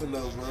gonna lie. person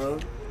though, bro.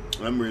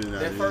 I'm really not.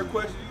 That first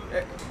question,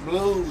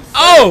 Blues.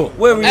 Oh,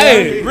 where we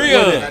hey, at?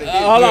 real.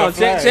 Hold on,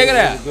 check it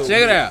out.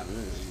 Check it out.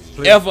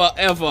 If a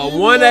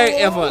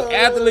 1A, if an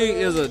athlete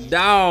is a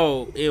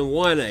dog in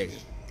 1A,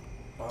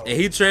 and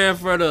he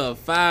transferred to a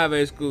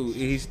 5A school,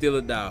 he's still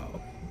a dog.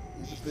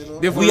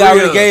 We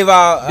already gave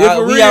our,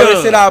 we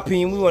already said our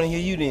opinion. We want to hear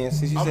you then,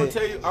 since you I'm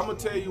said. gonna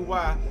tell you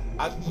why.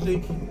 I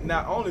think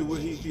not only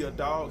would he be a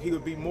dog, he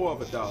would be more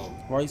of a dog.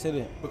 Why you say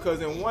that? Because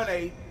in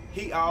 1A,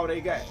 he all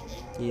they got.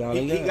 He all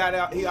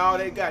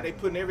they got. They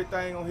putting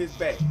everything on his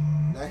back.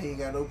 Now he ain't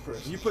got no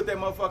pressure. You put that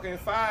motherfucker in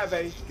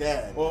 5A,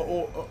 God.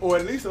 or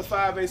at least a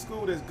 5A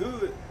school that's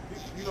good.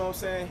 You know what I'm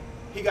saying?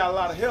 He got a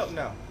lot of help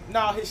now.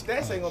 Now his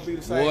stats ain't gonna be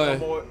the same no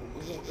more.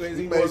 As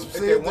he was at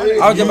that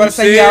 1A. I was just about to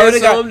say he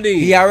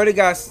already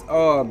got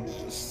so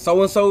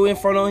and so in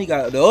front of him. He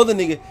got the other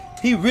nigga.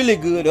 He really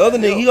good. The other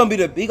nigga, he gonna be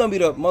the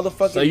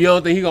motherfucker. So you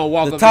don't think he gonna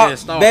walk the up top there and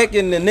start back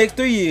in the next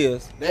 3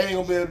 years? They ain't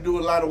gonna be able to do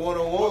a lot of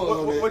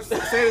one-on-ones. What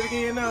say it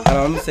again now? I don't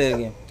know, let me say it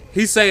again.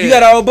 He saying you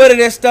got our buddy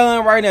that's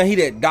stunned right now. He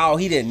that dog.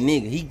 He that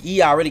nigga.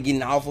 He already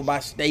getting offered by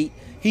state.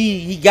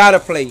 He gotta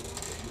play.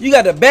 You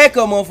got the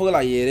backup motherfucker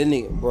like that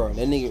nigga, bro.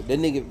 That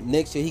nigga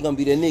next year he gonna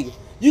be that nigga.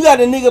 You got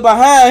the nigga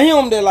behind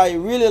him that like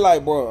really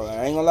like, bro.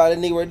 I ain't gonna lie, that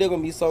nigga right there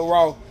gonna be so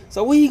raw.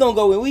 So where he gonna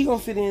go in? Where he gonna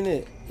fit in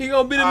at? He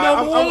gonna be the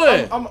number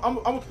one. I'm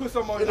gonna put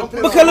something on you.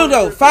 Because look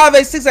though,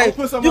 5A,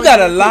 6A, you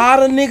got a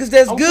lot of niggas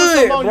that's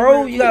good,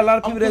 bro. You got a lot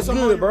of people that's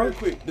good, bro.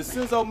 The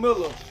Cenzo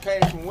Miller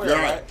came from where,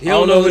 right? He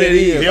don't know who that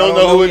is. He don't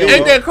know who it is.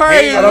 Ain't that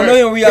crazy? I don't know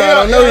him, Rion. I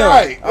don't know him.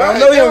 I don't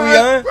know him,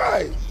 Rion.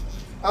 Right.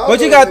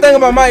 But you gotta think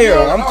about my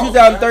era. I'm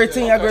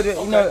 2013. I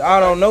graduated. You know, I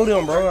don't know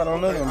them, bro. I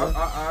don't know them, bro.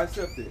 I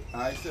accept it.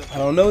 I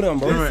don't know them,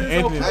 bro.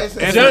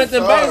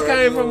 Jonathan Banks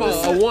came from a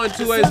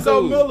 1-2A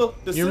school.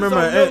 You remember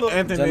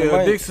Anthony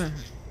Dixon?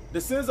 The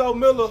Cenzo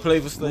Miller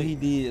played for State. He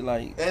did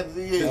like.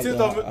 Anthony, he didn't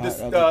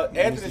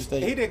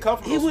come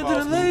from. He went to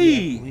the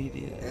league. He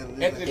did.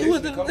 He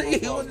went to the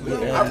league.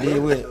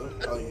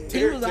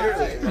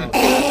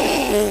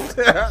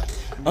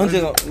 I'm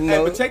just gonna, you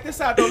know, but check this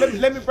out though.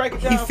 Let me break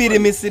it down. He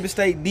fitted Mississippi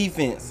State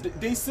defense.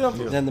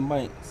 December. Jonathan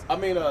Banks. I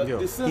mean,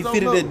 He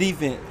fitted that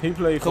defense. He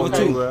played for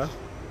Cover 2. bro.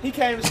 He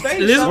came to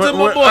state. Listen to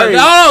my boy. Hold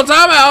on,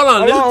 time out.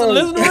 Hold on.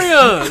 Listen to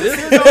Rion.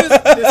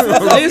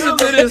 Listen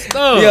to this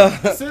stuff. Yeah.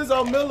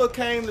 Cenzo Miller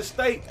came to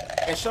state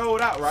and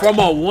showed out, right? From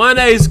a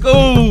 1A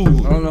school.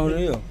 I don't know who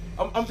they are.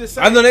 I'm just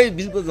saying. I know they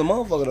was a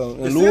motherfucker though.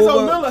 The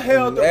Cenzo Miller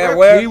held the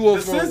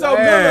record.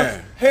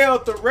 Miller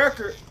held the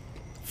record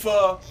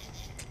for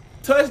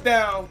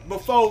touchdown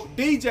before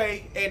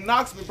DJ and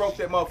Knoxville broke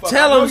that motherfucker.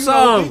 Tell him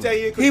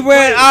something. He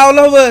ran all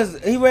over us.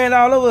 He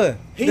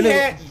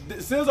had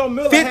Cenzo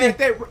Miller 50. Had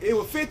that. It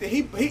was 50.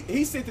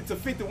 He sent it to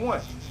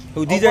 51.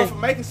 Who DJ? For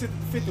making sent it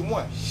to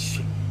 51.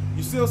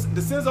 You see,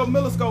 the Cenzo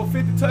Miller scored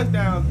 50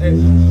 touchdowns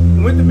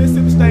and went to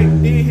Mississippi State,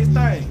 did his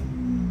thing.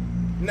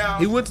 Now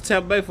he went to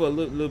Tampa Bay for a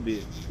little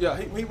bit. Yeah,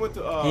 he went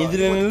to he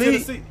did in the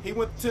league. Tennessee. He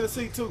went to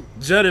Tennessee too.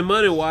 Judd and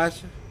Money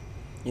watching.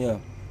 Yeah.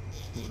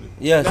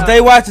 Yeah, stay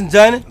watching,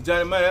 Johnny.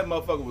 Johnny Money, that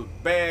motherfucker was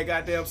bad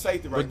goddamn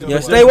safety right there. Yeah,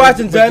 stay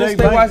watching, Johnny.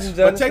 Stay watching,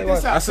 Johnny. But check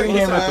this out. I seen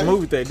him at the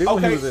movie theater.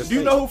 Okay, do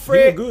you know who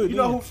Fred? You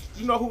know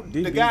who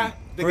the guy?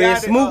 The guy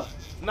that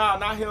nah,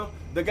 not him.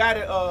 The guy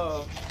that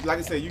like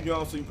I said, you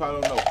young, so you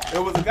probably don't know.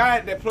 There was a guy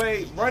that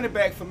played running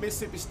back for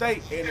Mississippi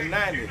State in the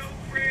 90s,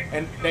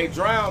 and they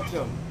drowned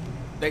him.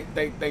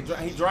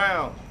 He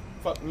drowned.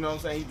 Fuck, you know what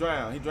I'm saying? He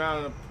drowned. He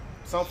drowned.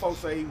 Some folks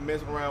say he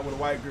messing around with a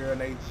white girl,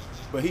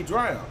 but he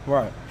drowned.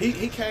 Right.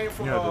 He came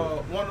from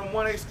one of them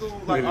 1A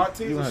schools like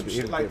artists and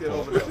shit like that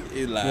over there.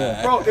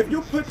 Yeah. Bro, if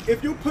you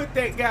put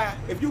that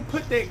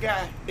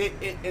guy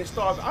in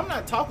stars, I'm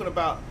not talking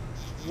about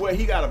where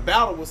he got a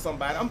battle with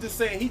somebody. I'm just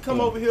saying he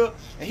come over here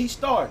and he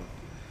starting.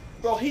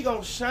 Bro, he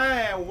gonna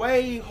shine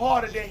way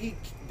harder than he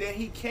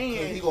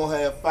can. He gonna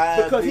have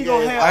 5. Because he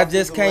gonna have. I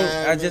just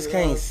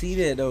can't see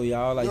that though,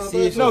 y'all. Like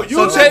seriously. No,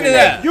 you check it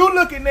out. You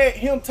looking at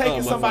him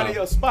taking somebody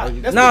else's spot.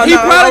 He probably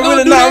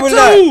gonna do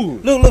that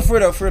too. Look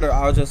further.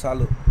 I look. If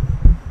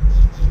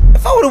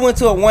I would have went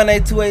to a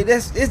 1A, 2A,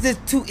 it's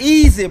just too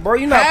easy, bro.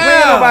 You're not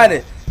playing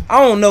nobody. I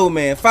don't know,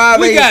 man. 5A.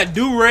 We got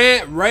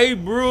Durant, Ray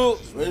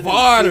Brooks,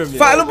 Varder.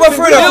 Look, but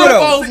further.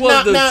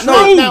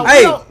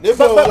 Hey,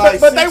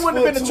 but they wouldn't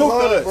have been the truth to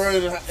us.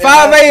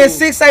 5A and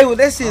 6A,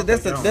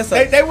 that's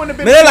a. They wouldn't have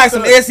been. Man, that's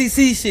like some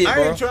SEC shit, bro.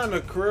 I ain't trying to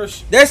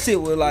crush. That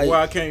shit was like where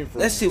I came from.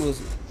 That shit was.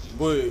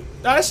 But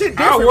that shit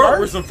different. I work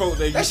with some folks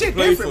that used to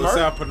play for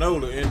South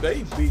Panola, and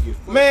they big as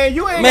fuck. Man,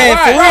 you ain't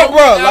for real,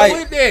 bro.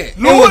 Like it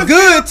was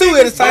good too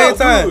at the same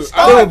time.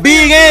 They were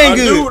big and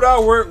good. Dude, I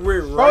work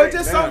with bro, it's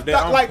just something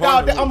like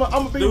dog. I'm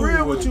gonna be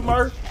real with you,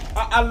 Murph.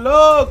 I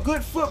love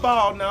good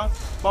football now.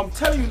 But I'm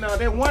telling you now,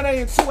 that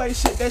 1A and 2A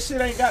shit, that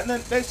shit ain't got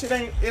nothing.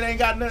 It ain't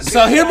got nothing.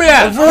 So hear me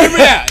out.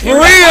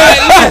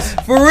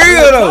 For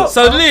real though.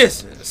 So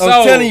listen.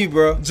 I'm telling you,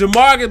 bro.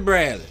 Jamarcus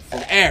Bradley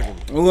from Akron.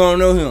 We don't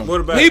know him.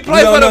 What about he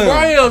play for the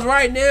Browns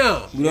right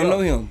now. We don't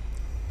know him.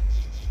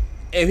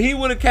 If he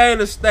would have came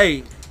to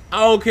state,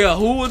 I don't care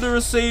who was the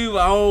receiver.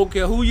 I don't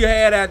care who you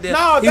had out there.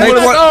 No,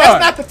 that's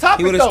not the topic.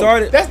 He would have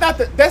started. That's not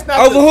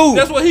over who?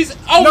 That's what he's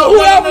over.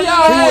 Whoever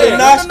y'all had. He would have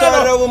not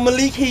started over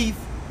Malik Heath.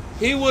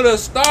 He would have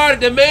started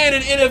the man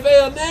in the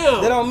NFL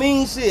now. That don't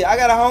mean shit. I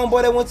got a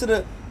homeboy that went to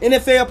the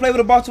NFL, played with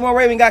the Baltimore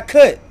Ravens, got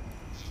cut.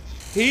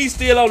 He's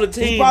still on the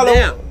team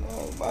now.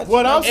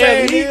 What I'm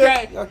saying is,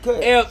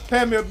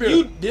 pay me a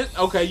bill.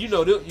 You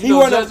know this. You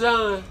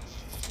know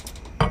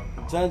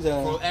John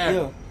from Akron.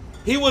 Yeah.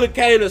 He would have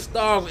came to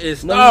start and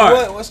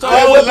start.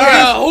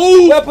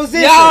 What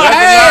position? Y'all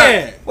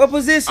had. What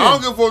position? I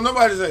don't give a fuck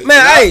nobody say. Man,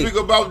 I speak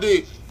about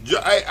this.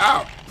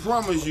 I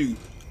promise you.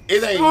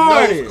 It ain't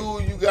no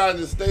school you got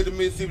in the state of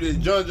Mississippi that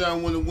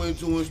John wouldn't have went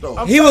to and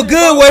start. He was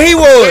good where he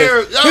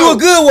was. He was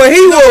good where he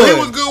was. He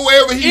was good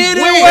wherever he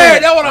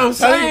went. That's what I'm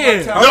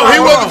saying. No, he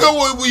wasn't good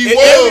where he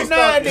was.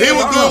 He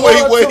was good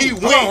where he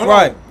went.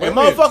 Right. And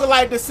motherfucker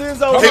like the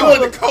Sinzo. He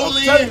went to Colin.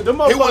 He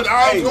went to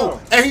our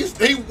school. And he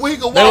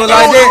could walk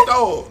like that.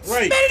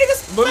 Right.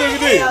 But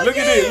look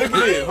at this.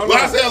 When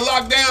I said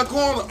lockdown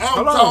corner,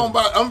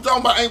 I'm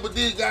talking about ain't but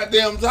this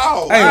goddamn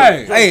tall.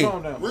 Hey.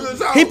 Real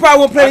tall. He probably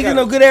won't play against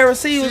no good air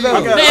receivers.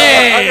 Hold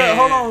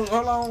on.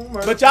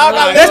 But y'all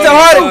got that's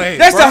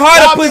the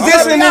hardest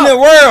position in the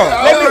world.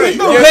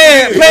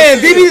 Playing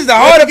DB is the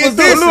hardest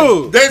position.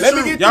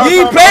 You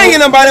ain't playing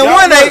nobody in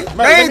 1A.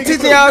 They ain't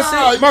teaching y'all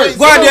shit.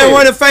 Go out there and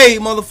run a fade,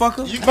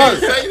 motherfucker. You can't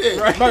say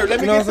that. Let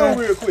me get through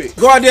real quick.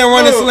 Go out there and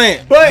run a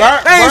slant. But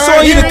they ain't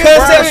showing you the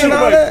concepts and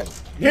all that.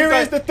 Here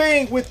is the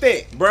thing with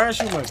that. Brian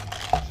Shoemaker.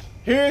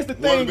 Here's the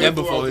thing. That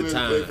before his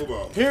time.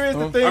 Here is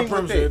the thing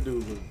with that.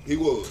 Dude, he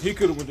was. He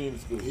could have went into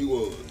school. He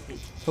was.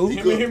 Who?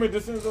 Him and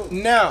DeCenzo.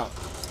 Now,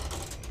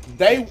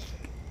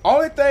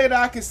 only thing that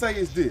I can say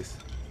is this.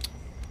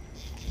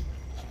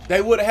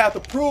 They would have to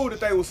prove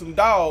that they were some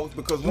dogs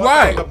because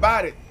one thing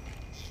about it,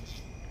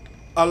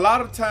 a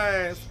lot of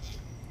times,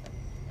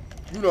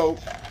 in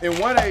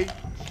 1A,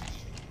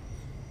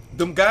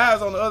 them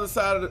guys on the other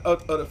side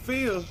of the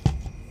field,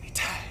 they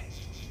tired.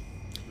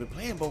 Been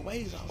playing both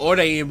ways all or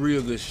they in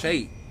real good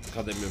shape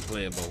because they've been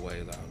playing both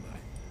ways all night.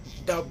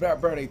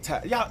 Bro, they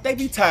tired. Y'all, they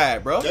be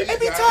tired, bro. They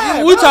be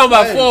tired. We talking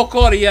about fourth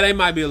quarter. Yeah, they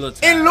might be a little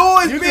tired. In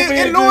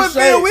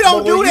Louisville, we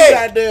don't do that. You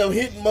goddamn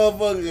hitting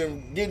motherfuckers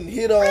and getting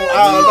hit on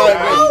all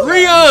night.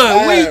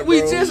 Rion,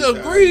 we just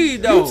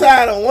agreed though. You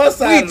tired on one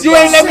side. You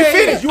ain't let me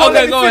finish.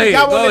 Okay, go ahead.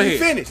 Y'all won't let me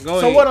finish.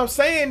 So what I'm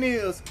saying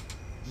is,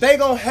 they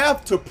gonna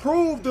have to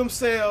prove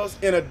themselves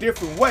in a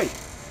different way.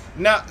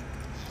 Now,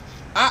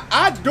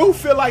 I do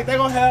feel like they're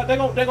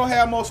gonna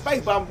have more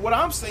space, but what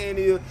I'm saying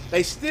is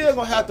they still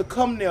gonna have to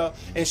come there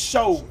and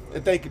show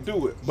that they can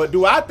do it. But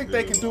do I think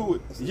they can do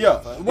it?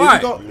 Yeah.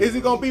 Right. Is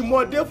it gonna be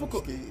more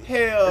difficult?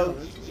 Hell,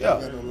 yeah.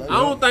 I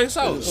don't think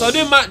so. So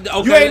then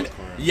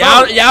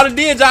y'all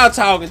did y'all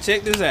talking.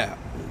 Check this out.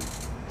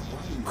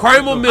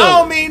 Kramer Miller. I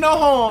don't mean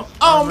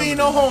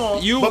no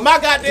harm. But my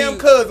goddamn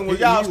cousin was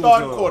y'all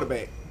starting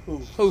quarterback. Who?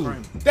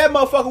 That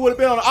motherfucker would have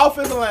been on the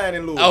offensive line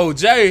in Louisville. Oh,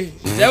 Jay.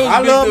 That was I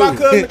love my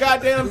cousin to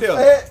goddamn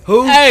death.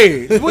 Who?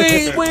 Hey,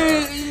 we,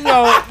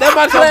 that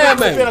my clan,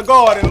 man. Been a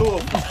guard in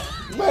Louisville.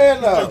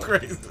 man now.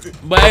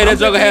 But hey, that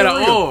joker had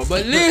an arm.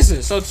 But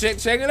listen, so check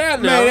it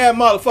out now. Man, that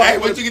motherfucker. Hey,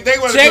 what you can think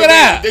about Check it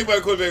out. Think about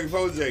the quarterback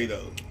before Jay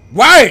though.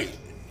 Right.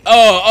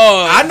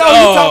 I know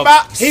you talking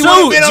about. He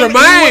would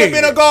have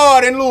been a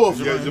guard in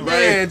Louisville. Yeah,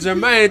 Man,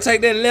 Jermaine,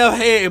 take that left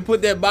hand and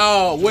put that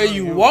ball where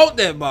you want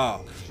that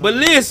ball. But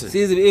listen,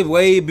 it's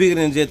way bigger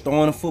than just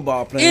throwing a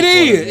football playing. it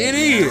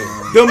is.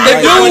 Them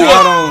niggas,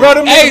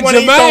 Hey,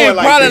 Jermaine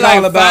probably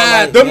like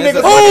five. Them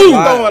niggas Who?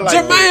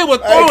 Jermaine was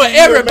throwing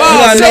every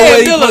ball.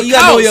 Sam Miller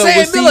caught.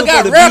 Sam Miller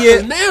got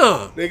records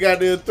now. They got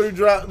their 3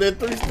 step.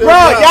 Bro,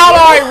 y'all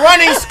are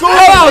running school.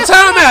 Hold on,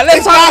 time out.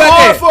 Let's talk about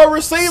hard that. for a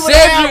receiver to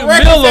Cedric have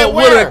records Miller at would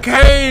where? have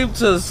came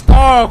to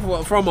Star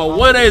from a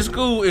 1A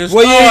school and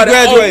What year he started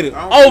graduated?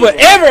 over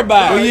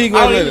everybody. What year he I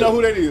don't even graduated? know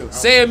who that is.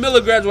 Sam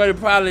Miller graduated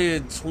probably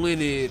in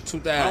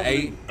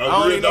 2008. I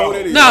don't even know who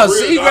that is.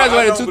 No, he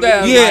graduated in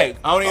 2008. Yeah.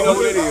 I don't even know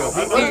who that is.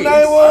 What's his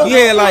name was?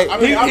 Yeah, like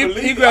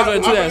He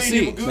graduated in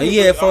 2006. man,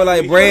 yeah, for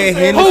like Brad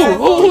Henderson.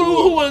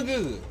 Who wasn't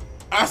good?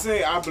 I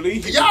said I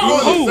believe he Y'all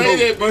only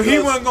say that but he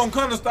because wasn't gonna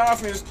come to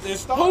Staff and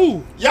start.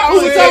 Who? y'all Who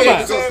only we say talking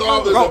that about? because Star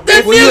was a That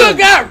big nigga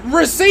got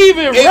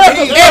receiving At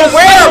records.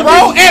 where,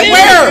 bro? At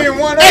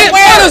where?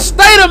 At the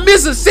state of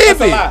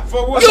Mississippi.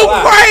 You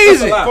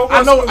crazy?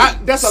 I know.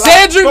 That's a lie.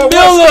 Cedric For what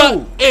Miller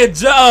school? and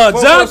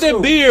what Jonathan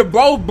school? Beard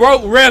both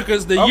broke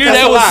records the year that's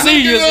they a were lie.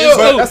 seniors in Look it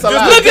school. up. That's a Just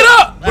lie. look it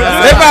up.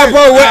 They probably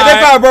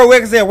broke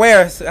records at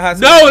where?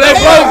 No, they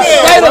broke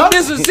Yeah, state bro. of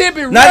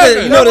Mississippi Not that,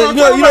 records. you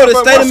know the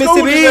state of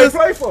Mississippi is.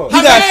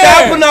 You got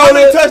South How many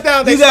Panola.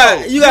 touchdowns they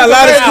scored? You got a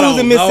lot of I schools don't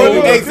in know.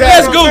 Mississippi. Exactly.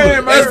 Let's Google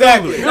it.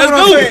 Exactly.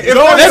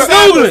 Let's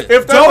Google it.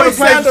 If they would have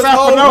played for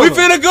South Panola, We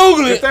finna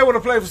Google if it. they would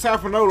have played for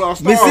South Panola or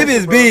Star, Mississippi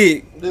is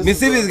big.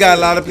 Mississippi's got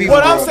a lot of people.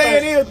 What I'm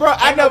saying is, bro,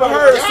 I never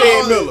heard of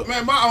Sam Miller.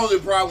 Man, my only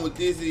problem with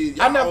this is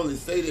I y'all never- only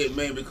say that,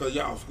 man, because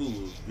y'all school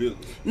is bigger.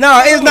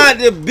 No, it's not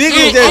the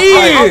biggest. It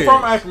is. I'm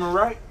from Akron,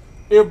 right?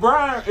 If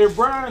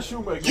Brian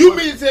Shoemaker, You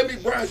mean to tell me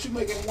Brian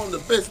Shoemaker is one of the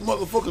best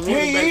motherfuckers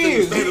running back in the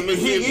is. state of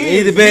Mississippi?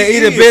 He's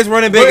the best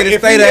running back in the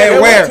state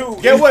of where.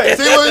 Get what?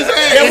 See what I'm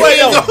saying? Get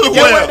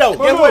what though?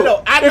 Get what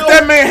though? I know. If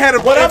that man had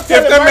What I'm if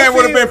telling that man Murph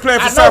would have been is,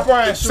 playing I for know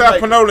Brian South Shoemaker.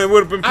 Panola and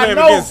would have been I playing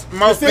know. against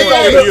most The thing people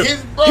is, in the His year.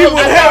 brother- He would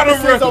I have never had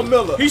them heard of records.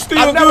 Miller. He's still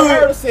I've never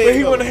heard of good, Sam but he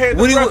Miller. would have had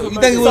What the do record. you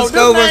think he So would have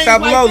scored them versus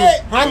South names like Panola? that,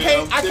 I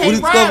can't Would he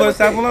score ride versus with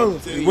South that.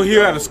 Panola? Would he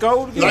have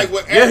scored? Like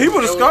what Yeah, he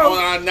would have Aaron scored,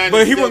 on our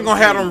but he wasn't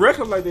gonna have 97 them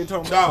records like they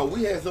talking about. Dog,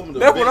 we had some of the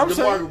That's best. what I'm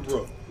saying.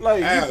 Bro.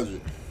 Like,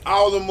 Aldridge.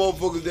 All the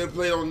motherfuckers that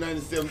played on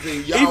 97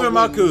 y'all Even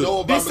my wouldn't cousin. know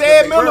about Did because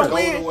Sam they Miller don't know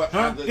win? what-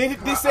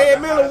 Did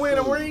Sam Miller win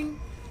a ring?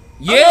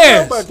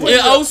 Yes, about that.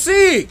 in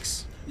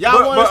 06.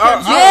 Y'all want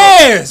to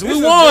Yes, we this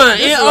is- won this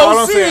in is all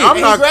I'm 06. saying. I'm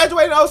He not.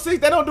 graduated in 06.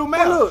 That don't do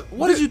math.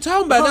 What are you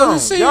talking about? That Hold on.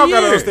 was the Y'all senior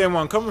gotta year. understand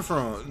where I'm coming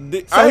from.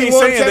 So I he ain't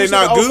won saying they championship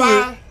not in good.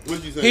 05?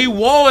 What you say? He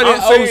won in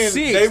I'm saying 06.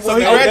 they So he wouldn't-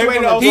 graduated they in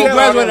wouldn't 07. have He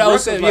graduated in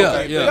records 07, like yeah,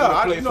 that. yeah. They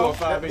I play know. 4 or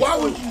 5 Why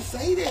would you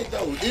say that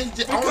though? It's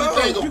just, only Because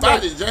thing you about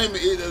got- it, Jamie,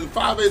 is the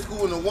 5A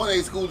school and the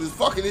 1A school is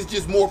fucking. It's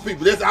just more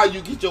people. That's how you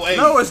get your age.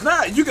 No, it's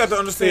not. You got to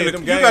understand.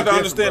 them You games got to different,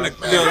 understand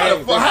Man, how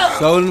the fuck? How?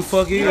 So the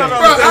fuck you. Bro,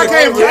 I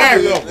came from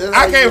Akron.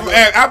 I came from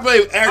Akron. I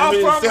played Akron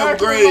in I'm from 7th Akron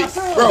grade,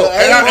 myself. bro.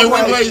 And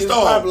we played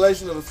Star.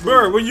 Population of the school.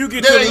 Bro, when you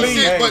get That to the ain't league,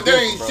 shit, but that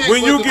ain't shit.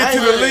 When you but get to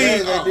the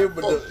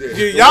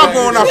league, y'all y'all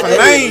going off a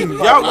name.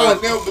 Y'all I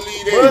going. never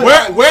believe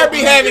that. Where be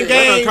having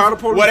games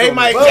where they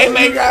might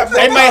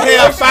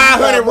have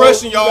 500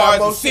 rushing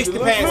yards and 60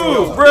 passing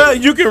yards. Bro,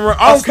 you can run.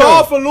 I A don't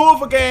star care. for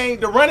Louisville game,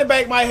 the running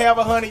back might have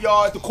 100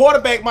 yards, the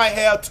quarterback might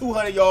have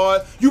 200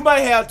 yards, you might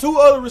have 2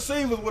 other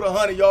receivers with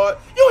 100 yards.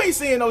 You ain't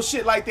seeing no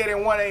shit like that in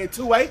 1A and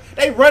 2A.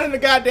 They running the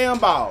goddamn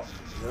ball.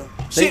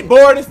 Shit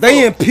boring as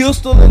They in fuck.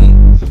 pistol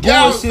and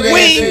Y'all bullshit. saying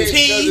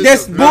Wing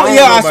That's I don't bull. know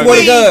Yeah, I about swear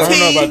to that. God. I don't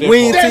know about that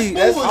Wing part. T.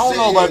 I don't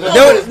know about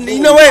that. You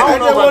know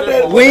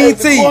what? Wing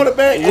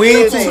T.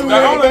 Wing T.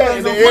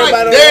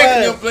 My dad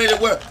and them played it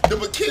well. The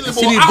McKinley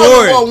Should be boys,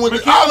 boring.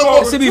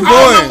 all them Should be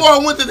boys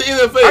boring. went to the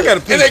NFL. I gotta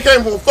pee. And they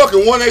came from fucking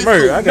 1A Bro,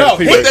 I school. got to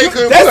pee. But they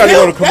couldn't That's gotta play.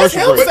 go to him. commercial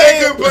That's him break. But they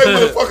saying. couldn't play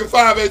with a fucking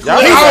 5A school.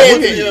 Y'all He I said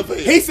went to the that.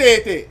 NFL. He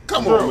said that.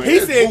 Come on, man. He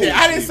That's said that.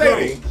 I didn't say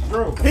bullshit,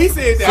 that. He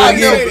said that. So I again,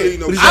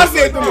 didn't say that. I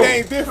said them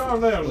games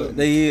different.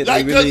 They is. They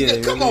Like, really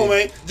is. come on,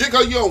 man. Just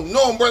because you don't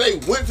know them, bro, they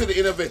went to the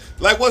NFL.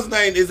 Like, what's his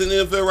name is in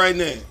the NFL right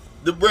now?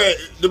 The bread.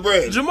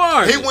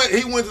 Jamar. He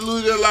went to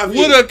Louisville Lafayette.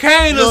 Would have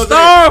came You know to what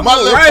Star I'm saying? My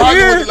little right partner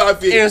here went to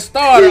Lafayette. and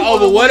started He over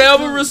would've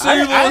whatever went to- receiver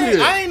was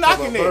here. I ain't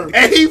knocking that.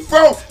 And he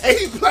played.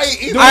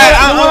 He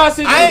I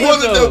see I one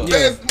of the the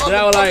best that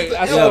I was like, I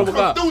motherfuckers saw ever him come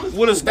about. through this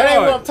Would have shit. That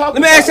ain't what I'm started.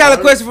 talking Let me ask y'all a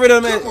question for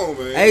them, man. Come on,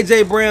 man.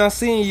 AJ Brown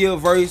senior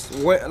verse,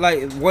 what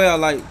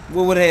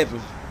would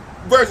happen?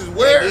 Versus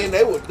where?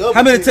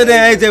 How many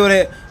touchdowns AJ would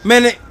have?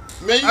 Man,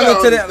 Man, you how many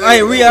gotta touchdowns?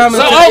 Hey, understand, Rhea, how bro.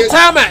 many So, touchdowns?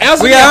 time out.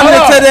 Answer Rhea, how many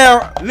this.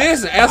 touchdowns?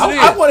 Listen, answer I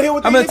this. want to hear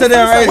what How these many niggas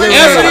touchdowns say. AJ would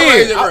Answer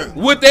have?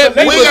 this. Would that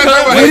be We ain't got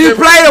because When he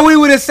played or we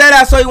would have sat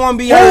out so he won't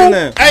be hurt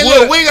now. Hey,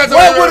 look, we ain't got to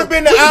What would have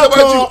been the We talking about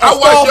outcome you. of I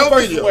watched Star your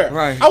versus video. where?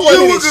 Right. I want to You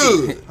hear were this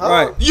shit. good.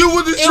 Right. You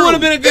were the truth. it would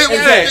have been a good game.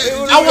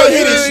 I want to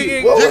hear this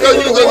shit. Just because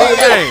you was a good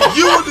game.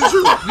 You were the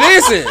truth.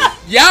 Listen,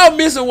 y'all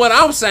missing what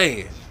I'm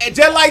saying.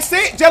 just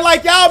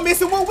like y'all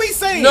missing what we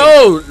saying.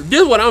 No,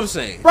 this is what I'm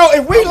saying. Bro,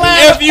 if we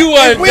line If you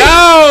a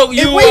dog,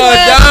 you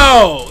a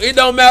dog. It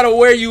don't matter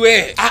where you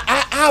at.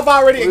 I've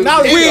already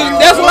acknowledged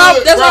That's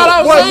all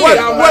I'm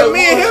saying. What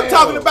me and him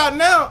talking about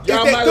now is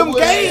that them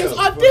games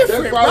are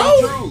different,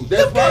 bro.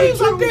 Them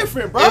games are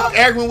different, bro. If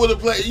Akron would have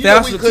played, you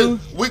know,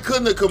 we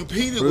couldn't have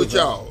competed with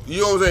y'all.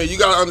 You know what I'm saying? You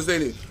gotta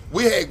understand it.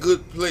 We had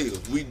good players.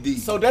 We deep.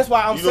 So that's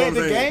why I'm saying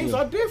the games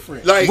are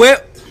different. Like,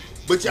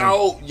 but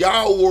y'all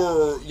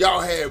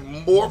had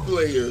more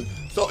players.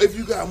 So if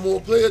you got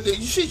more players, then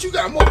you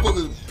got more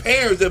fucking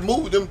parents that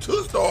moved them to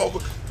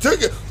Starville,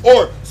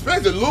 or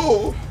especially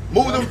Louisville,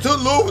 moved them to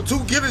Louisville to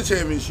get a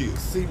championship.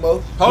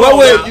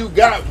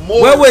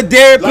 What would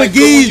Derek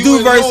Pegues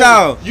do versus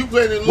y'all?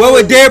 What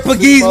would Derek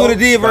Pegues would have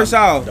did versus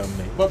y'all?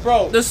 But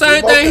bro, the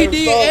same thing he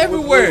did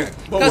everywhere.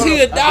 Cause he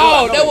a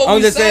dog. That's what I'm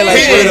we just saying. Like,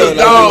 he is a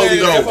dog,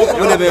 though.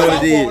 What they would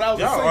have did?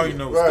 Y'all already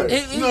know.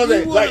 You know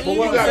that, like,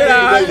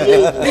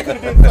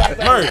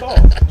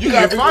 you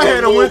got if I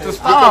had went to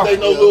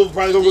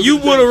Starville, you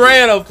would have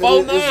ran a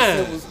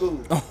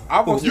 4.9. I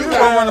was you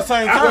run the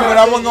same time, but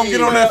I wasn't gonna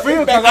get on that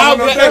field because I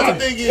wasn't gonna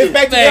take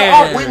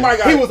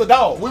it. He was a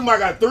dog. We might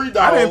got 3 dogs.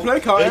 I didn't play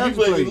college. And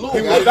you played He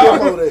was a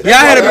dog.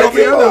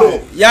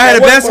 Y'all had a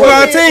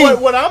basketball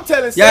team. What I'm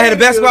telling y'all had a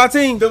basketball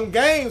team. Them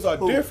games are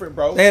different,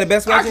 bro. They had a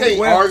basketball team. I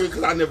can't argue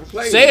because I never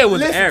played. Say it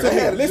was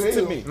Listen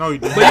to me. No, you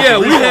didn't. But yeah,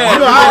 we had. You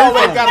know, I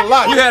always got a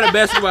lot. We had a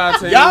basketball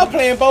team. Y'all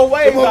playing both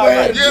ways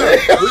already.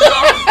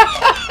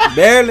 Yeah,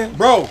 Barely,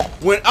 bro.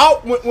 When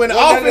the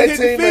offense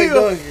hit the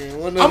field,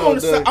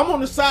 I'm on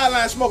the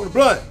sideline smoking a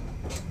blunt.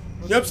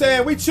 You know what I'm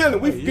saying? We chilling,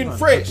 we getting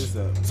fresh.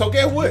 So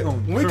guess what?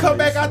 When we come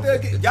back out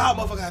there, y'all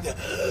motherfuckers out there.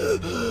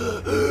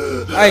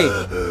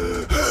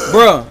 Hey,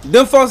 bro,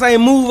 them folks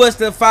ain't move us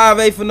to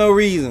 5A for no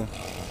reason.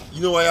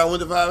 You know why y'all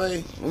went to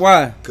 5A?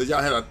 Why? Because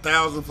y'all had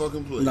 1,000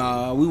 fucking players.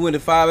 Nah, we went to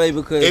 5A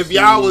because if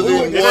y'all was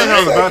in 1A,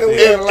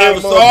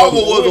 if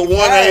Starville was a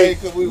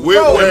 1A,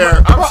 we're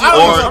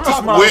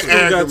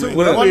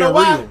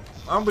Akron.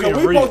 I'm being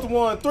real. We supposed to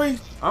won 3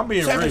 I'm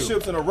being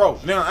championships in a row.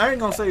 Now I ain't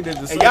gonna say that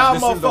the and y'all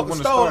motherfuckers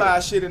stole our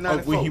shit in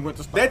 94. When he went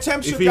to start. That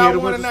championship y'all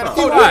won in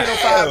 94, there ain't no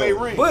 5A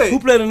ring. But who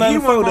played in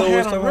 94 though?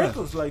 Had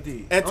records like that.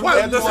 And that's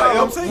what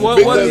I'm saying. What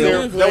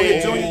they're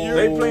playing junior year.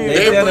 They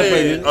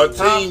playing a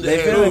team that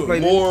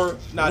had more.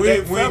 Nah,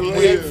 they won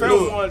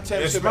the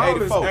championship in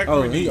 84.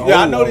 Oh,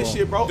 yeah, I know this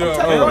shit, bro. I'm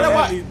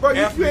telling you, bro,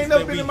 you ain't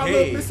never been in my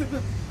little Mississippi.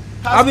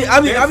 I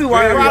be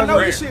wired. I know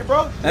this shit,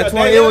 bro. That's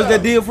why it was the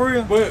deal for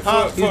real. But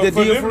He's the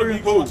deal for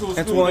real.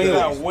 That's why it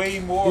was way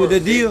more. He was the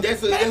deal. That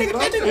nigga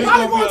probably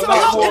going to the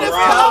NFL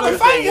Hall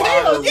of Fame.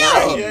 Hell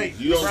yeah.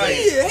 You know what I'm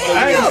saying?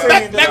 Hell yeah.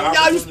 Back when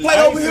y'all used to play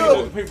over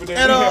here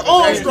at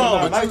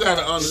Armstrong. But you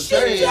gotta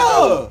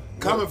understand,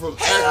 coming from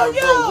Akron,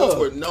 bro, we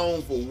were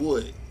known for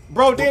what?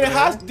 Bro, then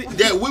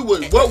we were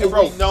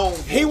known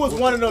for? He was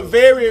one of the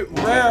very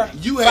rare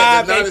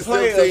 5A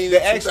players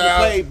that actually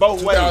played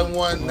both ways.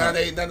 2001,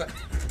 98, 99.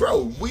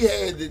 Bro, we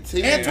had the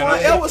team. Antoine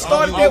Edwards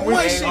started that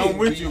one shit. I'm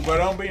with you, but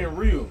I'm being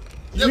real.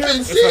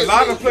 It's a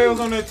lot of players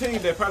on that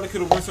team that probably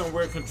could have went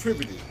somewhere and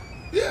contributed.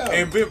 Yeah.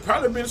 And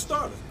probably been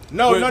started.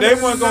 No, they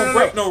weren't going to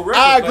break no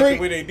records like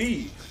the way they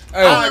did.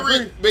 I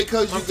agree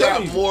because you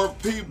got more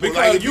people.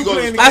 Because like you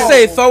playing. I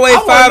say 4A,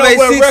 5A,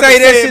 6A,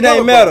 that shit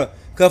ain't matter.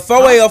 Cause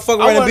 4A or fuck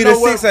around and beat a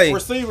 6A.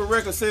 Receiver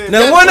record said.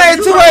 Now 1A,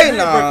 2A,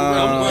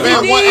 nah.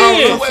 Man,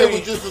 1A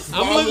was just a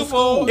small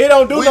school. It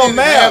don't do no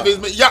math.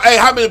 Hey,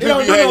 how many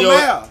people you had in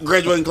your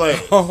graduating class?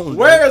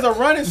 Where is a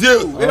running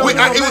school? It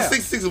was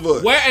 6 of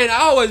us. Where ain't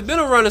always been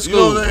a running school. You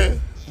know what I'm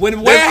saying?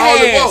 When Ware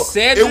had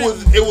Cedric, it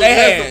was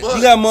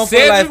you got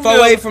motherfuckers like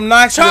 4A from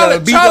Knoxville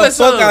beat the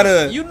fuck out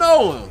of it. You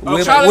know him.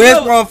 West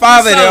from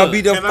 5A they'll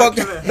beat the fuck out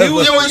of it. He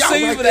was a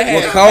receiver that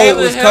had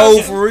was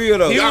cold for real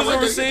though. He was a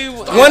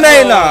receiver.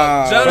 1A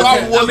nah.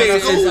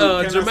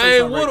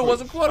 Jermaine Woodard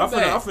was a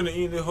quarterback. I'm finna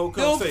end this whole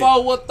Them conversation.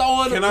 folks were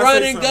throwing the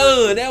running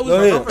gun. They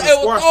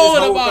were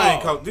throwing the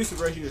ball. This is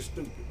right here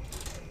stupid.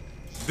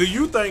 Do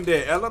you think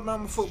that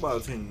Alabama football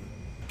team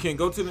can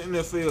go to the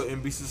NFL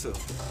and be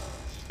successful?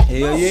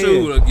 Hell yeah.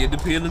 Shoot, or get the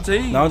penalty.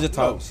 No, I'm just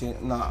talking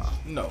shit. Nah.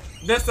 No.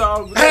 That's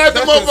all. Half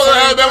the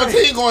motherfucking Alabama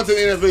team going to the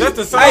NFL. That's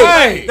the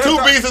same.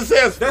 To be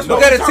successful.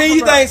 Because the team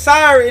you think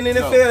sorry in the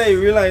NFL ain't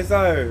real ain't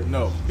sorry.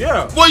 No.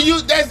 Yeah. Well,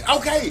 that's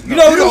okay. You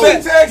know who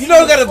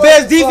got the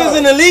best defense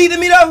in the league to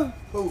me though?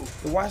 Who?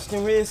 The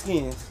Washington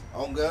Redskins.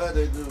 Oh God,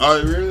 they do.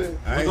 Oh really?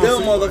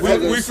 Them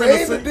motherfuckers. We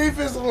Save the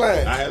defensive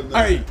line. I have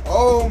not. Hey,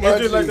 oh my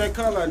just like that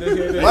color.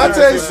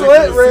 Mante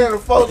Sweat ran the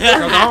 4.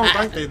 I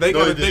don't think they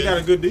got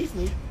a good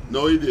defense.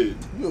 No, he did.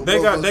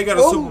 They got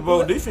a Super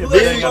Bowl defense.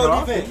 They ain't got no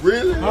offense.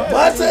 Really?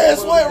 Mante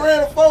Sweat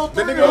ran the 4.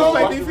 The nigga don't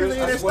play defense in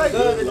that state.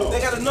 They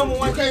got a number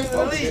 1 team in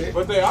the league.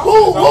 But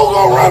who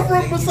gonna run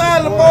from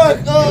beside the bar?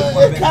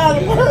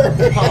 Kyler Murray.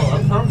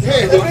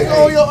 The nigga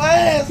on your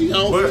ass.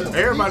 But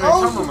everybody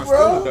talking about my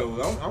school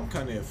though. I'm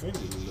kind of offended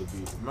a little bit.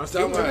 My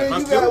school, you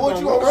got what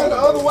you gonna run the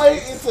other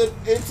way into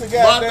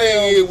goddamn. My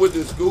thing is with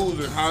the schools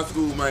and high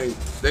school, man,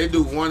 they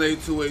do 1A,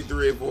 2A,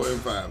 3A, 4A,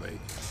 and 5A.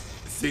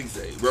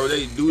 6A, bro.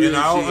 They do that shit. In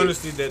all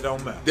honesty, that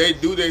don't matter. They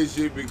do that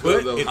shit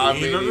because of how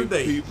many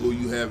people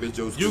you have at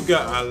your school. You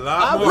got a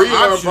lot more Reno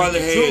options. probably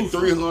had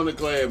 300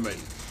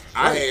 classmates.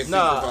 I had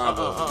 65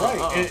 of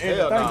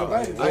them.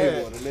 Right.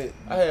 And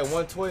I had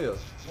 112.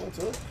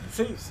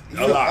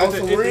 A lot.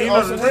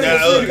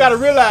 You gotta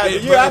realize, the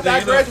year after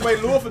I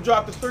graduated, Louisville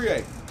dropped to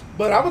 3A.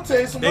 But I'm gonna tell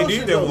you some more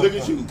shit though. Look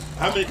at you.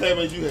 How many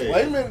classmates you had?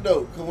 Wait a minute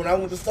though, cause when I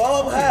went to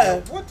Starve High,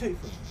 what Tate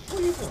from?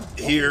 Where you from?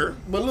 Here.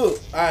 But look,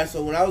 alright,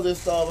 so when I was at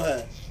Starve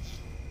High,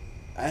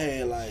 I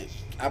had like,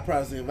 I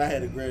probably say if I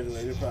had to graduate,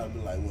 it'd probably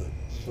be like what,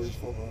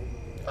 300-400.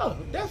 Oh,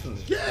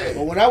 definitely. Yeah.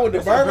 But when I went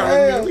to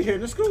Birmingham, We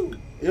heading to school.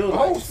 it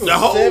was The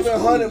whole like school.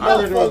 700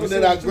 motherfuckers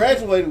that I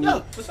graduated with.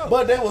 Yeah, for sure.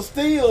 But they were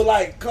still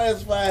like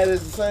classified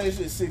as the same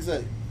shit,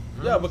 6A.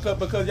 Yeah,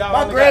 because y'all.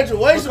 My only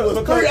graduation was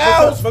because- 3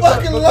 hours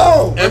fucking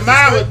long. And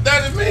mine was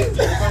 30 minutes.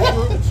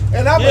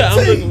 And I'm Yeah, I'm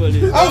a looking with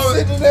T. it. I'm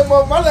sitting in that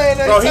mother, my land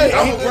ain't Tate.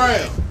 I'm a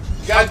ground.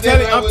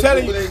 I'm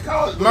telling you,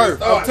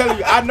 Murph, I'm telling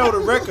you, I know the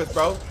records,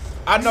 bro.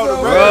 I know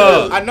the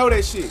records. I know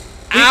that shit.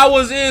 I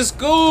was in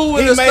school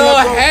when He the may stuff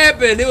have broke-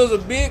 happened. It was a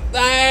big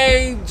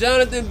thing.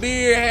 Jonathan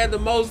Beard had the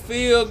most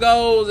field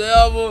goals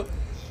ever.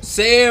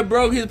 Said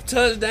broke his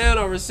touchdown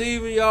on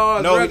receiving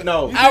yards. No.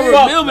 I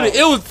remember it.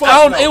 It was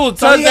it was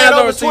So he had touchdowns on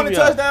over receiving 20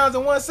 yards. touchdowns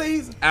in one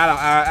season.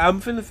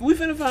 We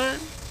finna find.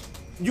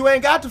 You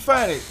ain't got to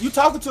find it. You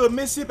talking to a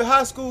Mississippi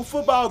high school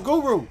football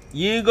guru.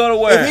 You ain't go to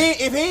where.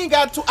 If he ain't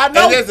got to, I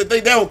know. And that's the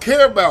thing, they don't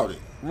care about it.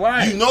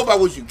 Right. You know about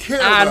what you care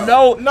about. I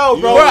know. No,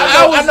 bro. Bro,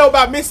 I know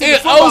about Mississippi in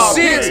football.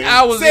 06, man.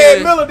 I was Said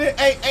in. Miller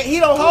he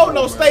don't hold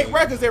no state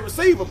records at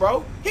receiver,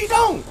 bro. He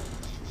don't.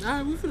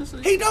 Alright, we finna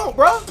see. He don't,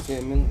 bro.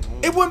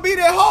 It wouldn't be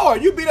that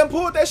hard. You be done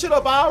pulled that shit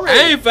up already.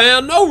 I ain't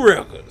found no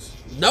records.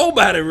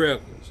 Nobody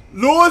records.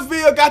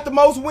 Louisville got the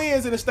most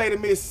wins in the state of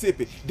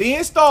Mississippi.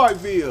 Then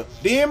Starkville.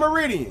 Then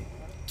Meridian.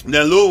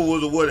 Now Louisville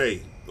was a what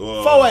A?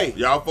 4A.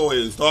 Y'all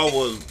 4A. Star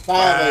was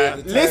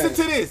 5A. Listen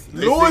to this.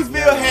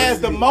 Louisville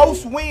has the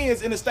most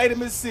wins in the state of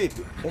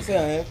Mississippi. That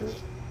sound accurate.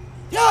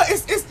 Yeah,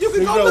 it's you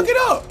can go look it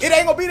up. It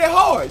ain't gonna be that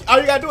hard. All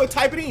you gotta do is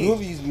type it in.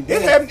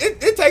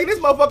 It's taking this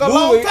motherfucker a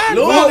long time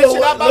to find this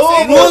shit out by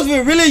saying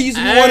Louisville really used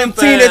to be one of them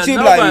teams that you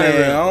be like,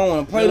 man, I don't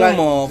want to play them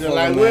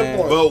motherfuckers,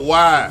 man. But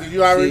why?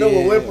 You already know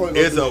what Westport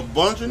It's a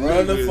bunch of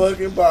run the niggas.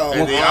 fucking ball.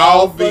 And they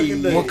all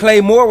be. When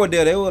Clay Moore was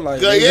there, they were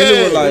like, they Yeah,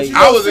 really were like,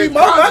 I was in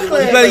college. you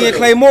played against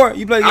Clay Moore?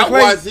 You played against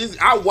Clay?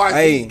 I watched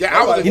Hey, this.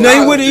 I was in you know,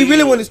 college. he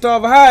really went to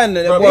Starve High, and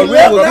that boy He really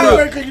left was down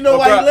there good. because you know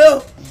why he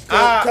left?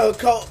 I-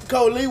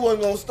 Cole Lee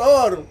wasn't gonna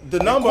start him. The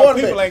number of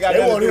people ain't got They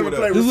nothing want to him do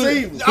to with play us.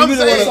 receiver. I'm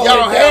saying So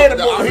y'all he had have him,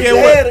 the he Get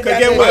had what? him, Cause got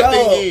get that what? job.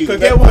 Cause That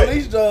get what?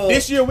 police job.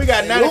 This year we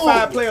got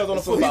 95 players on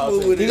the football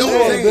team. He was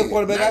a good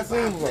quarterback I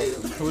seen, bro. Yeah,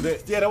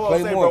 that's what I'm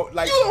Clay saying, Moore. bro.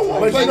 Like, You don't want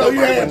But to play you know, no you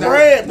had fucking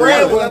Brad.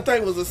 Brad now. was, I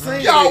think, was a senior.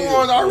 Y'all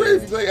won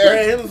already.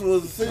 Brad Henderson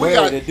was a senior. We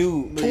got the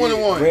dude.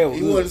 21. Brad was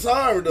He good. wasn't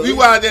sorry though. We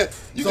out there.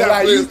 You So got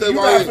like players that you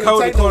already got Cody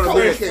to take the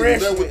quarterback.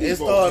 freshman and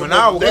start. When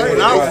I was They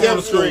going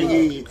to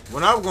school.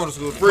 When I was going to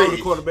school, the Free.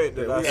 Cody quarterback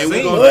that I And we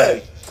seen. gonna-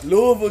 But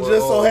Louisville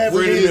just so happened to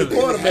Freddie be the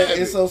Miller. quarterback,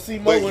 and so C.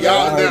 Mo But went y'all,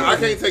 out. now, I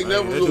can't take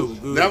never that lose.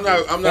 dude good. Now,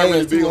 I'm not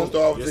really big on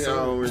Star Yes, Wars. I sir.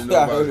 don't really know Yeah,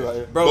 I about heard it. about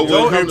it. Bro, But when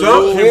it come to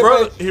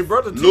Louisville, his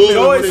brother Louisville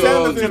Joey was,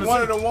 Sanders is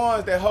one of the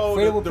ones that hold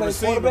Freddie the will play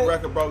receiving quarterback?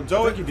 record, bro. I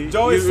Joey think he did.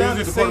 Joey He was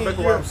Sanders the senior quarterback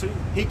or year, wide receiver.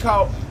 he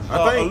caught I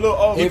a think little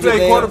over. he Every played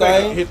damn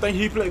quarterback. thing. He think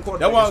he played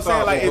quarterback. That's what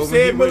I'm saying. Like, if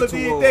Sam Miller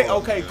did that,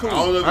 okay, cool. I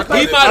don't know. I He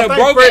think- might have think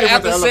broke Freddie it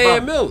went to after Alabama.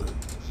 Sam Miller.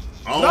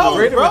 I don't No, know.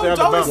 Freddie bro, went to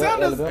Joey Alabama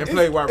Sanders and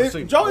played wide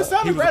receiver. Joey He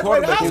Sanders was a graduated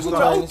quarterback. high He school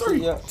was in a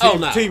 03. Oh,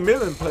 nah. T.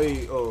 Millen played.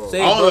 Say, I don't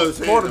bro,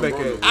 understand quarterback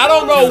them, at- bro. I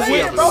don't know Say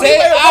which. it, bro.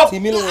 Say, T.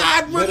 Miller was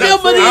I better remember than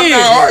Freddie. I'm not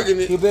this. arguing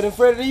He it. better than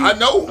Freddie than you? I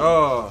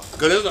know.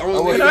 Because that's the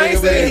only And I ain't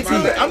saying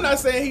thing. I'm not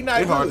saying he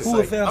not It's hard to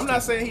good. say. I'm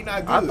not saying he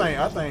not I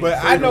good. think. But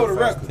I know the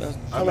record.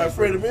 I'm like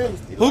Freddie Miller.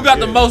 Who got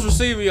the most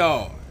receiving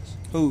yards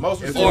Who?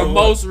 Most or receiving-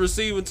 most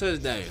receiving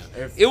touchdowns?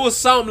 If- It was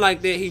something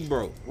like that he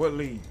broke What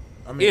league?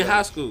 I mean, in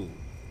high school.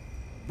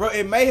 Bro,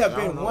 it may have I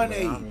been don't know,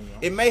 180. man. I mean,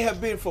 It may have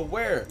been for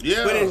where.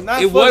 Yeah. But it's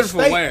not It for the wasn't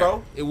for state, where.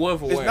 bro. It wasn't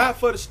for It's where. not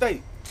for the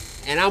state.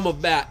 And I'm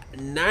about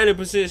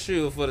 90%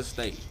 sure for the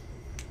state.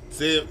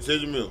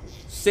 Cedric Miller.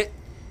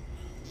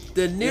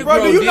 The Negro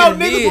Bro, do you know did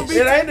niggas will this. be-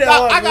 It ain't that Nah,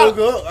 hard I to got-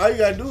 look up. All you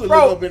gotta do is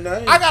Bro, look up in the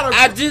name. I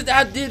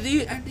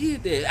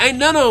did that. Ain't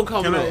none of them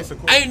coming Can I up. ask a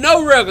question? Ain't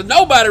no records.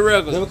 Nobody That's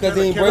records. because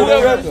he ain't Can break I-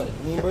 no record.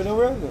 He ain't break no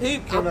record.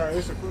 Can I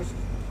ask a question?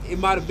 It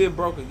might have been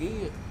broke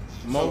again.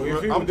 So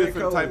if he I'm was just that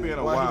finna cold, type in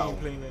a why wow. he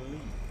ain't playing in that league?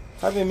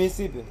 I've been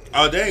Mississippi.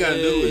 Oh, they ain't got to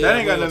do with That it.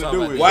 ain't got nothing to do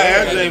with it. Why That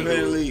Ashley ain't ain't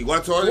playing the league? Why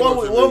Tory What go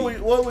we, to the what league?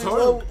 we, what we,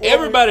 what we,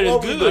 Everybody that's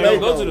what we good debate don't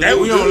go on? to the They league.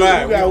 was We don't good.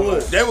 lie. We got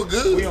what? They were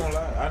good. We don't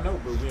lie. I know,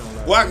 but we don't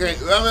lie. Why can't?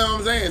 I mean,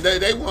 I'm saying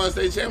they won a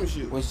state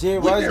championship. Was Jerry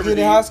We Rice never good in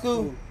did. high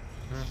school?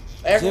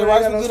 Akron Jerry ain't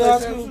Rice got was no good in high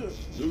state school? championship.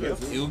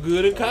 He was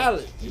good in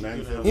college. He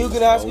was good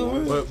in high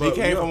school. He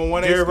came from a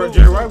 1A school.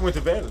 Jerry Wright went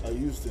to Valley.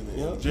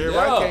 Jerry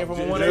Wright came from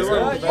a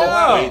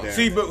 1A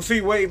school.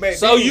 See, way back.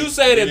 So you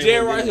say that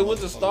Jerry Rice he went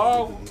to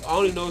Star? I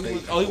only know he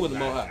went to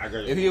Mohawk.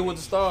 If he went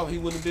to Star, he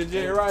wouldn't have been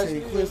Jerry Rice.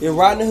 If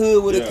Rodney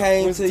Hood would have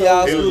came to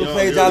y'all school to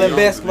play y'all in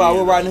basketball,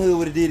 what Rodney Hood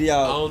would have did to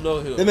y'all? I don't know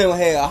him. That man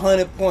had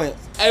 100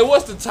 points. Hey,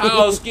 what's the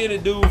tall, skinny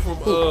dude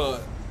from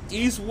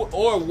East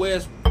or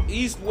West?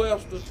 East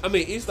Webster. I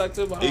mean East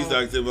October Hall. East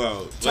October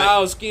Hall.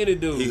 Tall, skinny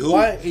dude.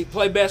 He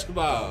play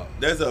basketball.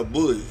 That's a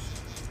Bush.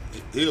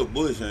 He a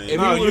Bush, ain't he?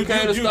 If he would've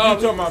came to Star,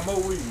 you talking about Mo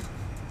Williams?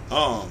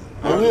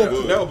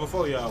 That was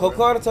before y'all. Cole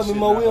Carter told me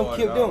Mo Williams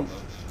killed them.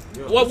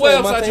 What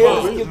website you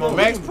on?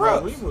 Max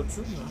Prep.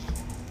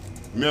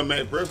 Remember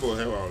Max Prep for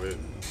have all that.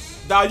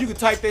 Dog, you can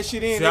type that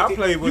shit in. See, I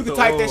played with you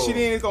can type that shit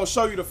in. It's gonna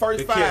show you the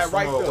first five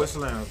right there. West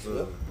Lounge.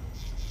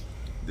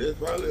 That's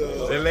probably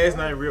their last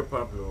name real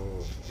popular.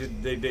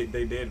 They dad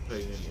played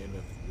in the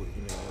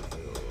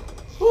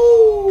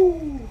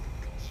Woo!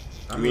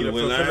 I mean, from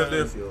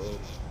Philadelphia.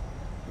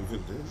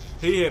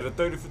 He had a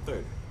 30 for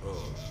 30.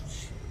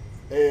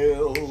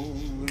 L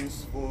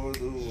is for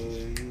the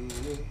way you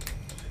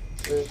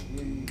let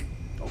me.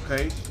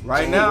 Okay,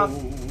 right now. I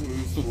can't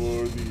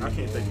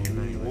think of his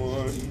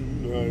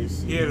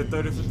name. He had a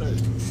 30 for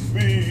 30. B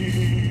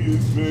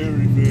is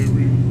very,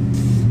 very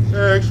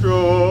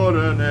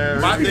extraordinary.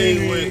 My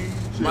thing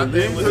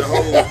with the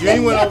whole. You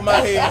ain't went over my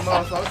head,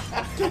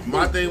 motherfucker.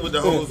 My thing with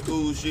the whole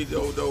school shit,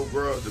 though,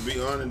 bro. To be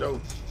honest, though,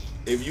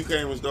 if you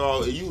came and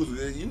started,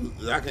 you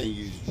I can't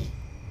use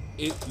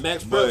you.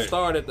 Max Prep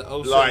started at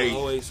the 07,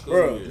 08 school.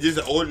 Bro, just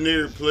an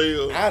ordinary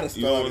player. I'd have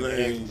you know started what I'm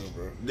saying?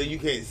 bro. Then you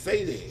can't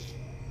say that.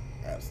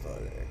 I'd have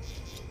started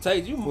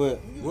Tate, you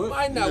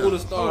might not would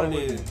have started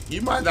in.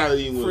 You might not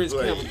even want to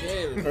play.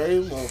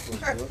 Crazy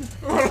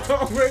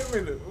motherfucker. Wait a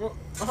minute.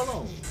 Hold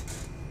on.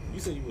 You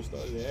said you would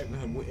start acting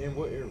in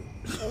what era?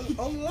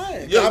 I'm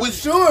lying. Yeah, I'm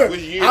sure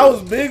I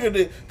was bigger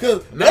than,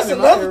 cause that's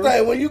another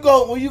thing. When you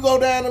go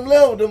down them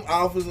levels, them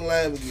offensive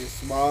linemen get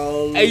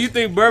small. Hey, you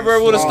think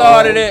Burberry would have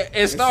started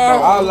at Star?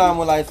 Our line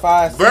was like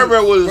 5'6".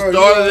 Burberry would have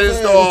started at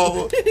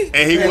Star,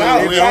 and he would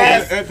have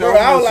went on. Bro,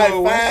 I was like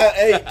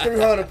 5'8",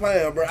 300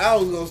 pounds, bro. I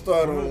was gonna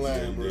start on the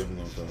line, bro.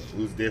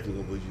 Who's definitely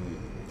gonna put you in?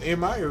 In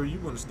my era, you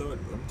wouldn't start.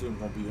 I'm just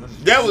gonna be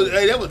honest. That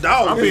was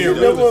dog. I'm being That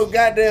realist. was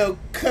goddamn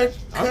country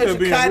cotton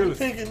realist.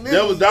 picking niggas.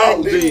 That was dog.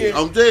 I'm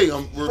telling you,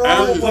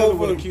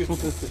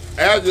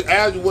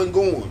 Alger wasn't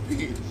going.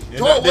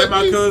 That's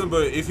my cousin,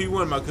 but if he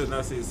wasn't my cousin,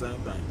 I'd say the same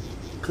thing.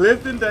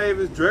 Clifton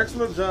Davis,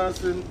 Drexler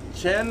Johnson,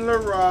 Chandler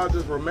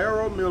Rogers,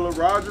 Romero Miller,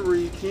 Roger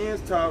Reed, Ken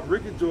Top,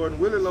 Ricky Jordan,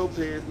 Willie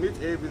Lopez, Mitch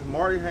Evans,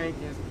 Marty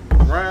Hankins,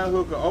 Ryan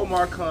Hooker,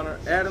 Omar Connor,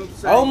 Adam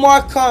Saint.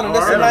 Omar Connor,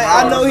 that's the name.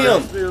 I know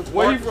him.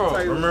 Where you from?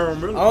 Romero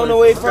Miller. I don't know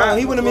where he's from.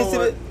 He went to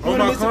Mississippi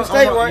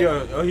State, right?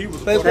 Yeah, he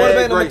was. Played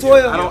quarterback number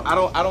 12.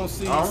 I don't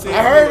see.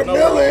 I heard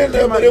Miller in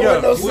there, but it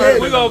wasn't no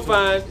sense. We gonna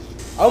find.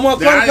 Omar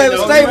Connor played with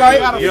State,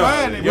 right? You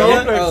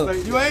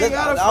ain't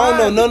gotta I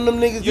don't know none of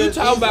them niggas. You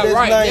talking about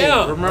right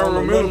now?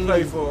 Romero Miller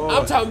played for.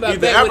 I'm talking about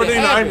either back when it Aberdeen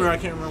or happened. Emory. I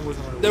can't remember which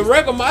one. The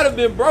record might have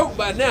been broke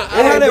by now.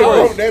 Hey, how that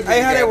work?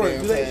 Hey, how that work?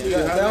 goddamn They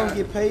don't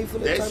get paid for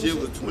that That type of shit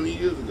shit? was 20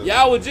 years ago.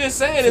 Y'all was just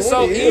saying it's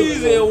so 20 years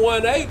easy ago.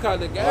 in 1A cause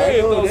the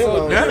game know goes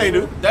so them. Now they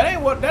do. That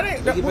ain't what. That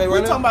ain't. You We pay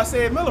right talking now? about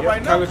Sid Miller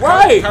right now.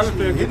 Right.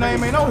 His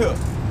name ain't on here.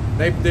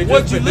 They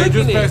What just you they just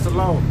looking at? passed a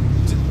law.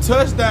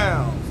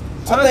 Touchdowns.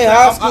 I think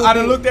high school. I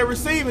done looked at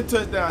receiving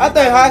touchdowns. I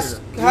think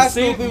high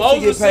school people most should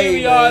get receiving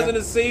paid, yards in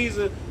man. the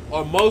season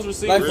or most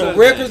receiving Like for touchdowns.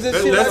 records and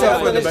shit, That's I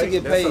up think for they should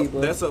debate. get paid,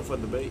 bro. That's up for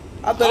debate.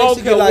 I I thought they don't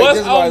should care get like what's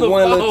just on like the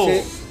one little phone.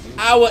 check.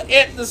 I was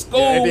at the school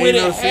Yeah, when they it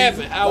ain't no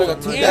happened. I was Like a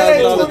in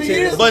 $2,000 the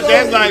check. But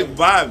that's like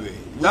Bobby.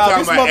 We Nah, talking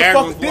this about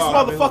average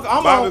motherfucker,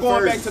 I'm Bobby on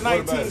going back Ferguson. to Bobby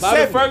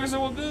 1970. Ferguson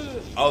was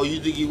good. Oh, you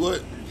think he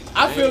would?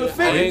 I feel I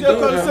offended ain't just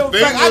doing because that. of the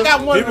fact I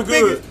got one of the People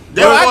good. biggest.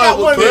 That Bro, I got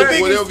one of the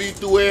biggest. whatever you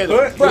threw at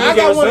him. Bro, I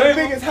got one of the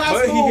biggest high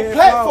But he school had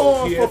platforms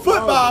flaws. He for had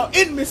football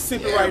in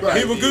Mississippi right now.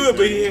 He was good,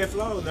 but he had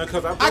flaws. Now,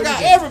 cause I I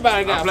got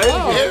Everybody got played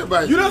flaws.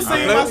 Everybody. You done seen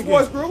played my against-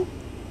 sports group?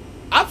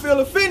 I feel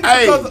offended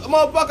Hey. because a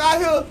motherfucker out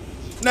here.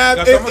 Now,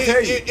 Cause I'ma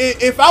tell you.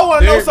 if I want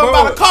to know Derek something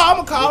about a Boyd. car, I'm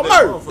going to call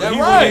Murph. That's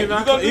right. You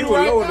gonna do He the was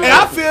right lower thing. than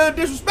And I feel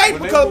disrespectful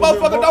When they because moved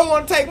him motherfucker up- don't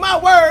want to take my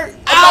word.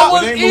 I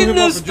was When they in moved him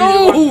the up from junior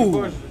varsity school.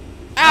 varsity.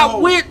 I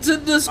went to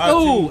the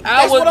school. I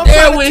That's was what I'm there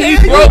trying to when tell he you.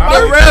 broke I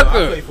the played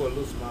record. for a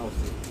little small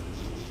city.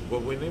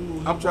 But when they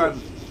moved I'm him trying up-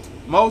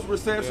 most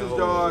receptions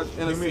yards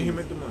in a him season.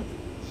 at the Muncie.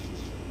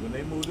 When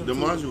they moved him The to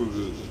Muncie was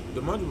good.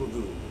 The Muncie was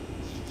good.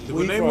 Where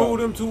When you they from?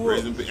 moved him to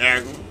Raising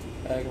Akron.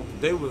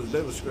 they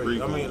was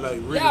straight. I mean, like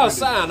really, Y'all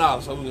sign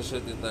off so we can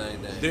shut this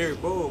thing down.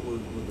 Derek Boyd was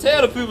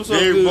Tell the people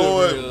something Derek good.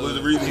 Boyd man. was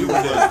the reason he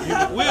was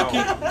there. We'll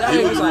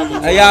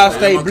keep. Hey, y'all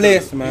stay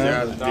blessed,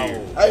 man.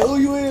 Hey, who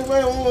you in,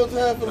 man? One more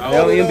time for the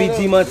That was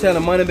MBG Montana,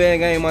 Money Band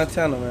Game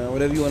Montana, man.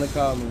 Whatever you want to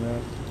call me,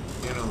 man.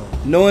 You know,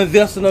 No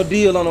investor, no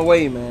deal on the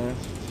way, man.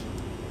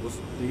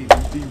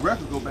 The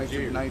record go back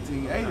to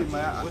 1980,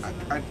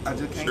 man. I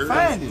just can't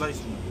find it.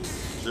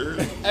 Sure.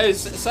 Hey,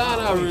 sign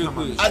out real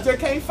quick. I just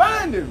can't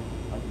find him.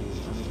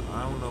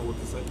 I don't know what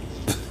to say.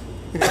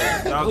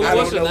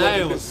 What's your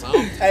name or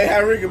something? Hey,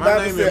 how Ricky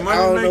Bobby said, I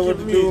don't know what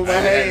to do with my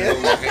hands.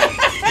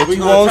 But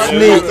you won't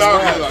snitch.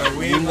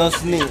 You ain't gonna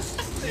snitch.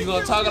 You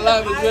gonna talk a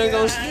lot, but you ain't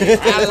gonna snitch.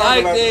 I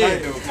like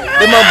that.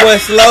 That's my boy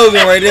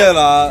slogan right there,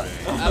 dog.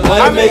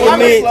 Money making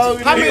me.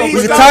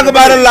 We can talk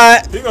about a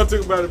lot. He gonna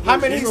talk about it. How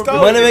many he stole?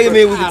 Money making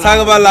me. We can talk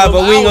about a lot,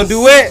 but we ain't gonna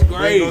do it.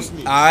 Great.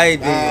 Alright,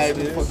 then.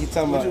 What the fuck you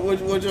talking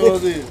about? What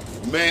yours is?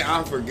 Man,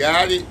 I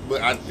forgot it,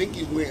 but I think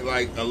it went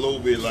like a little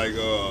bit like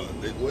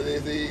what they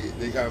say?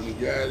 They call me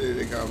Gaddy,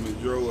 they call me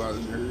Dro. I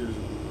done heard.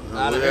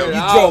 I done heard it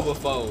all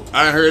before.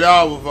 I done heard it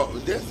all before.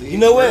 That's it. You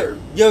know what?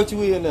 Get what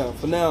you in now.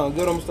 For now,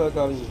 good. I'm gonna start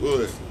calling you.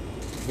 What?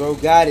 Dro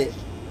got it.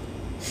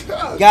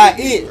 Got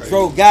it.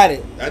 Dro got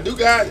it. I do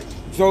got it.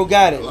 Dro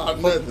got it. A lot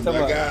of nothing.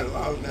 I got it. A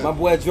lot of nothing. My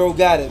boy Dro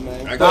got it,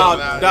 man.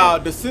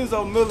 Dog, the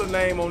Sizzo Miller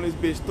name on this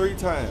bitch 3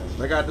 times.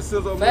 They got the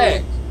Sizzo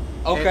Fact. Miller.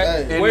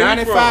 Okay. In Where you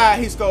 95,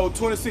 he scored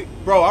 26.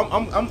 Bro,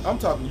 I'm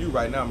talking to you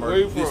right now, Where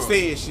you Murph. This from?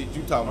 said shit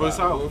you talking What's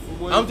about. up?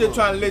 I'm just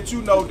trying to let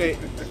you know that.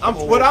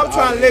 What I'm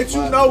trying to let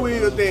you know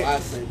is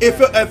that if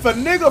a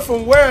nigga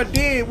from where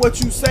did what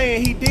you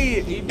saying he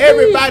did,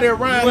 everybody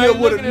around here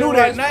would have knew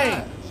that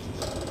name.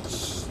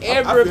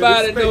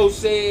 Everybody knows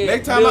said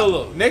Next time,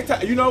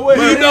 you know what?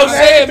 You know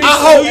said me.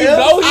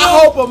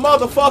 I hope a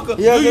motherfucker.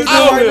 Yeah, do you that's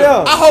know right him?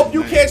 there. I hope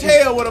you catch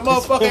hell with a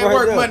motherfucker at Right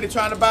work there. Monday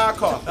trying to buy a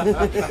car.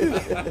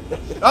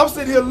 I'm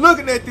sitting here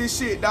looking at this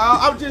shit, dog.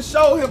 I'm just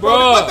showing him,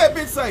 bro. What that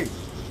bitch say?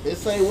 It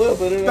say well,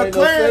 but it The ain't no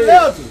Claren say.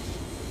 Legend.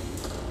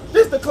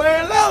 This the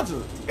Claren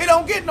Legend. It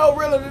don't get no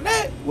realer than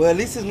that. Well, at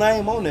least his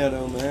name on there,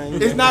 though,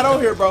 man. It's not on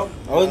here, bro.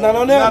 Oh, it's not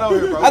on there? It's not on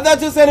here, bro. I thought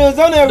you said it was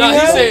on there. No, he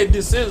Rihanna. said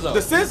DeCenzo.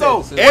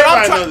 DeCenzo.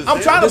 Everybody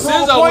I'm trying to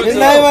DeCenzo prove a point. His to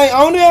name you. ain't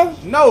on there?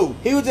 No.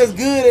 He was just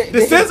good at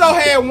DeCenzo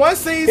had one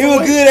season. He was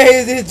where good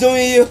at his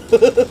junior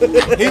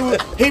year.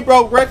 He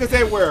broke records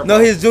at where? No,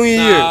 his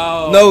junior year.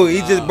 No, he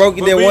just broke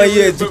it that 1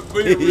 year.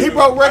 He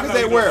broke records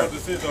at where?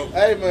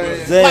 Hey,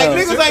 man. Damn. Like,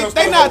 niggas ain't,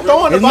 they not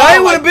throwing the His ball.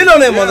 name would like have been on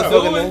that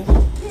motherfucker, man.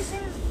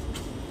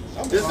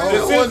 This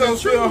is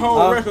still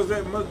hold records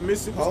at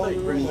Mississippi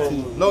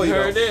State. No, he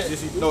heard don't.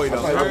 that? No, he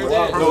don't. Heard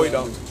that? No, he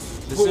don't.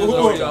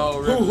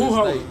 Who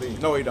holds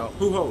it? No, he don't.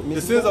 Who holds it?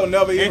 DeCenzo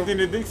never even.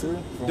 Anthony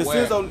Dixon.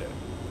 DeCenzo.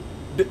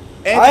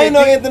 I ain't know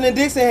Anthony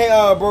Dixon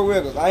had broke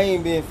records. I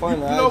ain't being funny.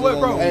 You know what,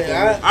 bro?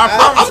 Hey,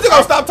 I'm just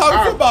gonna stop talking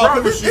I football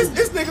promise because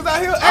you. it's niggas out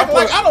here acting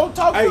like I don't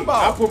talk Hey, I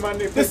football. put my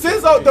nigga.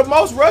 DeCenzo, the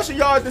most rushing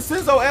yards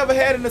DeCenzo ever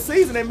had in the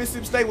season at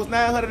Mississippi State was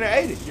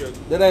 980.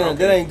 That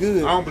ain't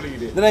good. I don't believe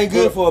that. That ain't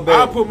good for a baby.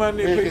 I put my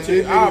nigga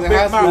paycheck. I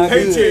bet my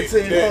paycheck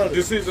that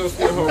DeCenzo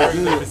still hold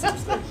records at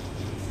Mississippi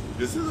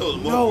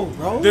State. No,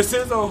 bro.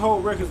 DeCenzo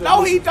hold records at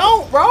No, he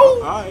don't,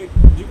 bro. Alright.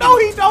 No,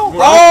 he don't,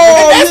 bro.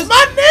 Oh, And that's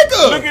my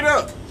nigga. Look it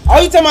up. Oh,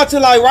 you talking about to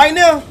like right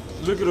now?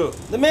 Look it up.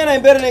 The man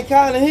ain't better than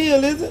Kylan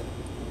Hill, is it?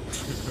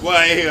 Well,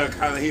 I hear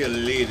kind of hear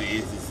lead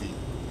the SEC.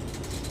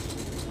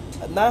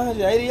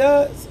 980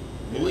 yards?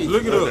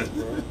 Look it up.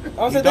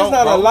 I'm saying that's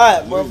not a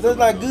lot, bro. That's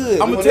not good.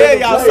 I'm gonna tell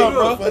y'all something,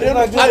 bro.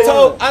 That's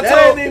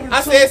not good.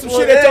 I said some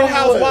shit at your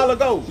house a while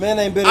ago. Man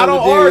ain't better I than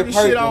don't Darius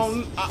argue shit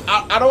Perkins.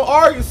 on. I don't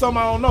argue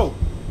something I don't know,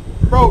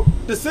 bro.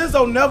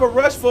 DeCenzo never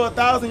rushed for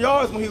 1,000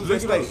 yards when he was in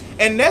state,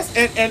 and that's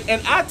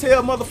and I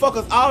tell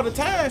motherfuckers all the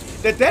time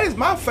that is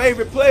my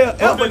favorite player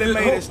ever that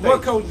made it state.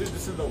 What coach did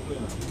DeCenzo play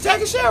on?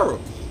 Jackie Sherrill.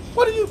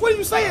 What are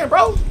you saying,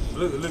 bro?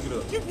 Look it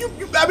up.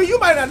 You I mean, you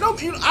might not know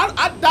me.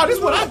 Now this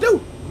is what I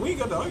do. We ain't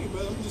got to argue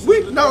about it.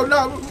 We just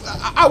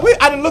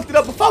I done looked it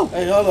up before.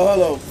 Hey, hold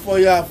on. Before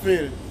y'all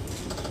finish.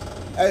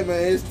 Hey,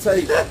 man, it's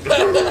Tate.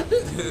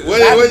 What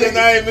your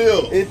name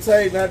is? It's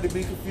Tate, not to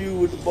be confused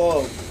with the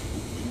ball.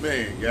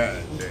 Man,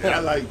 God, I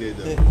like that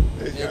though.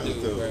 That's kind of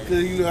tough.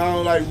 Because, you know, I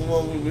don't like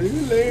when he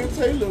Larry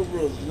Tate, little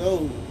brother.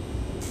 No,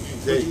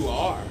 Tate, You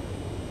are.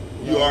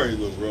 you are his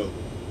little brother.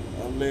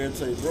 I'm Larry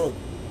Tate's brother.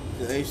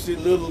 There ain't shit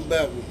little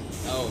about me.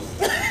 Oh.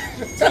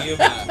 TMI.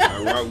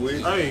 I rock with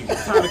you. Hey,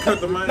 time to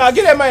cut the mic. Now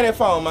get that man that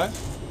phone, man.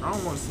 I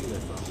don't want to see that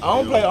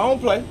phone. I don't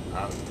play.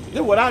 This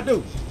is what I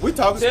do. We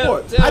talking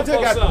sports. tell I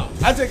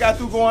just got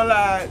through going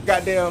live,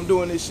 goddamn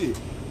doing this shit.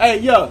 Hey,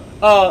 yeah,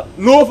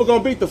 Murph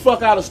gonna beat the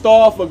fuck out of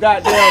Star for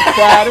goddamn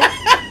Friday.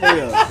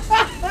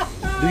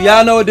 Yeah. Do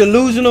y'all know what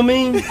delusional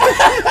means?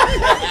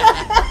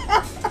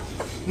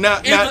 Now,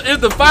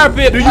 It's the fire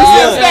pit. do you see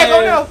a stack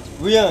on there?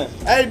 Rihanna.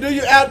 Hey, do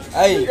your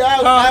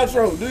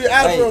outro. Do your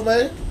outro,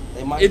 man.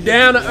 It's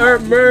down to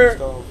earth, Murph.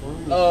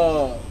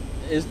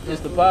 It's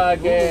the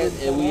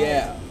podcast, and we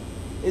out.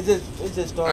 It just started.